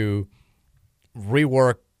willing to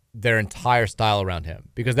rework their entire style around him,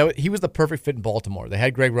 because he was the perfect fit in Baltimore. They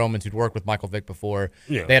had Greg Romans, who'd worked with Michael Vick before.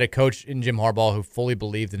 Yeah. They had a coach in Jim Harbaugh who fully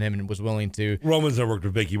believed in him and was willing to. Romans never worked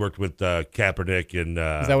with Vick. He worked with Kaepernick. And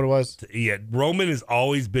is that what it was? Yeah, Roman has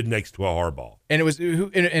always been next to a Harbaugh. And it was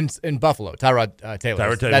in Buffalo, Tyrod Taylor.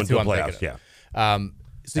 Tyrod Taylor That's who went I'm to the thinking playoffs, of. yeah.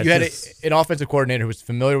 So you had an offensive coordinator who was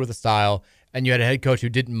familiar with the style, and you had a head coach who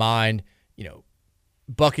didn't mind,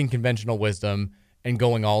 bucking conventional wisdom and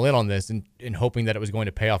going all in on this and hoping that it was going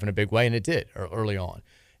to pay off in a big way, and it did early on.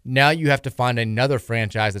 Now you have to find another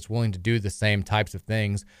franchise that's willing to do the same types of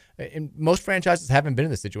things. And most franchises haven't been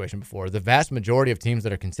in this situation before. The vast majority of teams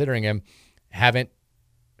that are considering him haven't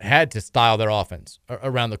had to style their offense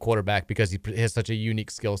around the quarterback because he has such a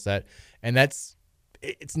unique skill set, and it's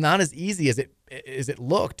not as easy as it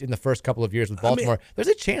looked in the first couple of years with Baltimore. There's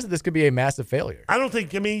a chance that this could be a massive failure. I don't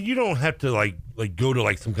think. You don't have to like go to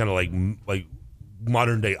like some kind of like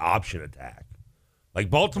modern day option attack,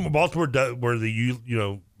 like Baltimore does, where you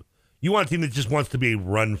want a team that just wants to be a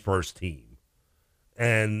run first team,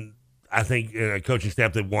 and I think a coaching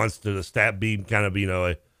staff that wants to be kind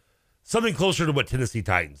of something closer to what Tennessee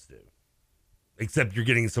Titans do, except you're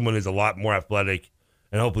getting someone who's a lot more athletic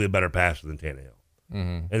and hopefully a better passer than Tannehill.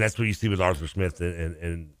 Mm-hmm. And that's what you see with Arthur Smith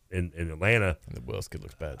in Atlanta. And the Willis kid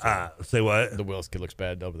looks bad too. Say what? The Willis kid looks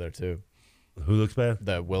bad over there too. Who looks bad?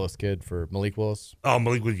 The Willis kid for Malik Willis. Oh,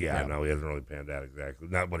 Malik Willis. Yeah, no, he hasn't really panned out exactly.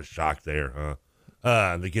 Not what a shock there,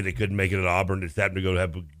 huh? The kid that couldn't make it at Auburn just happened to go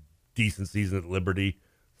have a decent season at Liberty.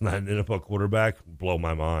 Not an NFL quarterback. Blow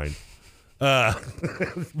my mind. But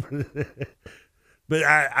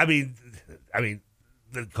I mean,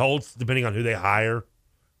 the Colts, depending on who they hire,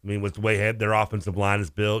 with the way their offensive line is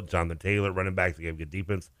built, Jonathan Taylor, running backs, they have good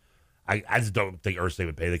defense. I just don't think Irsay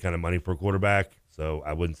would pay the kind of money for a quarterback, so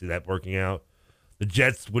I wouldn't see that working out. The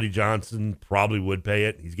Jets, Woody Johnson probably would pay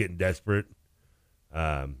it. He's getting desperate.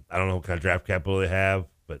 I don't know what kind of draft capital they have,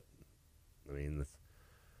 but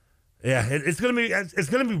it's going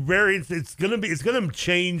to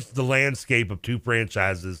change the landscape of two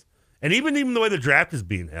franchises, and even the way the draft is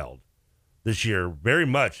being held this year, very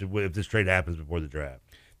much if this trade happens before the draft.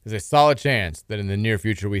 There's a solid chance that in the near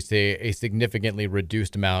future we see a significantly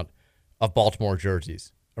reduced amount of Baltimore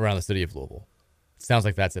jerseys around the city of Louisville. It sounds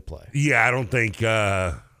like that's at play. Yeah, I don't think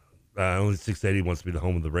only 680 wants to be the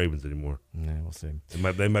home of the Ravens anymore. Yeah, we'll see.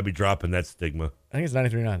 They might be dropping that stigma. I think it's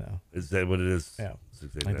 93.9 now. Is that what it is? Yeah. I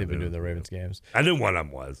think they've been doing the Ravens games. I knew one of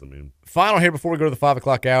them was. Final here before we go to the 5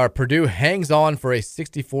 o'clock hour. Purdue hangs on for a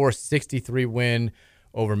 64-63 win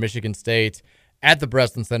over Michigan State at the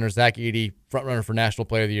Breslin Center. Zach Edey, frontrunner for National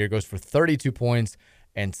Player of the Year, goes for 32 points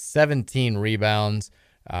and 17 rebounds.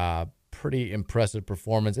 Pretty impressive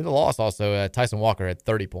performance. In the loss also, Tyson Walker had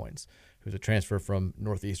 30 points, who's a transfer from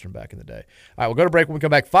Northeastern back in the day. All right, we'll go to break. When we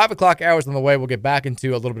come back, 5 o'clock hours on the way. We'll get back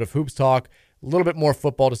into a little bit of hoops talk, a little bit more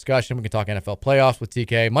football discussion. We can talk NFL playoffs with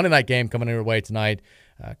TK. Monday night game coming your way tonight.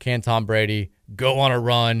 Can Tom Brady go on a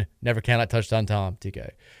run? Never can I touchdown Tom,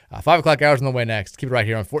 TK. 5 o'clock hours on the way next. Keep it right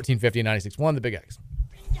here on 1450 96.1, The Big X.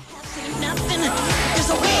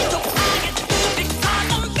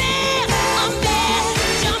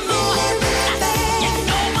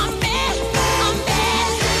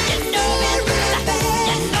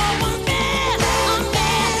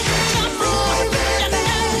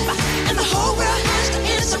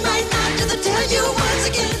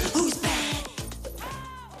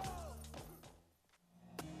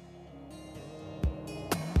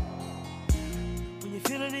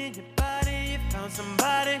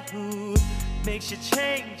 Somebody who makes you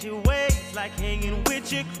change your ways, like hanging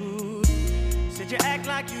with your crew. Said you act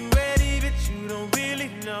like you're ready, but you don't really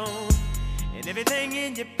know. And everything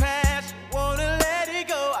in your past, you wanna let it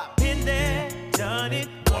go. I've been there, done it,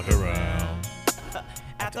 walk around.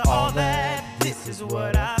 After all that, this is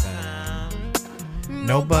what I found.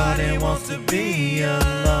 Nobody wants to be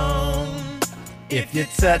alone. If you're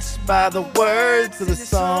touched by the words of the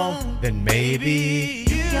song, then maybe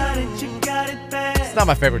you got it bad. It's not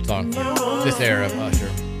my favorite song this era of Usher.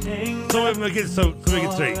 So let me get straight.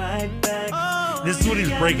 This is when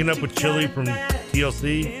he's breaking up with Chili from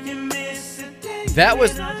TLC. That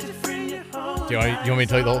was. Do you want me to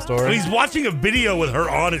tell you the whole story? Well, he's watching a video with her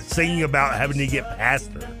on it, singing about having to get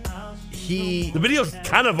past her. The video's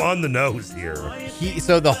kind of on the nose here.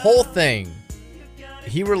 So the whole thing,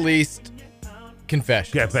 he released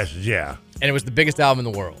Confessions. Confessions, yeah. And it was the biggest album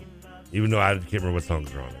in the world. Even though I can't remember what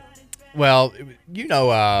songs are on it. Well,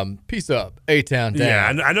 Peace Up, A-Town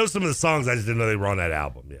Down. Yeah, I know some of the songs. I just didn't know they were on that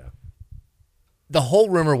album, yeah. the whole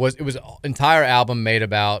rumor was it was an entire album made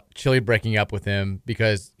about Chili breaking up with him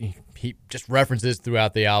because he just references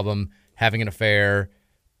throughout the album having an affair,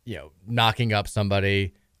 knocking up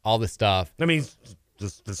somebody, all this stuff. I mean,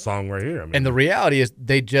 just the song right here. And the reality is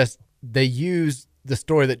they used the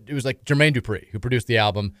story that it was like Jermaine Dupri, who produced the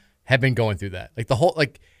album, had been going through that.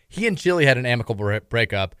 He and Chili had an amicable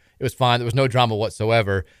breakup. It was fine. There was no drama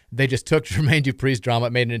whatsoever. They just took Jermaine Dupri's drama,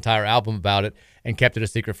 made an entire album about it, and kept it a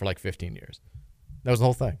secret for 15 years. That was the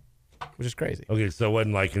whole thing, which is crazy. Okay, so it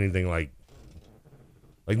wasn't anything like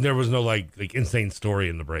there was no insane story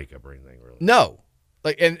in the breakup or anything, really. No.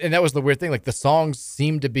 And that was the weird thing. The songs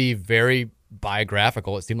seemed to be very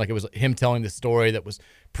biographical. It seemed like it was him telling the story that was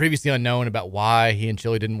previously unknown about why he and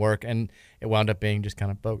Chili didn't work, and it wound up being just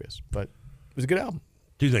kind of bogus. But it was a good album.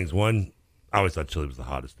 Two things. One, I always thought Chili was the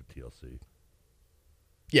hottest at TLC.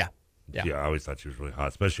 Yeah. I always thought she was really hot,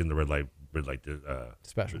 especially in the red light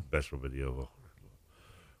special video.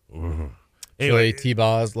 Chili,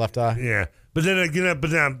 T-Boz, Left Eye. Yeah, but then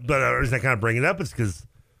the reason I kind of bring it up is because I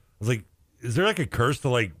was like, is there a curse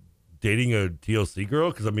to dating a TLC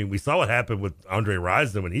girl? Because we saw what happened with Andre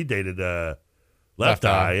Rison when he dated Left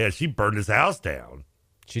Eye. Yeah, she burned his house down.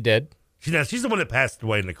 She did. She's the one that passed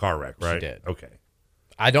away in the car wreck, right? She did. Okay.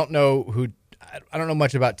 I don't know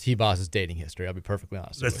much about T-Boss's dating history. I'll be perfectly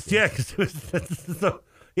honest with you.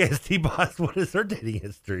 Yeah, T-Boss, what is her dating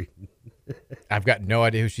history? I've got no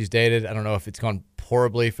idea who she's dated. I don't know if it's gone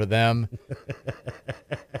horribly for them.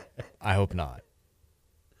 I hope not.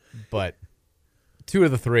 But 2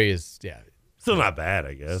 of the 3 is, still not bad,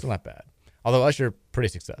 I guess. Still not bad. Although Usher, pretty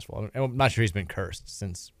successful. I'm not sure he's been cursed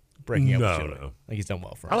since breaking up with Chili. No. I think he's done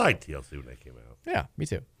well for him. I like TLC when they came out. Yeah, me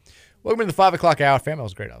too. Welcome to the 5 o'clock hour. Fam, that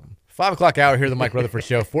was a great album. 5 o'clock hour here, the Mike Rutherford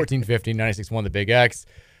Show, 1450, 96.1 The Big X.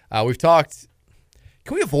 We've talked.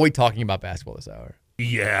 Can we avoid talking about basketball this hour?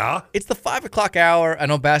 Yeah. It's the 5 o'clock hour. I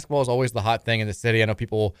know basketball is always the hot thing in the city. I know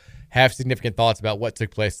people have significant thoughts about what took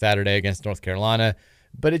place Saturday against North Carolina.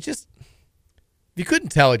 But it just, if you couldn't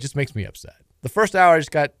tell, it just makes me upset. The first hour, I just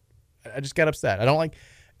got upset. I don't like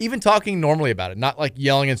even talking normally about it, not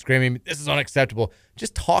yelling and screaming, this is unacceptable.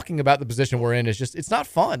 Just talking about the position we're in is just, it's not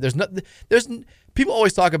fun. People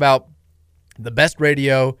always talk about the best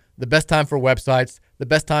radio, the best time for websites, the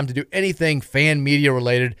best time to do anything fan media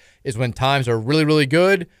related is when times are really, really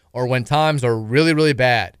good or when times are really, really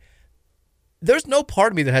bad. There's no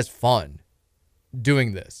part of me that has fun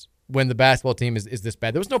doing this when the basketball team is this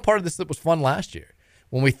bad. There was no part of this that was fun last year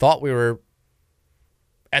when we thought we were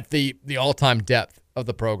at the all-time depth of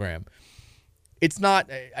the program. It's not,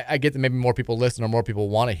 I get that maybe more people listen or more people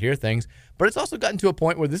want to hear things, but it's also gotten to a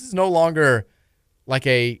point where this is no longer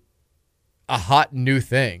a hot new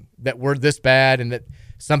thing, that we're this bad and that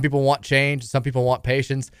some people want change, some people want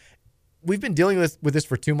patience. We've been dealing with this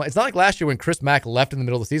for 2 months. It's not like last year when Chris Mack left in the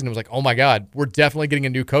middle of the season. It was like, oh my God, we're definitely getting a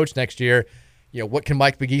new coach next year. What can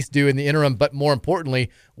Mike McGee do in the interim? But more importantly,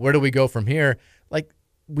 where do we go from here?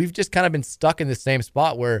 We've just kind of been stuck in the same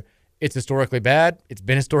spot where it's historically bad. It's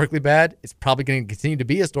been historically bad. It's probably going to continue to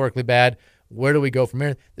be historically bad. Where do we go from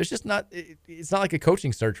here? There's just not, it's not like a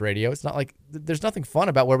coaching search radio. It's not like, there's nothing fun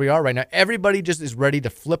about where we are right now. Everybody just is ready to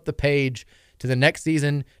flip the page to the next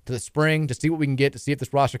season, to the spring, to see what we can get, to see if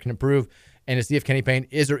this roster can improve, and to see if Kenny Payne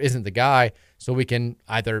is or isn't the guy, so we can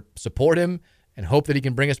either support him and hope that he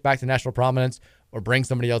can bring us back to national prominence or bring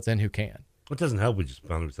somebody else in who can. It doesn't help. We just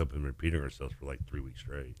found ourselves repeating ourselves for 3 weeks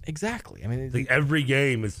straight. Exactly. Every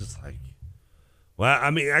game is just well,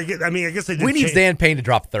 I guess they did. We need Dan Payne to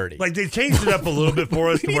drop 30. They changed it up a litthen it for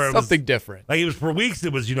us we to where need something different. It was for weeks.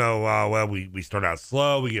 It was we start out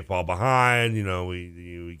slow, we get fall behind.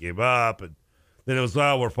 We gave up, and then it was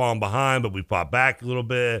we're falling behind, but we fought back a little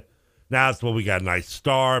bit. Now it's we got a nice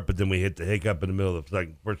start, but then we hit the hiccup in the middle of the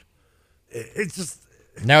second. It's just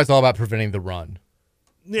now it's all about preventing the run.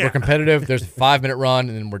 Yeah. We're competitive. There's a 5-minute run,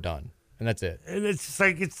 and then we're done, and that's it. And it's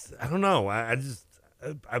just I don't know. I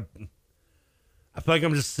feel like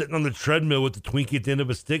I'm just sitting on the treadmill with the Twinkie at the end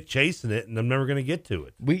of a stick chasing it, and I'm never going to get to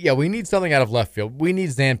it. We need something out of left field. We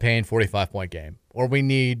need Zan Payne 45-point game, or we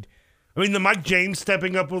need. The Mike James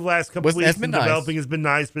stepping up with the last couple of weeks and developing has been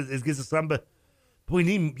nice, but it gives us some. But we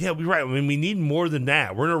need, we're right. We need more than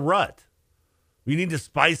that. We're in a rut. We need to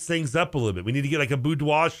spice things up a little bit. We need to get a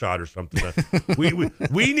boudoir shot or something.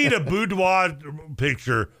 we need a boudoir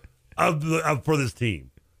picture for this team.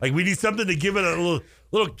 We need something to give it a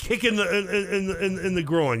little kick in the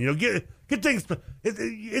groin. Get things.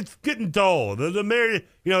 It's getting dull. The marriage.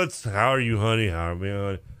 It's how are you, honey? How are we?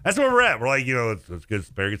 Honey? That's where we're at. We're let's get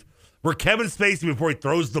asparagus. We're Kevin Spacey before he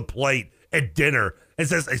throws the plate at dinner and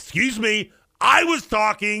says, "Excuse me, I was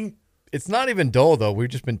talking." It's not even dull though. We've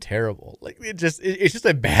just been terrible. Like it's just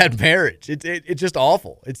a bad marriage. It's just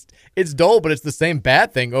awful. It's dull, but it's the same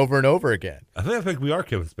bad thing over and over again. I think we are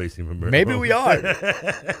Kevin Spacey from Marriage. Maybe we are.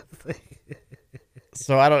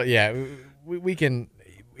 So I don't. Yeah, we can.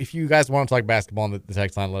 If you guys want to talk basketball on the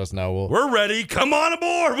text line, let us know. We're ready. Come on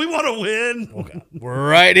aboard. We want to win. Okay. We're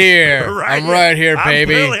right here. I'm right here,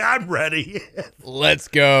 baby. I'm ready. Let's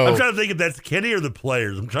go. I'm trying to think if that's Kenny or the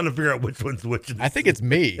players. I'm trying to figure out which one's which. I think it's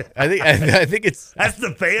me. I think it's that's the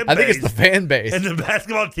fan base. I think it's the fan base. And the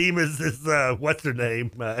basketball team is what's their name?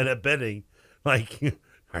 Annette Benning. Like, what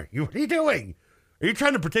are you doing? Are you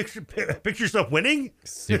trying to picture yourself winning?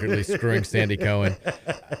 Secretly screwing Sandy Cohen.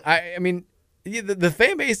 I mean. The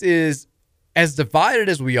fan base is as divided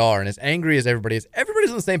as we are and as angry as everybody is.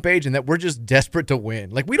 Everybody's on the same page in that we're just desperate to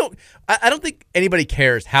win. Like I don't think anybody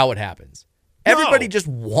cares how it happens. Everybody just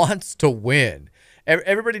wants to win.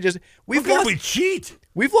 Everybody just we cheat.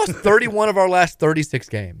 We've lost 31 of our last 36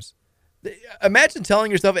 games. Imagine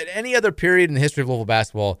telling yourself at any other period in the history of Louisville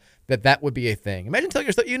basketball that would be a thing. Imagine telling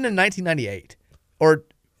yourself even in 1998 or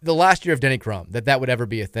the last year of Denny Crum, that would ever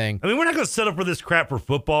be a thing. I mean, we're not going to set up for this crap for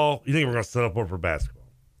football. You think we're going to set up for basketball?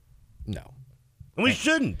 No. And we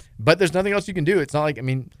shouldn't. But there's nothing else you can do. It's not like, I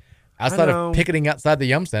mean, outside of picketing outside the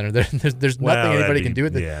Yum Center, there's nothing anybody can do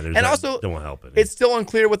with it. Yeah, and also, don't help it. It's still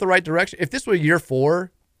unclear what the right direction. If this were year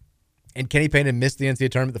 4 and Kenny Payne had missed the NCAA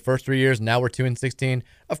tournament the first 3 years, and now we're 2-16,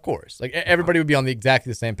 of course. Like everybody would be on exactly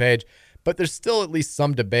the same page. But there's still at least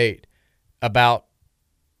some debate about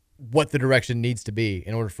what the direction needs to be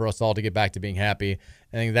in order for us all to get back to being happy.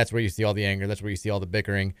 I think that's where you see all the anger. That's where you see all the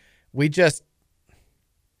bickering.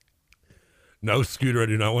 No, Scooter, I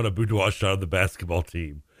do not want a boudoir shot of the basketball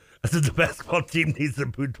team. I said the basketball team needs a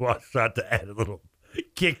boudoir shot to add a little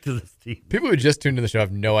kick to this team. People who just tuned in the show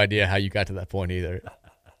have no idea how you got to that point either.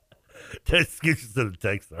 Scooter sent a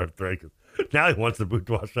text our thread. Now he wants a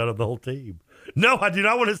boudoir shot of the whole team. No, I do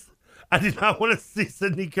not want to see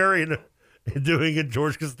Sidney Curry doing a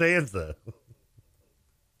George Costanza.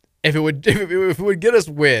 If it would get us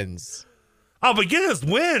wins. Oh, but get us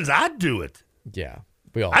wins, I'd do it. Yeah,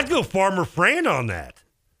 we all. I'd go Farmer Fran on that.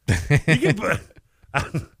 You can put.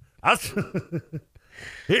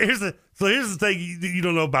 Here's the thing you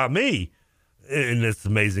don't know about me, and it's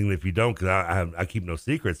amazing if you don't, because I keep no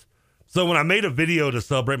secrets. So when I made a video to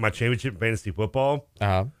celebrate my championship in fantasy football,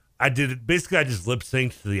 I did it. Basically, I just lip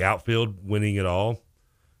synced to the outfield winning it all.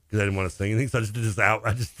 Because I didn't want to sing anything, so I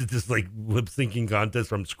just did this like lip syncing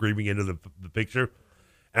contest where I'm screaming into the picture,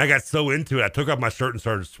 and I got so into it, I took off my shirt and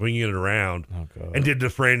started swinging it around, and did the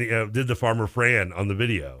Farmer Fran on the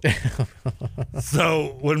video.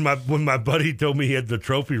 So when my buddy told me he had the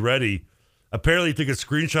trophy ready, apparently he took a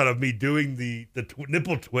screenshot of me doing the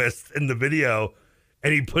nipple twist in the video,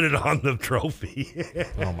 and he put it on the trophy.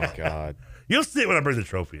 Oh my God! You'll see it when I bring the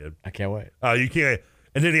trophy in. I can't wait. You can't.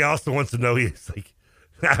 And then he also wants to know, he's like,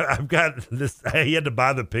 I've got this. He had to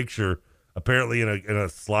buy the picture apparently in a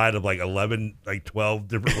slide of like 12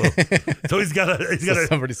 different. So he's got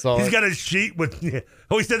a sheet with.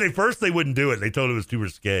 Oh, he said they wouldn't do it. They told him it was too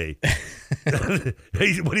risque. What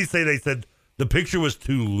did he say? They said the picture was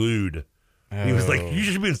too lewd. Oh. He was like, "You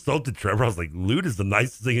should be insulted, Trevor." I was like, "Lewd is the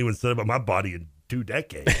nicest thing anyone said about my body in 2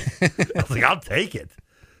 decades." I was like, "I'll take it."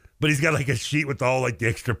 But he's got like a sheet with all like the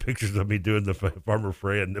extra pictures of me doing the Farmer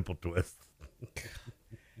Fran nipple twist.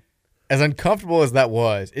 As uncomfortable as that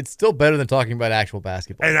was, it's still better than talking about actual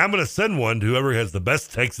basketball. And I'm going to send one to whoever has the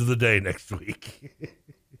best text of the day next week.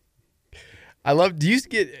 Do you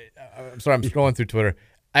get? I'm sorry, I'm scrolling through Twitter.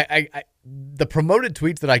 The promoted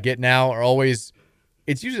tweets that I get now are always.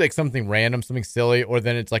 It's usually like something random, something silly, or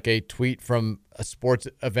then it's like a tweet from a sports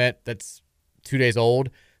event that's 2 days old.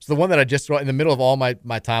 So the one that I just saw in the middle of all my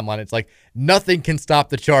timeline, it's like nothing can stop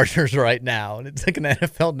the Chargers right now, and it's like an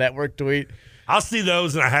NFL Network tweet. I'll see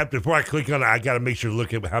those, and I have to, before I click on it, I got to make sure to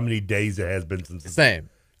look at how many days it has been since. Same.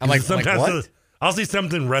 I'm like, what? I'll see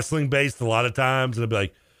something wrestling based a lot of times, and I'll be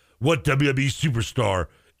like, what WWE superstar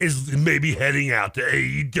is maybe heading out to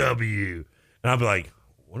AEW? And I'll be like,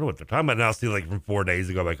 I wonder what they're talking about. And I'll see like from 4 days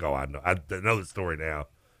ago, I'm like, oh, I know the story now.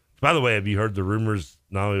 By the way, have you heard the rumors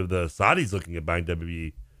not only of the Saudis looking at buying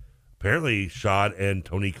WWE? Apparently, Shad and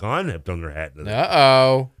Tony Khan have thrown their hat in it.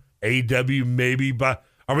 Uh-oh. AEW maybe buy.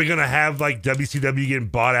 Are we going to have like WCW getting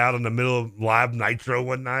bought out in the middle of live Nitro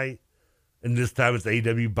one night? And this time it's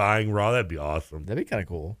AEW buying Raw? That'd be awesome. That'd be kind of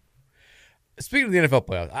cool. Speaking of the NFL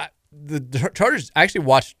playoffs, the Chargers actually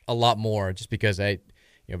watched a lot more just because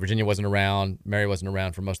Virginia wasn't around. Mary wasn't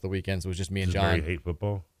around for most of the weekends. It was just me and John. Mary hate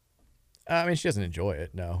football? I mean, she doesn't enjoy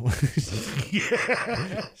it. No,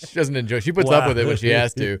 she doesn't enjoy. She puts up with it when she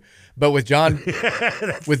has to. But with John,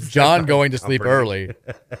 going to sleep early,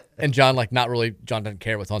 and John John doesn't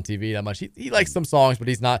care what's on TV that much. He likes some songs, but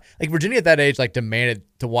he's not like Virginia at that age. Like demanded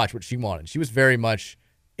to watch what she wanted. She was very much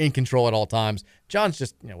in control at all times. John's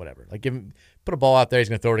just whatever. Like put a ball out there, he's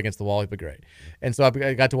going to throw it against the wall. He'd be great. And so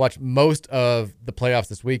I got to watch most of the playoffs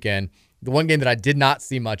this weekend. The one game that I did not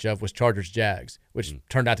see much of was Chargers-Jags, which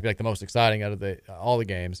turned out to be like the most exciting out of all the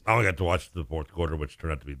games. I only got to watch the fourth quarter, which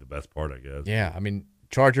turned out to be the best part, I guess. Yeah, I mean,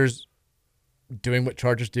 Chargers doing what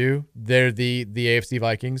Chargers do. They're the AFC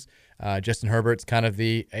Vikings. Justin Herbert's kind of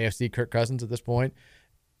the AFC Kirk Cousins at this point.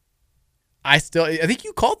 I think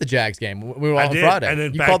you called the Jags game when we were on Friday. And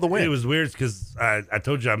in you fact, called the win. It was weird because I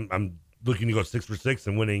told you I'm looking to go 6 for 6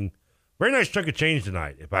 and winning. Very nice chunk of change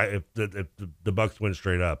tonight if the Bucks win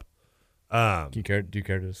straight up. Do you care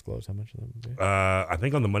to disclose how much that would be? I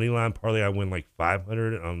think on the money line parlay I win like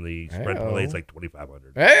 500. On the spread parlay it's like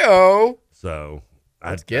 2,500. Heyo. So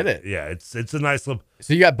let's get it. Yeah, it's a nice little.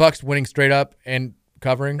 So you got Bucks winning straight up and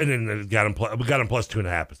covering, and then we got them plus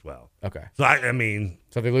 2.5 as well. Okay. So I mean,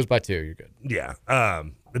 so if they lose by 2, you're good. Yeah.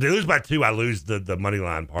 If they lose by 2, I lose the money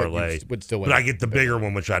line parlay. But would still win. But I get the bigger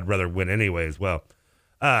one, which I'd rather win anyway as well.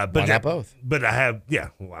 But why not both? But I have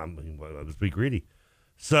I'll just be greedy.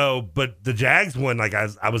 So, but the Jags won. Like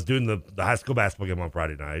I was doing the high school basketball game on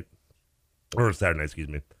Friday night or Saturday night, excuse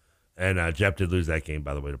me. And Jeff did lose that game,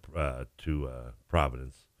 by the way, to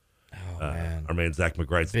Providence. Oh man, our man Zach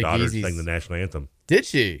McBride's Big daughter Easy's. sang the national anthem. Did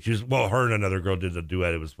she? She was her and another girl did a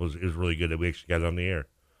duet. It was really good. We actually got it on the air.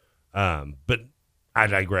 But I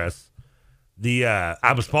digress.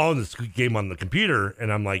 I was following this game on the computer,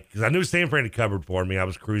 and I'm like, because I knew San Fran had covered for me. I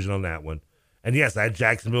was cruising on that one. And yes, I had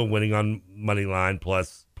Jacksonville winning on money line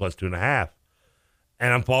plus 2.5.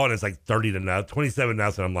 And I'm following, it's like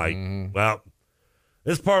 27-0. I'm like, well,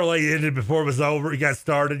 this parlay ended before it was over. It got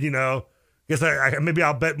started, Guess maybe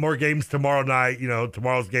I'll bet more games tomorrow night,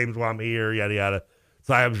 tomorrow's games while I'm here, yada, yada.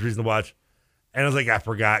 So I have reason to watch. And I was like, I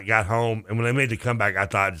forgot, got home. And when I made the comeback, I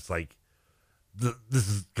thought just like,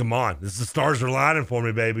 come on. The stars are lining for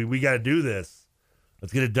me, baby. We got to do this.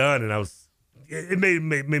 Let's get it done. And it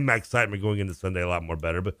made my excitement going into Sunday a lot more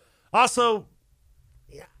better. But also,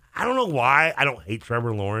 I don't know why I don't hate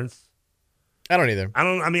Trevor Lawrence. I don't either.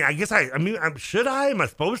 I guess should I? Am I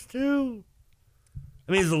supposed to?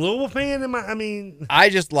 I mean, as a Louisville fan, I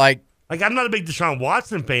just like I'm not a big Deshaun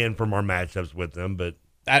Watson fan from our matchups with him, but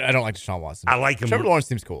I don't like Deshaun Watson. I like him. Trevor Lawrence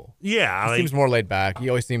seems cool. Yeah. He seems more laid back. He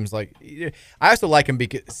always seems like – I also like him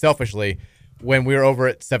because selfishly when we were over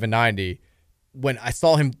at 790, when I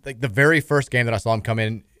saw him – like the very first game that I saw him come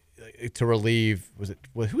in to relieve –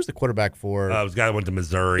 who was the quarterback for? It was a guy that went to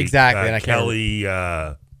Missouri. Exactly. And Kelly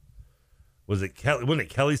was it Kelly? Wasn't it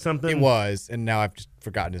Kelly something? It was, and now I've just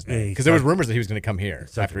forgotten his name because there was rumors that he was going to come here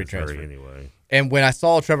after he transferred. Anyway. And when I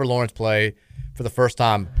saw Trevor Lawrence play for the first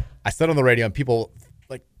time, I said on the radio, and people –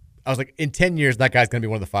 I was like, in 10 years, that guy's going to be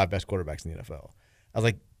one of the 5 best quarterbacks in the NFL. I was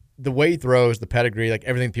like, the way he throws, the pedigree, like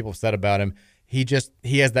everything people have said about him, he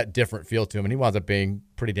has that different feel to him, and he winds up being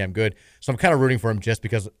pretty damn good. So I'm kind of rooting for him just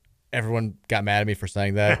because everyone got mad at me for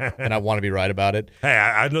saying that, and I want to be right about it. Hey,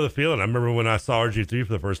 I know the feeling. I remember when I saw RG3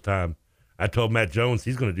 for the first time, I told Matt Jones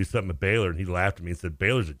he's going to do something at Baylor, and he laughed at me and said,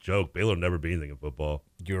 Baylor's a joke. Baylor will never be anything in football.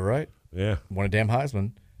 You were right. Yeah. Won a damn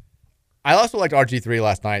Heisman. I also liked RG3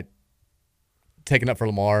 last night, taking up for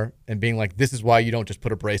Lamar and being like, this is why you don't just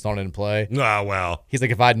put a brace on it and play. Oh, well. He's like,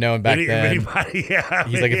 if I'd known back then. He's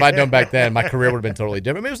like, if I'd known back then, my career would have been totally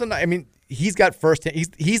different. He's got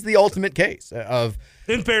he's the ultimate case of.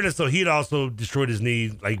 In fairness, though, he'd also destroyed his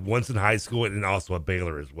knee like once in high school and also at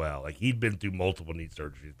Baylor as well. Like he'd been through multiple knee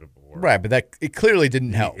surgeries before. Right, but it clearly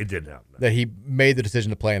didn't help. It didn't help. No. That he made the decision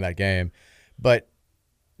to play in that game. But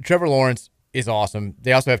Trevor Lawrence is awesome.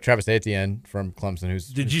 They also have Travis Etienne from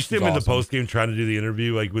Clemson, Did you see him in the post game trying to do the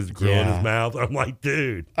interview, like with his grill in his mouth? I'm like,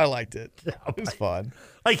 dude. I liked it. It was fun.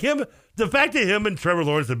 Like the fact that him and Trevor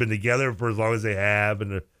Lawrence have been together for as long as they have,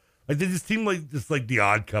 and like they just seem like the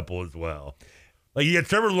odd couple as well. Like you got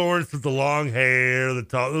Trevor Lawrence with the long hair, the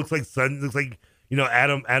tall, looks like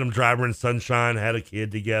Adam Driver and Sunshine had a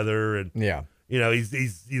kid together, and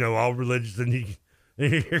he's all religious, and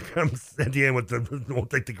here comes Etienne won't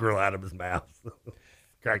take the grill out of his mouth.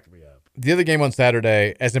 Cracked me up. The other game on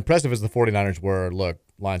Saturday, as impressive as the 49ers were, look,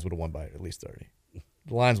 Lions would have won by at least 30.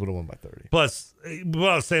 The Lions would have won by 30. Plus, what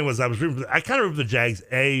I was saying was I kind of root for the Jags,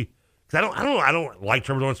 because I don't like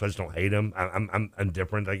Trevor Lawrence, so I just don't hate him. I'm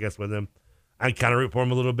indifferent, I guess, with him. I kind of root for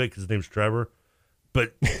him a little bit because his name's Trevor.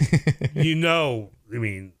 But, I'm going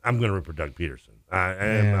to root for Doug Peterson.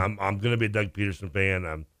 I'm going to be a Doug Peterson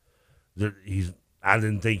fan. I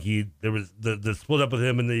didn't think there was the split up with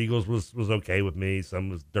him and the Eagles was okay with me. Some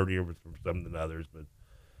was dirtier with some than others, but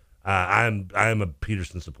I am a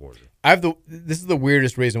Peterson supporter. This is the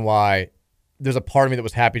weirdest reason why there's a part of me that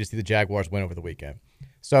was happy to see the Jaguars win over the weekend.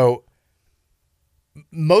 So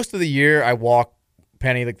most of the year I walk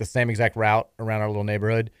Penny like the same exact route around our little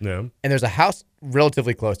neighborhood. Yeah. And there's a house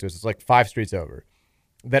relatively close to us. It's like 5 streets over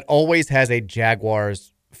that always has a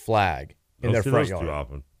Jaguars flag in their front yard. Too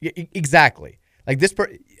often. Yeah, exactly. Like this.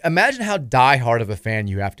 Imagine how diehard of a fan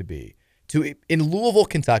you have to be to in Louisville,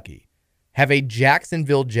 Kentucky, have a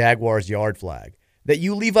Jacksonville Jaguars yard flag that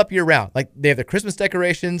you leave up year round. Like they have the Christmas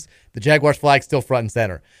decorations, the Jaguars flag still front and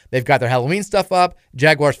center. They've got their Halloween stuff up,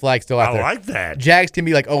 Jaguars flag still out there. I like that. Jags can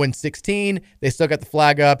be like 0-16. They still got the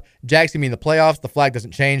flag up. Jags can be in the playoffs. The flag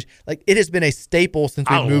doesn't change. Like it has been a staple since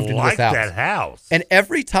we moved into this house. I like that house. And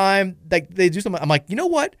every time like they do something, I'm like, you know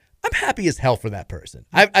what? I'm happy as hell for that person.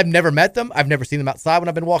 I've never met them. I've never seen them outside when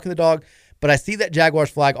I've been walking the dog, but I see that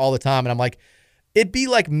Jaguars flag all the time, and I'm like, it'd be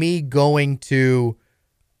like me going to,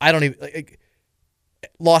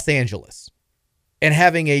 Los Angeles and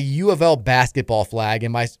having a U of L basketball flag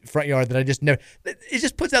in my front yard that I just never. It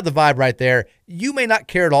just puts out the vibe right there. You may not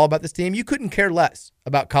care at all about this team. You couldn't care less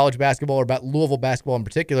about college basketball or about Louisville basketball in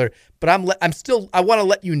particular, but I want to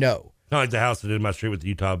let you know. Kind of like the house that did in my street with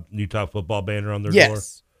the Utah football banner on their door.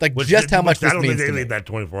 Yes. Like just how much this means to me. I don't think they leave that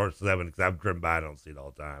 24/7 because I've driven by. I don't see it all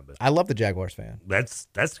the time. But I love the Jaguars fan. That's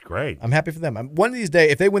great. I'm happy for them. One of these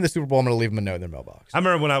days, if they win the Super Bowl, I'm going to leave them a note in their mailbox. I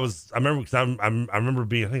remember because I remember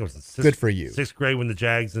being, I think it was in good for you. 6th grade when the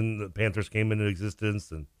Jags and the Panthers came into existence,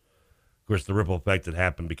 and of course the ripple effect that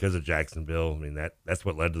happened because of Jacksonville. I mean that's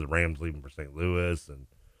what led to the Rams leaving for St. Louis and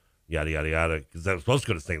yada yada yada. Because that was supposed to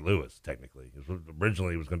go to St. Louis technically.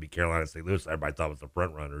 Originally it was going to be Carolina and St. Louis. Everybody thought it was the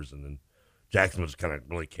front runners, and then Jacksonville just kind of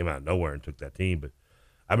really came out of nowhere and took that team. But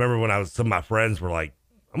I remember when some of my friends were like,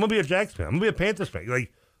 "I'm gonna be a Jags fan. I'm gonna be a Panthers fan."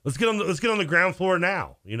 Like, let's get on the ground floor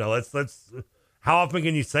now. You know, let's. How often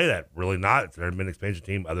can you say that? Really not. It's never been an expansion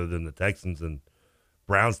team other than the Texans and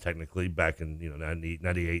Browns technically back in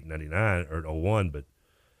 98, 99 or 01. But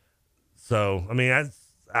so I mean,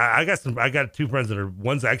 I got 2 friends that are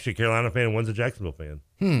one's actually a Carolina fan and one's a Jacksonville fan.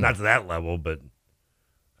 Not to that level, but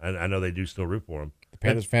I know they do still root for them. The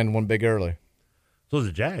Panthers fan won big early. So did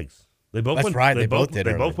the Jags. They both went. Right. They both did.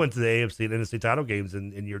 They both went to the AFC and NFC title games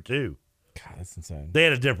in year 2. God, that's insane. They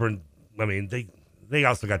had a different. I mean, they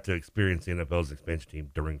also got to experience the NFL's expansion team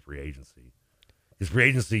during free agency. Because free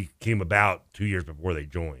agency came about 2 years before they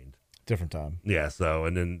joined. Different time. Yeah. So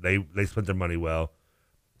and then they spent their money well.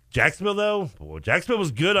 Jacksonville though, Jacksonville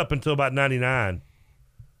was good up until about 99.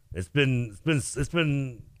 It's been. Once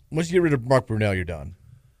you get rid of Mark Brunell, you're done.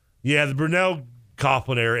 Yeah, the Brunell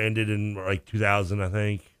Coughlin era ended in like 2000, I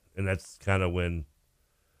think, and that's kind of when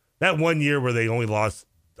that 1 year where they only lost.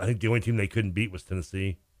 I think the only team they couldn't beat was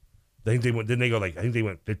Tennessee. I think they went. Didn't they go like? I think they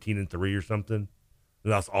went 15-3 or something.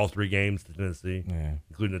 They lost all 3 games to Tennessee,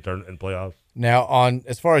 including the tournament and playoffs. Now,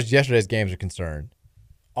 as far as yesterday's games are concerned,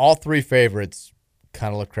 all 3 favorites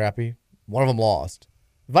kind of look crappy. One of them lost.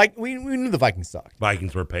 We knew the Vikings sucked.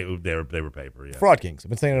 Vikings were paper. They were paper. Yeah. Fraud Kings. I've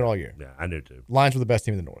been saying it all year. Yeah, I knew too. Lions were the best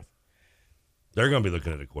team in the North. They're going to be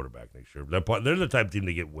looking at a quarterback next year. They're the type of team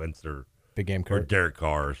to get Wentz or Big Game Kurt or Derek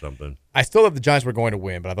Carr or something. I still thought the Giants were going to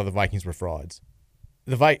win, but I thought the Vikings were frauds.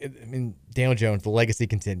 Daniel Jones, the legacy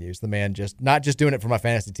continues. The man not just doing it for my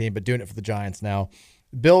fantasy team, but doing it for the Giants now.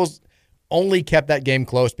 Bills only kept that game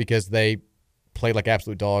close because they played like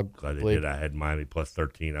absolute dog. Glad they did. I had Miami plus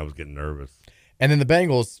 13. I was getting nervous. And then the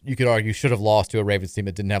Bengals, you could argue, should have lost to a Ravens team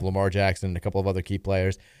that didn't have Lamar Jackson and a couple of other key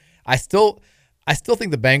players. I still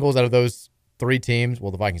think the Bengals, out of those 3 teams,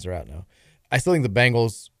 well, the Vikings are out now. I still think the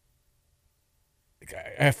Bengals,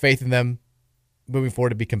 I have faith in them moving forward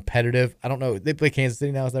to be competitive. I don't know. They play Kansas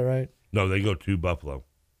City now, is that right? No, they go to Buffalo.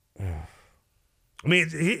 I mean,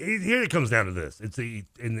 here it comes down to this.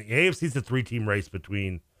 In the AFC, it's a 3-team race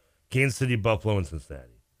between Kansas City, Buffalo, and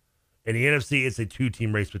Cincinnati. In the NFC, it's a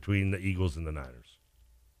 2-team race between the Eagles and the Niners.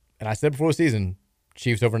 And I said before the season,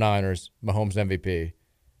 Chiefs over Niners, Mahomes MVP.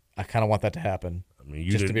 I kind of want that to happen. I mean,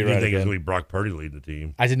 you didn't think it was going to be Brock Purdy leading the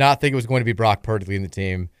team. I did not think it was going to be Brock Purdy leading the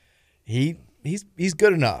team. He's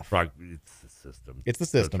good enough. Brock, it's the system. It's the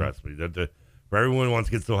system. So trust me. For everyone who wants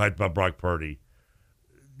to get so hyped about Brock Purdy,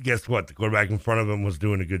 guess what? The quarterback in front of him was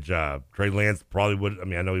doing a good job. Trey Lance probably would. I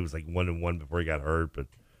mean, I know he was like 1-1 before he got hurt, but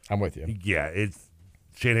I'm with you. Yeah, it's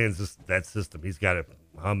Shanahan's just that system. He's got it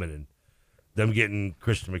humming, and them getting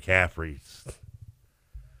Christian McCaffrey.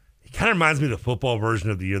 It kind of reminds me of the football version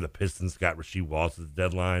of the year the Pistons got Rasheed Wallace at the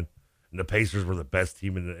deadline, and the Pacers were the best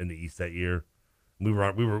team in the East that year. We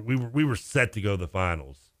were set to go to the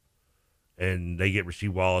finals, and they get Rasheed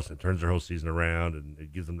Wallace and it turns their whole season around, and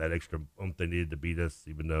it gives them that extra oomph they needed to beat us,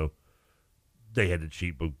 even though they had to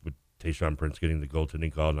cheat with Tayshaun Prince getting the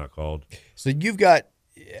goaltending call not called. So you've got,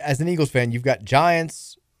 as an Eagles fan, you've got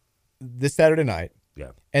Giants this Saturday night.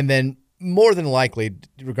 Yeah. And then more than likely,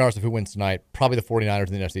 regardless of who wins tonight, probably the 49ers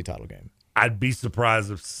in the NFC title game. I'd be surprised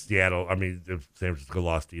if if San Francisco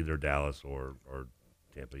lost to either Dallas or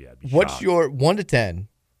Tampa. Yeah, I'd be What's shocked. your 1 to 10?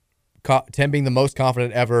 10 being the most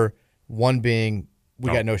confident ever, 1 being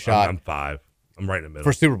we got no shot. I'm 5. I'm right in the middle.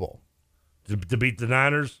 For Super Bowl. To beat the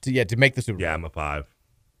Niners? To make the Super Bowl. Yeah, I'm a 5.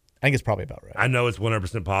 I think it's probably about right. I know it's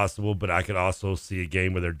 100% possible, but I could also see a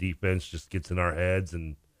game where their defense just gets in our heads.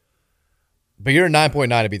 But you're a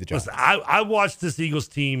 9.9 to beat the Giants. Listen, I watched this Eagles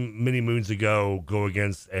team many moons ago go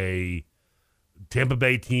against a Tampa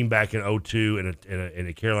Bay team back in 2002 and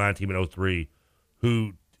a Carolina team in 2003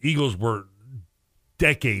 who Eagles were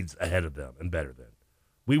decades ahead of them and better than.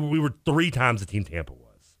 We were 3 times the team Tampa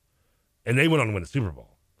was. And they went on to win the Super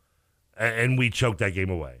Bowl. And we choked that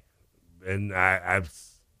game away. And I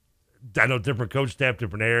know different coach staff,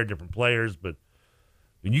 different era, different players, but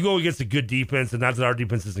when you go against a good defense, and not that our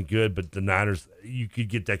defense isn't good, but the Niners, you could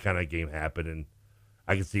get that kind of game happen. And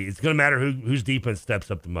I can see it's going to matter whose defense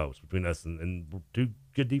steps up the most between us and 2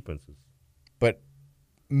 good defenses. But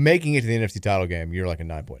making it to the NFC title game, you're like a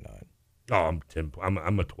 9.9. Oh, I'm 10.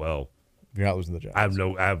 I'm a 12. You're not losing the Giants.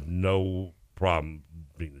 I have no problem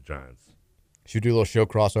beating the Giants. Should we do a little show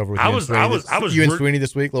crossover with you and Sweeney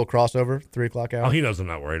this week? Little crossover, 3 o'clock hour. Oh, he knows I'm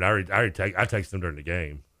not worried. I texted him during the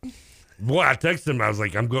game. Boy, I texted him. I was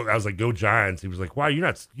like, go Giants. He was like, why? You're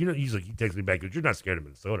not. He's like, he texted me back, you're not scared of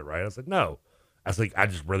Minnesota, right? I was like, no. I was like, I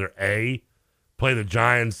just rather play the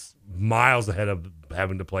Giants miles ahead of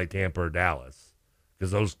having to play Tampa or Dallas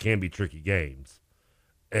because those can be tricky games.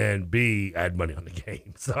 And B, I had money on the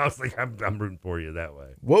game, so I was like, I'm rooting for you that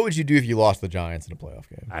way. What would you do if you lost the Giants in a playoff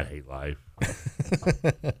game? I'd hate life.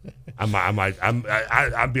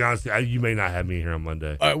 I'll be honest. You may not have me here on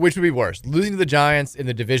Monday. Which would be worse, losing to the Giants in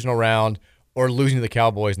the divisional round or losing to the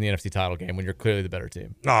Cowboys in the NFC title game when you're clearly the better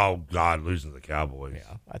team? Oh God, losing to the Cowboys.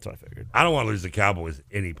 Yeah, that's what I figured. I don't want to lose the Cowboys at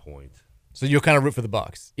any point. So you'll kind of root for the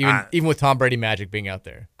Bucs, even with Tom Brady magic being out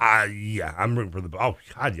there. Yeah, I'm rooting for the. Oh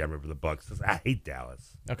God, yeah, I'm rooting for the Bucs. I hate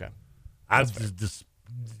Dallas. Okay, I just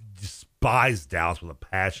despise Dallas with a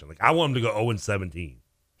passion. Like I want them to go 0-17.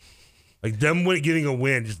 Like them getting a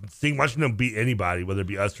win, just watching them beat anybody, whether it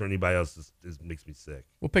be us or anybody else, makes me sick.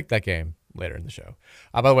 We'll pick that game later in the show.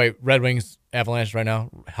 By the way, Red Wings Avalanche right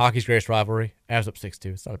now, hockey's greatest rivalry. Avs up 6-2.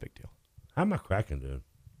 It's not a big deal. How am I cracking, dude?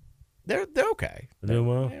 They're okay. They're doing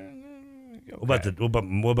well. Okay.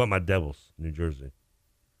 What about my Devils, New Jersey?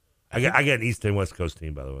 I got an East and West Coast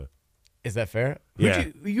team, by the way. Is that fair? Yeah.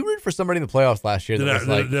 You rooted for somebody in the playoffs last year. Then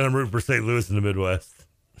I'm rooting for St. Louis in the Midwest.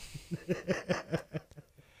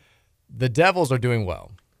 The Devils are doing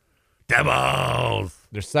well. Devils!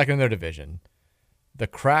 They're second in their division. The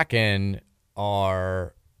Kraken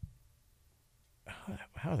are...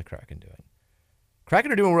 How are the Kraken doing?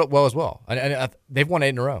 Kraken are doing well as well. They've won 8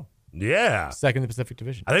 in a row. Yeah. Second in the Pacific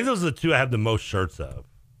Division. I think those are the 2 I have the most shirts of.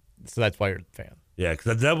 So that's why you're a fan. Yeah,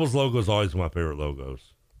 because the Devils logo is always one of my favorite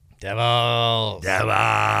logos. Devils. All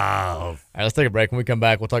right, let's take a break. When we come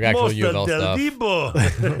back, we'll talk actual U of L stuff.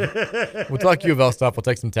 We'll talk U of L stuff. We'll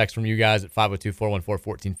take some text from you guys at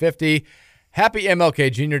 502-414-1450. Happy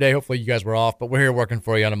MLK Junior Day. Hopefully you guys were off, but we're here working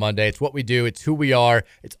for you on a Monday. It's what we do. It's who we are.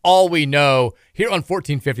 It's all we know here on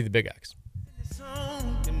 1450 The Big X.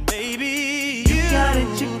 Baby, you got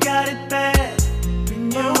it bad.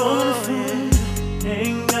 When you're on the phone,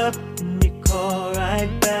 hang up and you call right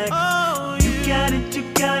back. Oh, you got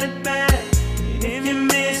it bad. If you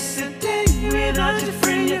miss a day without your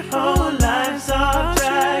friend, your whole life's off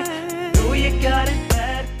track. Know you got it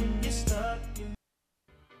bad when you're stuck in.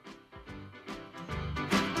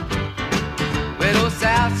 Well, the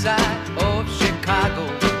south side of Chicago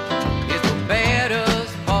is the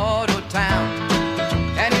baddest part of town.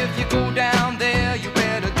 And if you go down there, you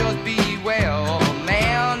better just beware of a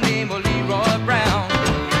man named Leroy Brown.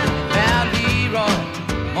 Now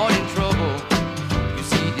Leroy, more in trouble. You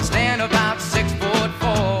see, he stand about 6'4".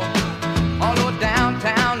 All the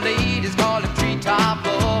downtown ladies call him treetop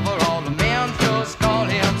lover. All the men just call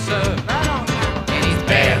him sir. And he's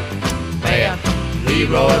bad,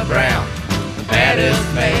 Leroy Brown. The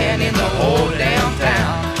baddest man in the whole damn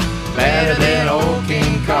town. Better than old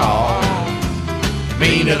King Kong.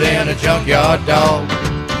 Meaner than a junkyard dog.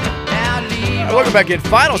 Welcome back in.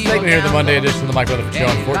 Final segment here, the Monday edition of the Mike Rutherford Show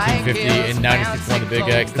on 1450 and 96.1 The Big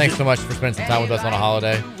X. Thanks so much for spending some time with us on a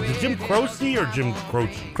holiday. Is it Jim Croce or Jim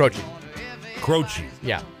Croce? Croce. Croce.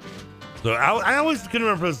 Yeah. So I always couldn't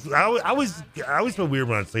remember. I always feel weird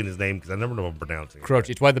when I'm saying his name because I never know what I'm pronouncing.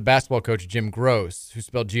 Croce. It's why the basketball coach Jim Groce, who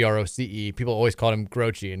spelled Groce, people always called him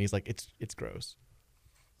Groce, and he's like, it's gross.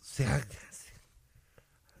 See,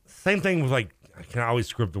 same thing with like I can always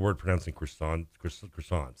screw up the word pronouncing croissants.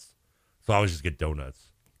 So I always just get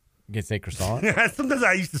donuts. You can say croissant. Sometimes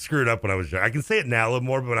I used to screw it up when I was young. I can say it now a little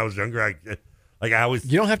more, but when I was younger, I always.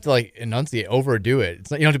 You don't have to like enunciate, overdo it.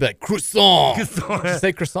 It's not. You don't have to be like croissant. Just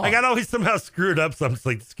say croissant. Like I'd always somehow screw it up, so I'm just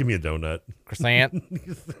like, just give me a donut. Croissant.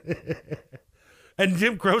 And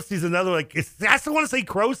Jim Croce's another like. I still want to say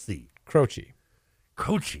Croce. Croce.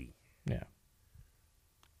 Yeah.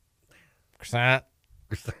 Croissant.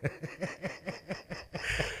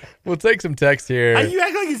 We'll take some text here. You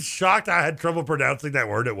act like he's shocked I had trouble pronouncing that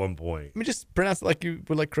word at one point. Let me just pronounce it like you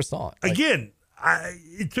would like croissant. Like, Again, I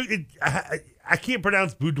can't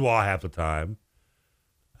pronounce boudoir half the time.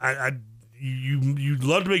 You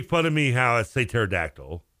love to make fun of me how I say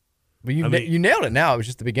pterodactyl. But you nailed it now. It was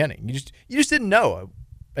just the beginning. You just didn't know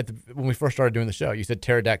when we first started doing the show. You said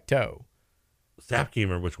pterodactyl. Zap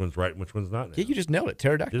gamer, which one's right and which one's not now. Yeah, you just nailed it.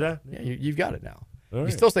 Pterodactyl. Did I? Yeah, you've got it now. All You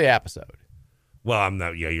right. still say episode. Well, I'm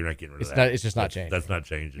not. Yeah, you're not getting rid of It's that. not. It's just not changing. That's not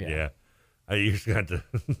changing. Yeah. You just got to.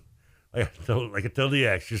 like I told the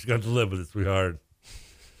ex, you just got to live with it, sweetheart.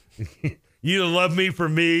 You either love me for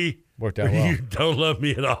me, worked out or well. you don't love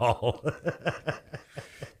me at all.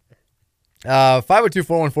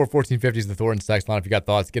 502-414-1450 is the Thornton's text line. If you got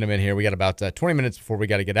thoughts, get them in here. We got about 20 minutes before we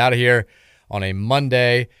got to get out of here on a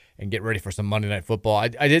Monday and get ready for some Monday Night Football.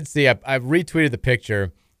 I did see, I retweeted the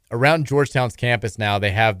picture. Around Georgetown's campus now,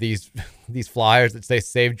 they have these flyers that say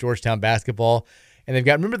 "Save Georgetown Basketball," and they've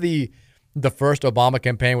got. Remember the first Obama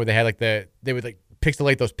campaign where they had they would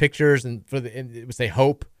pixelate those pictures and it would say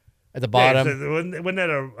 "Hope" at the bottom. Yeah, so wasn't that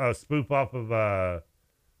a spoof off of not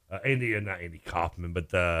Andy Kaufman,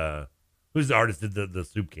 but who's the artist that did the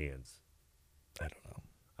soup cans? I don't know.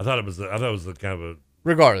 I thought it was a kind of a.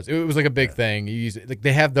 Regardless, it was like a big thing. You use it,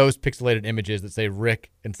 they have those pixelated images that say Rick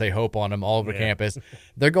and say Hope on them all over campus.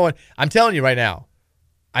 They're going. I'm telling you right now.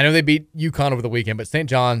 I know they beat UConn over the weekend, but St.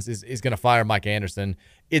 John's is going to fire Mike Anderson.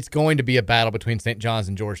 It's going to be a battle between St. John's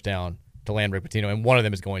and Georgetown to land Rick Pitino, and one of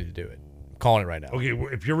them is going to do it. I'm calling it right now. Okay,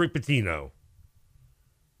 if you're Rick Pitino,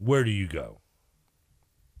 where do you go?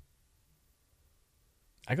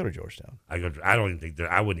 I go to Georgetown. I don't even think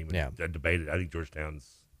that I wouldn't even debate it. I think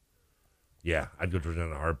Georgetown's. Yeah, I'd go to Georgetown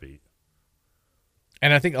in a heartbeat.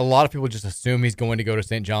 And I think a lot of people just assume he's going to go to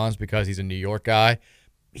St. John's because he's a New York guy.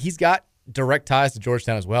 He's got direct ties to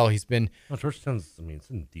Georgetown as well. He's been. Well, Georgetown's. I mean, it's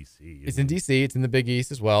in D.C. It's in D.C. It's in the Big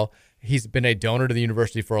East as well. He's been a donor to the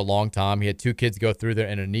university for a long time. He had 2 kids go through there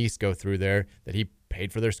and a niece go through there that he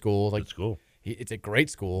paid for their school. Good school. It's a great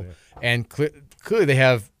school, and clearly they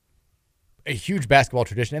have a huge basketball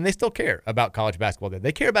tradition, and they still care about college basketball there.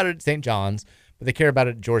 They care about it at St. John's, but they care about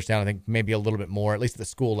it at Georgetown, I think, maybe a little bit more, at least at the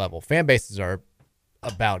school level. Fan bases are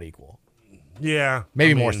about equal. Yeah.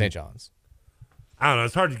 Maybe more St. John's. I don't know.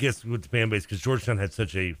 It's hard to guess with the fan base because Georgetown had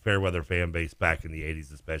such a fair weather fan base back in the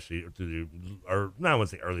 80s, especially, or not I want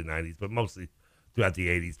to say early 90s, but mostly throughout the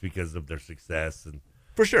 80s because of their success. And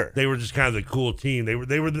for sure. They were just kind of the cool team. They were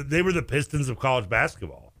the Pistons of college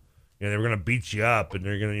basketball. You know, they were going to beat you up, and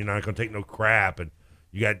you're not going to take no crap. And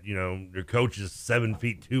you got, your coach is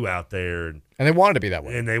 7'2" out there, and they wanted to be that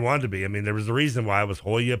way. And they wanted to be. I mean, there was a reason why it was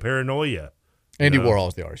Hoya Paranoia. Andy Warhol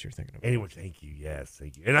is the artist you're thinking of. Anyway, thank you. Yes,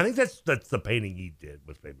 thank you. And I think that's the painting he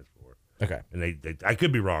was famous for. Okay. And they I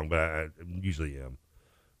could be wrong, but I usually am.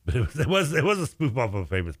 But it was a spoof off of a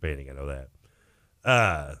famous painting. I know that.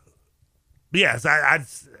 But yes, I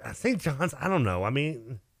St. John's. I don't know. I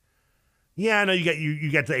mean. Yeah, I know you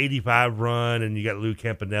got the 85 run, and you got Lou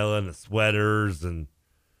Campanella and the sweaters, and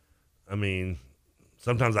I mean,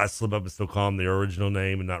 sometimes I slip up and still call him the original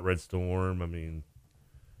name and not Red Storm. I mean,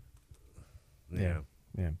 yeah.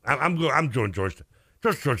 I'm joining Georgetown.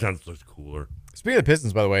 Georgetown's looks cooler. Speaking of the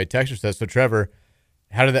Pistons, by the way, Texture says, so Trevor,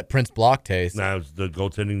 how did that Prince block taste? No, it was the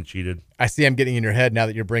goaltending cheated. I see I'm getting in your head now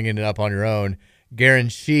that you're bringing it up on your own.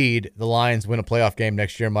 Guaranteed the Lions win a playoff game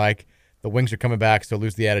next year, Mike. The Wings are coming back, so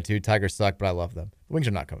lose the attitude. Tigers suck, but I love them. The Wings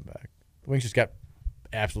are not coming back. The Wings just got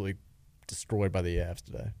absolutely destroyed by the Avs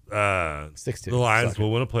today. 6-2. The Lions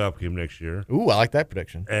will win a playoff game next year. Ooh, I like that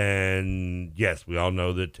prediction. And yes, we all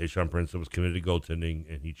know that Tayshaun Prince was committed to goaltending,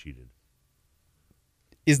 and he cheated.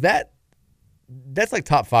 Is that's like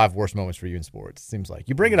top 5 worst moments for you in sports? It seems like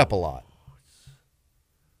you bring it up a lot.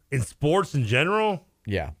 In sports in general,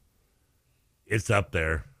 yeah, it's up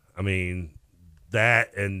there. I mean.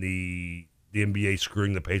 That and the NBA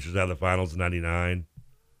screwing the Pacers out of the finals in '99,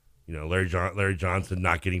 You know, Larry Johnson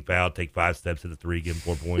not getting fouled, take 5 steps to the 3, give him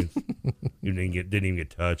 4 points. You didn't even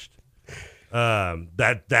get touched.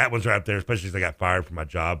 That one's right up there, especially because I got fired from my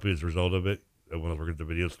job as a result of it when I was working at the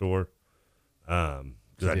video store.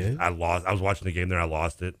 Because I lost. I was watching the game there. I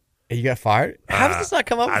lost it. And you got fired? How does this not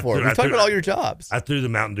come up before? We've talked about all your jobs. I threw the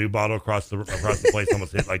Mountain Dew bottle across the place,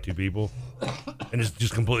 almost hit like 2 people, and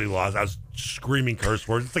just completely lost. I was screaming curse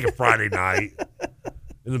words. It's like a Friday night,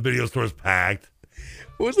 and the video store is packed.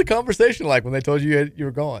 What was the conversation like when they told you you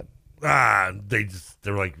were gone? They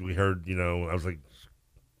were like, we heard, I was like,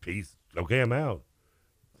 peace. Okay, I'm out.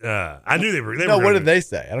 I knew they were. No, what did they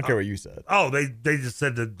say? I don't care what you said. Oh, they just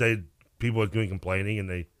said that people were doing complaining and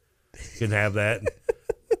they couldn't have that.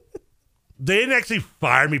 They didn't actually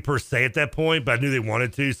fire me per se at that point, but I knew they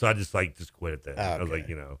wanted to, so I just quit at that. Okay. I was like,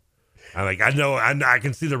 I know, I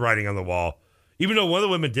can see the writing on the wall. Even though one of the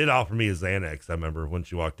women did offer me a Xanax, I remember when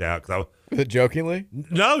she walked out. Was it jokingly?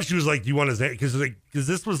 No, she was like, "Do you want a Xanax?" Because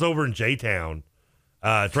this was over in J-Town.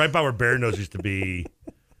 It's right by where Bear Nose used to be.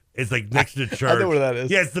 It's like next to the church. I know where that is.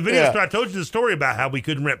 Yeah, it's the video store. I told you the story about how we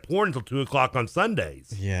couldn't rent porn until 2:00 on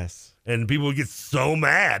Sundays. Yes. And people would get so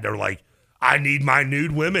mad. They're like, I need my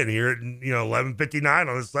nude women here at 11:59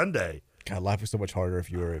 on a Sunday. God, life was so much harder if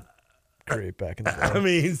you were a creep back in the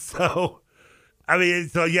day. So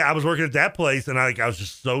yeah, I was working at that place, and I was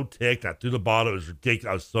just so ticked. I threw the bottle. It was ridiculous.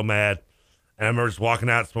 I was so mad. And I remember just walking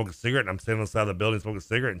out, smoking a cigarette, and I'm standing on the side of the building smoking a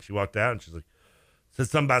cigarette, and she walked out, and she's like, said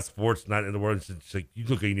something about sports not in the world. And she's like, you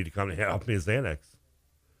look like you need to come and help me a Xanax,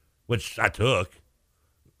 which I took.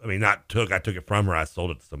 I mean, I took it from her. I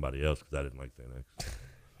sold it to somebody else because I didn't like Xanax.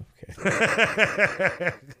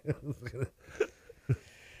 Okay.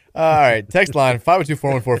 All right. Text line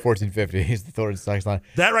 502-414-1450 is the Thornton's text line.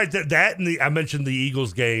 That right there, I mentioned the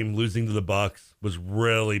Eagles game losing to the Bucks was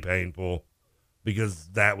really painful because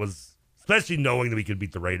that was, especially knowing that we could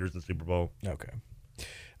beat the Raiders in the Super Bowl. Okay.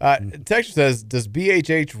 Texture says, does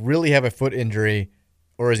BHH really have a foot injury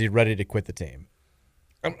or is he ready to quit the team?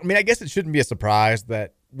 I mean, I guess it shouldn't be a surprise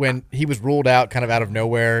that when he was ruled out kind of out of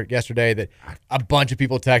nowhere yesterday that a bunch of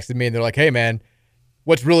people texted me and they're like, hey, man,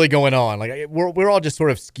 what's really going on? Like, we're all just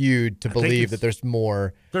sort of skewed to believe that there's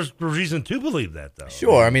more. There's reason to believe that, though.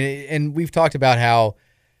 Sure. I mean, and we've talked about how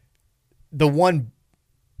the one,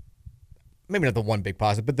 maybe not the one big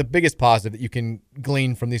positive, but the biggest positive that you can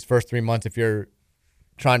glean from these first 3 months if you're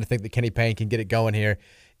trying to think that Kenny Payne can get it going here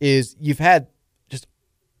is you've had just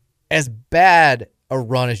as bad a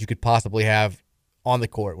run as you could possibly have on the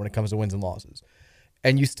court when it comes to wins and losses.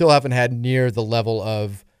 And you still haven't had near the level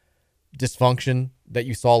of dysfunction that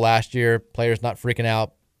you saw last year, players not freaking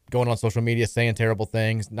out, going on social media, saying terrible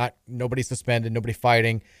things, nobody suspended, nobody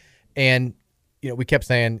fighting. And, we kept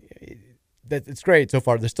saying that it's great so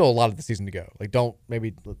far. There's still a lot of the season to go. Like,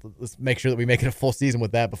 let's make sure that we make it a full season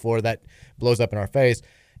with that before that blows up in our face.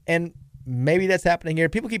 And maybe that's happening here.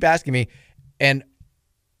 People keep asking me, and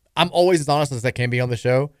I'm always as honest as I can be on the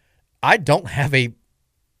show. I don't have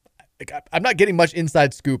I'm not getting much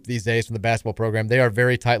inside scoop these days from the basketball program. They are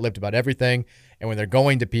very tight-lipped about everything, and when they're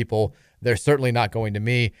going to people, they're certainly not going to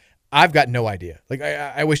me. I've got no idea. Like,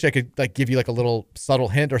 I wish I could give you a little subtle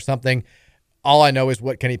hint or something. All I know is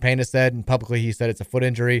what Kenny Payne has said, and publicly he said it's a foot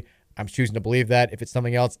injury. I'm choosing to believe that. If it's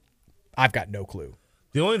something else, I've got no clue.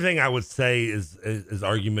 The only thing I would say is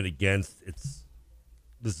argument against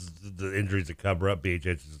this is the injuries a cover up. BHH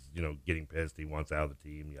is getting pissed. He wants out of the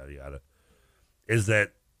team. Yada yada. Is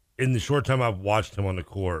that in the short time I've watched him on the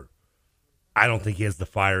court, I don't think he has the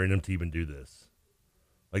fire in him to even do this.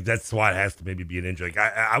 Like, that's why it has to maybe be an injury.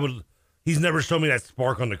 Like, he's never shown me that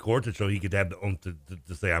spark on the court to show he could have the oomph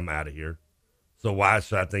to say I'm out of here. So why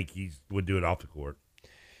should I think he would do it off the court?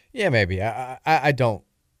 Yeah, maybe. I don't.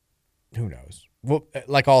 Who knows? Well,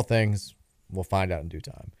 like all things, we'll find out in due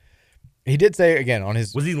time. He did say again on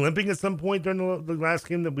his. Was he limping at some point during the last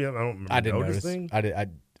game that I don't remember. I didn't notice.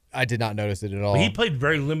 I did not notice it at all. But he played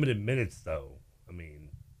very limited minutes, though. I mean,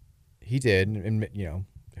 he did, and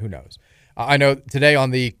who knows? I know today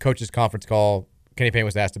on the coaches' conference call, Kenny Payne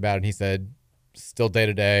was asked about it, and he said still day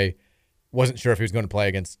to day, wasn't sure if he was going to play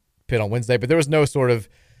against Pitt on Wednesday, but there was no sort of,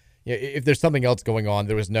 if there's something else going on,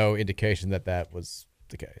 there was no indication that was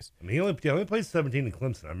the case. I mean, he only played 17 in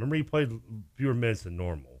Clemson. I remember he played fewer minutes than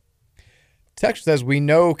normal. Texture says, we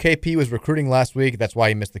know KP was recruiting last week. That's why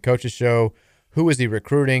he missed the coaches' show. Who is he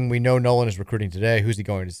recruiting? We know Nolan is recruiting today. Who's he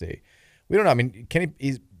going to see? We don't know. I mean,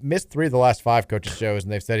 he's missed 3 of the last 5 coaches' shows,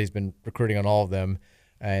 and they've said he's been recruiting on all of them,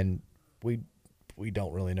 and we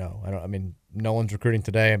don't really know. I mean, Nolan's recruiting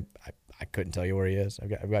today. I couldn't tell you where he is.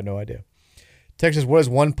 I've got no idea. Texas, what is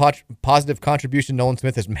one positive contribution Nolan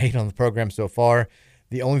Smith has made on the program so far?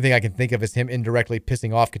 The only thing I can think of is him indirectly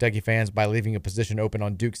pissing off Kentucky fans by leaving a position open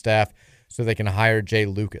on Duke staff so they can hire Jay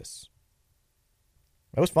Lucas.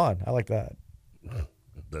 That was fun. I like that.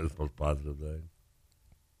 That is the most positive thing.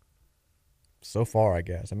 So far, I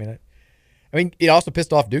guess. I mean, it also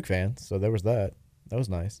pissed off Duke fans, so there was that. That was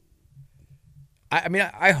nice.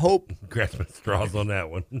 I hope grasping straws on that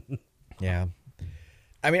one. Yeah.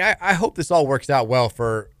 I hope this all works out well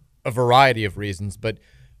for a variety of reasons, but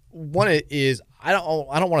one is I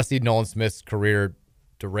don't want to see Nolan Smith's career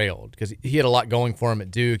derailed because he had a lot going for him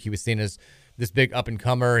at Duke. He was seen as this big up and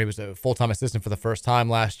comer. He was a full-time assistant for the first time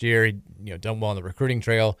last year. He'd done well on the recruiting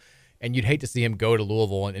trail, and you'd hate to see him go to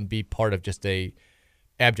Louisville and be part of just a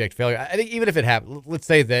abject failure. I think even if it happened, let's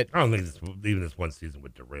say that I don't think even this one season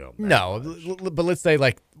would derail. No, but let's say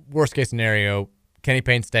like worst case scenario, Kenny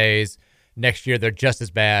Payne stays. Next year they're just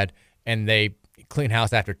as bad, and they clean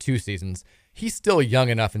house after 2 seasons. He's still young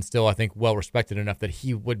enough and still, I think, well-respected enough that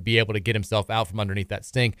he would be able to get himself out from underneath that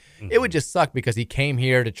stink. Mm-hmm. It would just suck because he came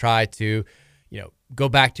here to try to, go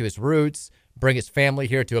back to his roots, bring his family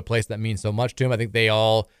here to a place that means so much to him. I think they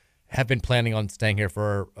all have been planning on staying here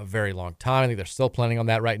for a very long time. I think they're still planning on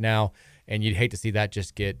that right now, and you'd hate to see that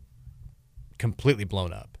just get completely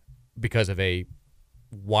blown up because of a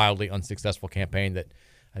wildly unsuccessful campaign that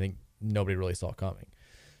I think nobody really saw coming.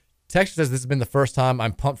 Texture says, this has been the first time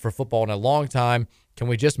I'm pumped for football in a long time. Can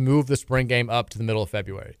we just move the spring game up to the middle of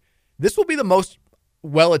February? This will be the most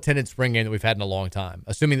well-attended spring game that we've had in a long time,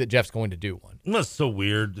 assuming that Jeff's going to do one. What's so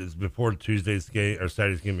weird is before Tuesday's game or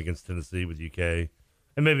Saturday's game against Tennessee with UK,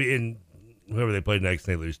 and maybe in whoever they played next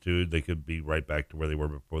and they lose to, they could be right back to where they were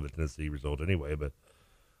before the Tennessee result anyway. But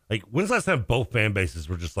when's the last time both fan bases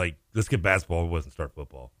were just like, let's get basketball and wasn't start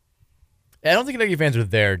football? I don't think Kentucky fans are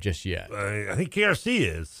there just yet. I think KRC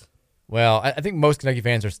is. Well, I think most Kentucky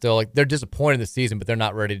fans are still they're disappointed in the season, but they're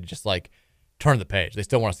not ready to just turn the page. They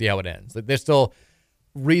still want to see how it ends. There's still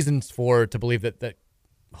reasons to believe that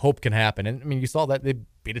hope can happen. And you saw that they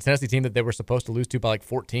beat a Tennessee team that they were supposed to lose to by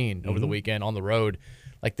 14 over the weekend on the road.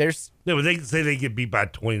 But they say they get beat by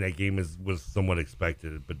 20 in that game was somewhat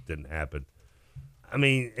expected, but didn't happen. And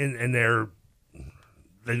they're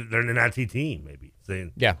an IT team maybe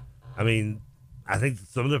saying yeah. I think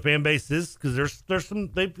some of the fan bases, because there's some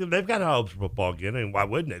they've got hopes for football again, and why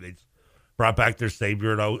wouldn't they? They just brought back their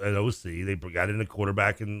savior at OC. They got in a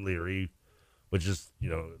quarterback in Leary, which is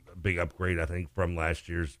a big upgrade I think from last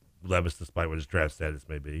year's Levis, despite what his draft status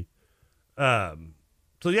may be.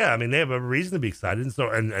 So yeah, they have a reason to be excited,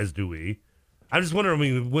 and as do we. I just wonder.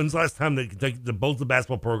 When's the last time that both the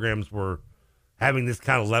basketball programs were having this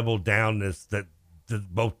kind of level downness that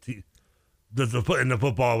both the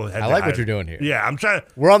football had I like what you're doing here. Yeah, I'm trying.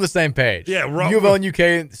 We're on the same page. Yeah, U of L and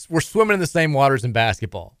UK, we're swimming in the same waters in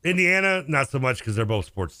basketball. Indiana, not so much because they're both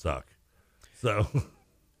sports suck. So,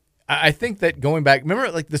 I think that going back,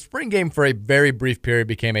 remember, the spring game for a very brief period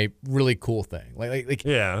became a really cool thing.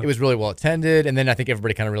 Yeah, it was really well attended, and then I think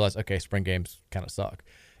everybody kind of realized, okay, spring games kind of suck,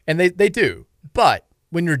 and they do. But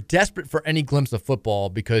when you're desperate for any glimpse of football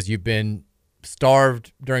because you've been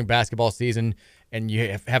starved during basketball season and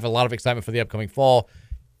you have a lot of excitement for the upcoming fall,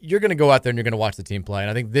 you're going to go out there and you're going to watch the team play.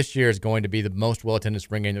 And I think this year is going to be the most well-attended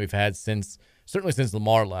spring game that we've had certainly since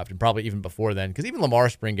Lamar left, and probably even before then. Because even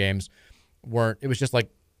Lamar's spring games it was just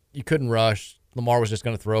you couldn't rush. Lamar was just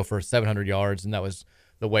going to throw for 700 yards, and that was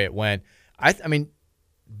the way it went.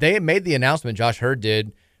 They made the announcement, Josh Hurd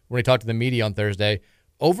did, when he talked to the media on Thursday,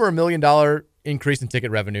 over $1 million increase in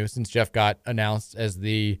ticket revenue since Jeff got announced as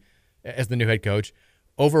the new head coach.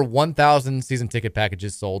 Over 1,000 season ticket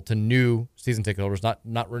packages sold to new season ticket holders,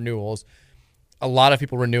 not renewals. A lot of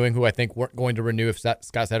people renewing who I think weren't going to renew if Scott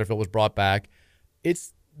Satterfield was brought back.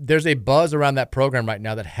 There's a buzz around that program right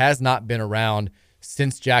now that has not been around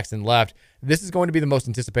since Jackson left. This is going to be the most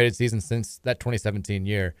anticipated season since that 2017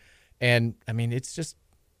 year. And, it's just,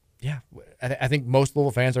 yeah, I think most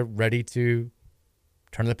Louisville fans are ready to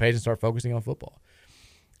turn the page and start focusing on football.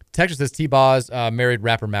 Texas says T-Boz married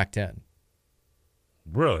rapper Mac 10.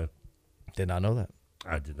 Really? Did not know that.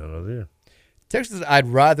 I did not know that. Texas says, I'd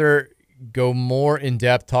rather go more in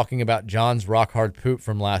depth talking about John's rock hard poop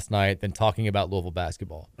from last night than talking about Louisville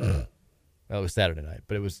basketball. Well, it was Saturday night,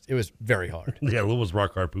 but it was very hard. Yeah, Louisville's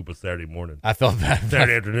rock hard poop was Saturday morning. I felt bad.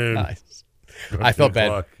 Saturday afternoon. Nice. I felt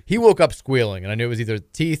bad. He woke up squealing, and I knew it was either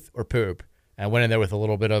teeth or poop. And I went in there with a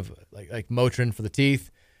little bit of like Motrin for the teeth.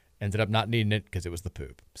 Ended up not needing it because it was the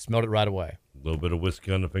poop. Smelled it right away. A little bit of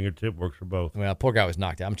whiskey on the fingertip works for both. Well, poor guy was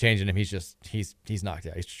knocked out. I'm changing him. He's knocked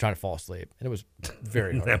out. He's just trying to fall asleep. And it was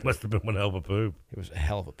very hard. That must have been one hell of a poop. It was a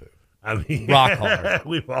hell of a poop. Rock hard.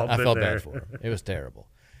 We've all been I felt there. bad for him. It was terrible.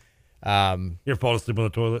 You ever fall asleep on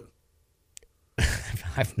the toilet?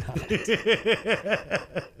 I've not.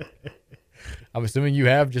 I'm assuming you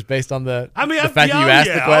have, just based on the fact that you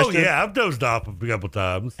asked the question. Oh, yeah, I've dozed off a couple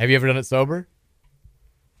times. Have you ever done it sober?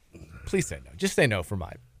 Please say no. Just say no for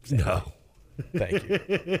my sake. No. Thank you.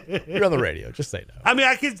 You're on the radio. Just say no. I mean,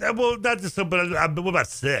 I could. Well, not just so, but what about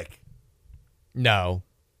sick? No.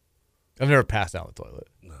 I've never passed out on the toilet.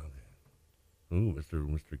 No. Ooh,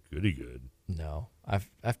 Mr. Goody Good. No.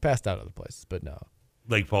 I've passed out other places, but no.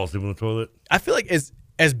 Like fall asleep on the toilet? I feel like as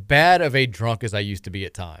bad of a drunk as I used to be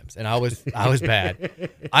at times, and I was bad.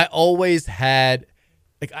 I always had,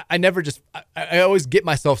 like, I never just, I always get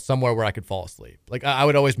myself somewhere where I could fall asleep. Like, I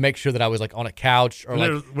would always make sure that I was, like, on a couch or,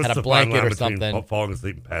 like, had a blanket or something. Falling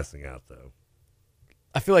asleep and passing out, though.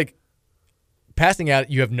 I feel like passing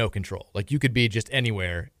out, you have no control. Like, you could be just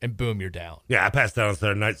anywhere, and boom, you're down. Yeah, I passed out on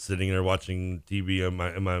Saturday night sitting there watching TV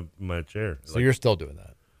in my chair. So you're still doing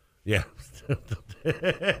that? Yeah.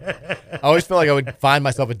 I always felt like I would find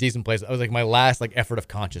myself a decent place. I was like, my last effort of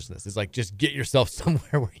consciousness is like, just get yourself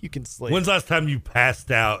somewhere where you can sleep. When's the last time you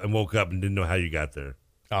passed out and woke up and didn't know how you got there?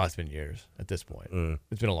 Oh, it's been years at this point.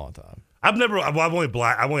 It's been a long time. I've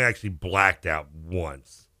only actually blacked out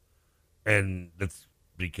once, and that's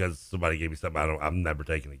because somebody gave me something I'm never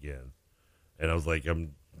taking again. And I was like,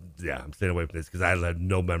 I'm staying away from this because I had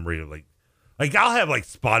no memory of like I'll have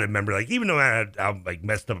spotted memory. Like even though I had how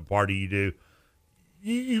messed up a party you do,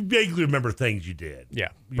 you vaguely remember things you did. Yeah,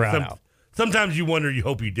 brown out. Sometimes you wonder, you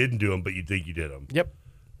hope you didn't do them, but you think you did them. Yep.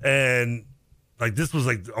 And this was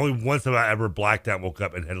only once have I ever blacked out, woke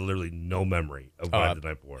up, and had literally no memory of what I did the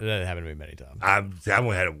night before. That happened to me many times. I've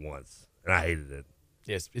only had it once, and I hated it.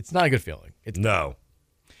 Yes, it's not a good feeling. No.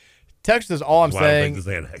 Text says all I'm saying.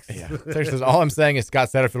 Yeah. Text says all I'm saying is Scott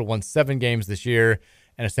Satterfield won 7 games this year,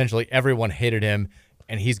 and essentially everyone hated him,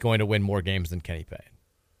 and he's going to win more games than Kenny Payne.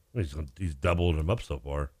 He's doubled him up so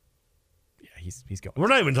far. Yeah, he's going. We're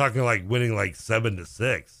not even talking winning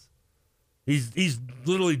 7-6. He's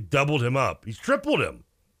literally doubled him up. He's tripled him.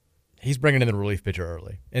 He's bringing in the relief pitcher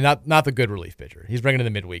early, and not the good relief pitcher. He's bringing in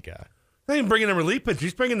the midweek guy. Not even bringing in a relief pitcher.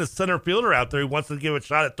 He's bringing the center fielder out there who wants to give a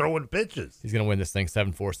shot at throwing pitches. He's going to win this thing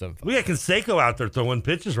 7-4, 7-5. We got Canseco out there throwing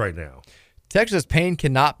pitches right now. Texas Payne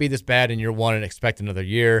cannot be this bad in year one and expect another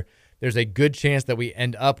year. There's a good chance that we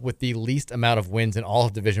end up with the least amount of wins in all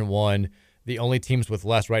of Division I. The only teams with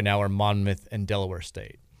less right now are Monmouth and Delaware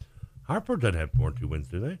State. Hartford doesn't have more than 2 wins,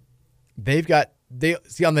 do they?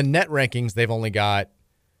 See on the net rankings, they've only got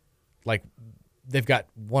they've got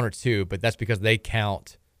 1 or 2, but that's because they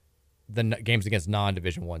count the games against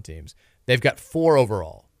non-Division I teams. They've got 4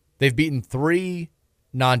 overall. They've beaten 3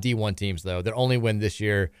 non-D1 teams though. Their only win this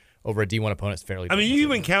year over a D1 opponent is fairly. I mean, you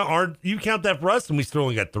even count that for us, and we still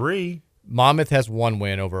only got 3. Monmouth has 1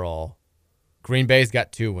 win overall. Green Bay's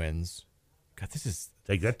got 2 wins. God,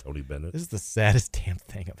 take that, Tony Bennett. This is the saddest damn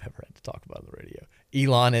thing I've ever had to talk about on the radio.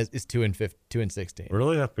 Elon is 2-16.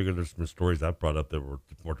 Really? I figured there's some stories I brought up that were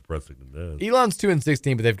more depressing than this. Elon's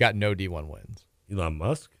 2-16, but they've got no D1 wins. Elon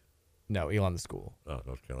Musk? No, Elon the school. Oh,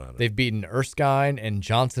 North Carolina. They've beaten Erskine and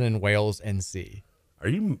Johnson and Wales NC. Are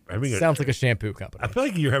you having Sounds like a shampoo company. I feel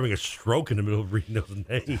like you're having a stroke in the middle of reading those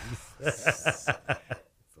names.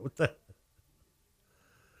 What the?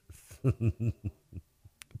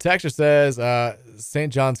 Texture says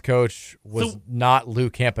St. John's coach was not Lou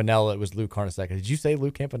Campanella. It was Lou Carnesecca. Did you say Lou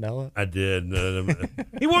Campanella? I did.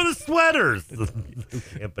 He wore the sweaters. Lou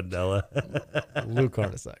Campanella. Lou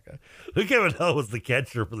Carnesecca. Lou Campanella was the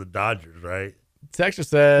catcher for the Dodgers, right? Texture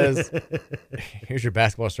says, here's your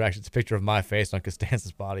basketball distraction. It's a picture of my face on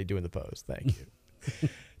Costanza's body doing the pose. Thank you.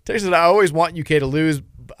 Texture said, I always want UK to lose.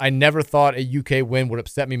 I never thought a UK win would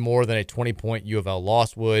upset me more than a 20-point U of L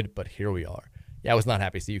loss would, but here we are. Yeah, I was not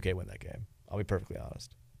happy to see UK win that game. I'll be perfectly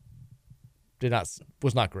honest.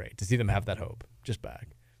 Was not great to see them have that hope. Just back.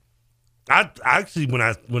 I actually, when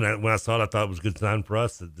I saw it, I thought it was a good sign for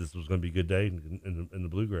us that this was going to be a good day in the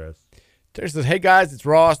Bluegrass. Terry says, hey guys, it's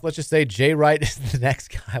Ross. Let's just say Jay Wright is the next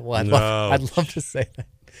guy. Well, I'd love to say that.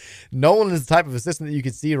 Nolan is the type of assistant that you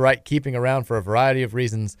could see Wright keeping around for a variety of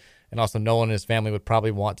reasons, and also Nolan and his family would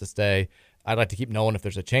probably want to stay. I'd like to keep Nolan if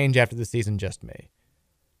there's a change after the season, just me.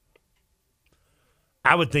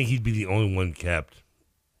 I would think he'd be the only one kept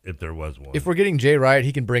if there was one. If we're getting Jay Wright,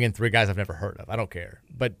 he can bring in 3 guys I've never heard of. I don't care.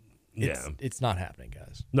 But it's not happening,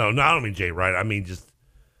 guys. No, I don't mean Jay Wright. I mean just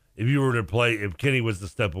if you were to play, if Kenny was to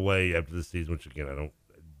step away after the season, which again,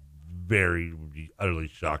 would be utterly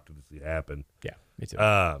shocked to see happen. Yeah, me too.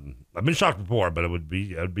 I've been shocked before, but I would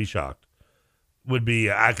be shocked.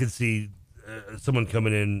 I could see someone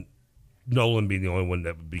coming in, Nolan being the only one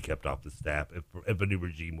that would be kept off the staff if a new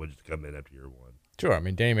regime would just come in after year 1. Sure. I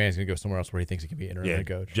mean, Danny Manning's going to go somewhere else where he thinks he can be interim head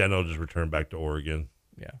coach. Geno just returned back to Oregon.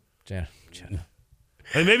 Yeah, Geno.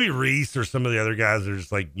 And maybe Reese or some of the other guys are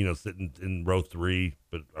just like, sitting in row 3,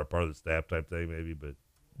 but are part of the staff type thing maybe. But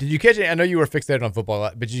did you catch? I know you were fixated on football,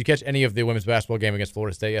 but did you catch any of the women's basketball game against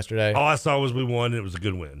Florida State yesterday? All I saw was we won. And it was a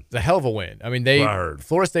good win. It's a hell of a win. I mean,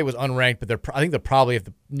 Florida State was unranked, but I think they're probably, if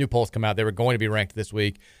the new polls come out, they were going to be ranked this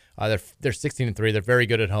week. They're 16-3. They're very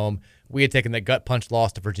good at home. We had taken that gut punch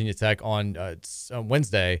loss to Virginia Tech on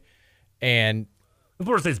Wednesday, and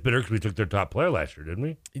Florida State's bitter because we took their top player last year, didn't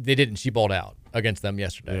we? They didn't. She balled out against them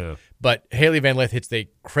yesterday. Yeah. But Haley Van Lith hits a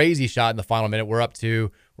crazy shot in the final minute. We're up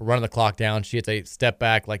 2. We're running the clock down. She hits a step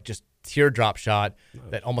back, like just teardrop shot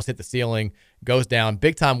that almost hit the ceiling, goes down.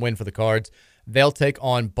 Big time win for the Cards. They'll take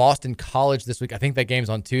on Boston College this week. I think that game's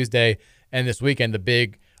on Tuesday. And this weekend,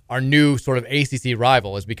 our new sort of ACC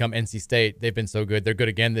rival has become NC State. They've been so good. They're good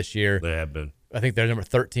again this year. They have been. I think they're number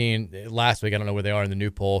 13 last week. I don't know where they are in the new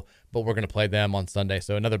poll, but we're going to play them on Sunday.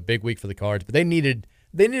 So another big week for the Cards. But they needed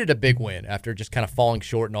a big win after just kind of falling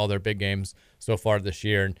short in all their big games so far this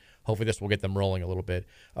year. And hopefully this will get them rolling a little bit.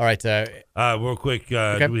 All right. Real quick,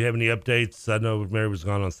 okay. Do we have any updates? I know Mary was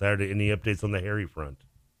gone on Saturday. Any updates on the Harry front?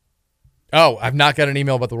 Oh, I've not got an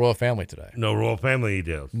email about the royal family today. No royal family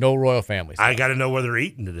details. No royal family stuff. I got to know where they're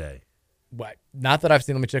eating today. What? Not that I've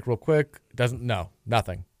seen. Let me check real quick.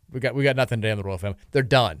 Nothing. We got nothing today on the royal family. They're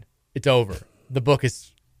done. It's over. The book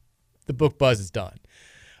buzz is done.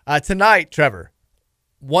 Tonight, Trevor,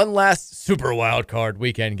 one last super wild card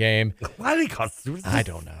weekend game. Why do they call it super? I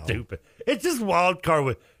don't know. Stupid. It's just wild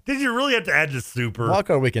card. Did you really have to add the super? Wild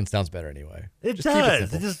card weekend sounds better anyway. It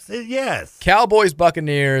does. Yes. Cowboys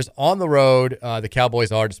Buccaneers on the road. The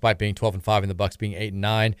Cowboys are, despite being 12-5 and the Bucs being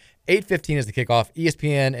 8-9. 8:15 is the kickoff.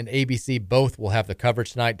 ESPN and ABC both will have the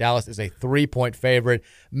coverage tonight. Dallas is a 3-point favorite.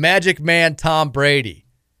 Magic Man Tom Brady.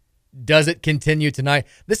 Does it continue tonight?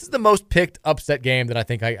 This is the most picked upset game that I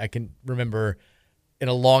think I can remember in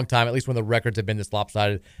a long time, at least when the records have been this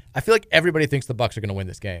lopsided. I feel like everybody thinks the Bucs are going to win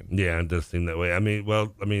this game. Yeah, it does seem that way.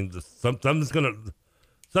 Something's going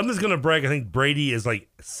to break. I think Brady is like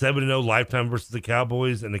 7-0 lifetime versus the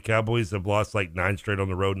Cowboys, and the Cowboys have lost like 9 straight on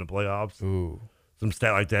the road in the playoffs. Ooh. Some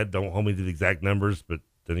stat like that. Don't hold me to the exact numbers, but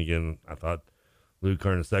then again, I thought Lou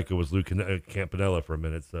Carnesecca was Lou Campanella for a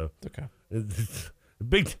minute. So okay.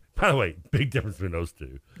 By the way, big difference between those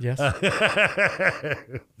two. Yes.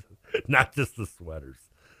 Not just the sweaters.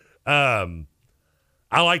 I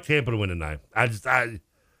like Tampa to win tonight.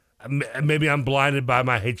 Maybe I'm blinded by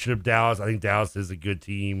my hatred of Dallas. I think Dallas is a good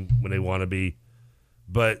team when they want to be,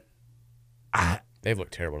 but they've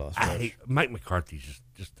looked terrible to us. Mike McCarthy's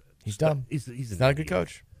just he's dumb. He's not a good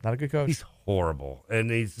coach. Not a good coach. He's horrible,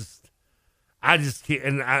 and I just can't.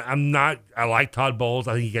 And I'm not. I like Todd Bowles.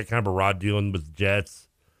 I think he got kind of a raw dealing with the Jets.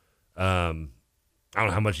 I don't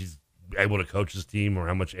know how much he's able to coach his team or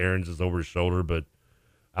how much Aaron's is over his shoulder, but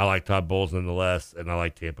I like Todd Bowles nonetheless, and I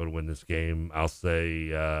like Tampa to win this game. I'll say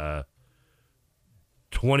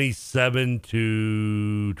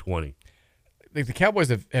 27-20. Like the Cowboys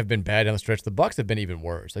have been bad down the stretch. The Bucs have been even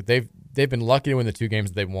worse. Like they've been lucky to win the 2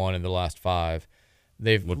 games that they've won in the last 5.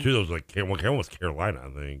 2 of those one was Carolina, I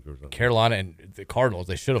think, or something. Carolina and the Cardinals.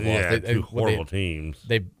 They should have lost. Yeah, 2 horrible teams.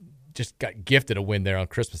 They just got gifted a win there on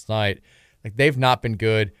Christmas night. Like they've not been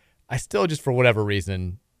good. I still, just for whatever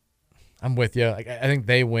reason, I'm with you. Like, I think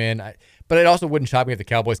they win. But it also wouldn't shock me if the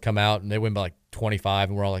Cowboys come out and they win by like 25,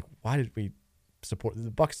 and we're all like, why did we support the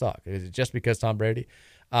Bucs? Suck. Is it just because Tom Brady?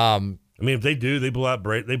 I mean, if they do, they blow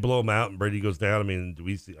them out, and Brady goes down. I mean, do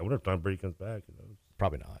we see? I wonder if Tom Brady comes back.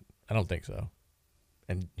 Probably not. I don't think so.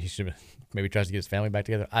 And he should maybe tries to get his family back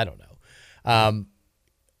together. I don't know.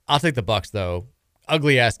 I'll take the Bucs though.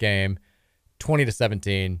 Ugly ass game.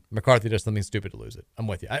 20-17. McCarthy does something stupid to lose it. I'm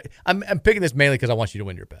with you. I'm picking this mainly because I want you to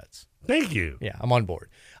win your bets. Thank you. Yeah, I'm on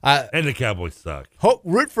board. And the Cowboys suck.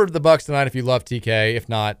 Root for the Bucs tonight if you love TK. If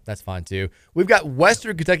not, that's fine too. We've got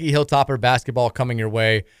Western Kentucky Hilltopper basketball coming your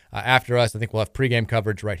way after us. I think we'll have pregame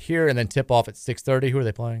coverage right here, and then tip off at 6:30. Who are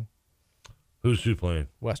they playing? Who's playing?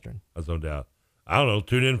 Western. That's no doubt. I don't know.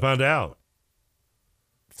 Tune in and find out.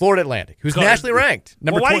 Florida Atlantic, who's nationally ranked.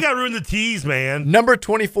 Why you got to ruin the tease, man? Number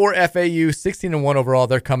 24 FAU, 16-1 overall.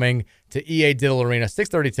 They're coming to EA Diddle Arena,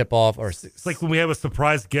 6:30 tip-off. It's like when we have a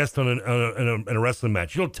surprise guest on a wrestling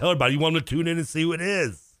match. You don't tell everybody. You want them to tune in and see who it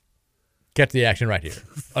is. Catch the action right here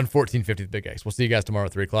on 1450 The Big X. We'll see you guys tomorrow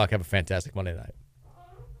at 3 o'clock. Have a fantastic Monday night.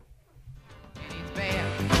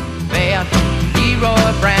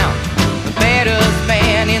 Leroy Brown, the baddest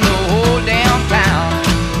man in the whole damn town.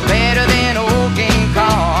 Better than old King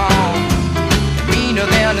Kong, meaner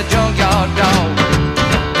than a junkyard dog.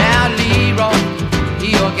 Now Leroy,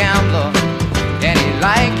 he a gambler.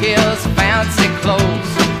 fancy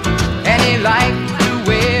clothes.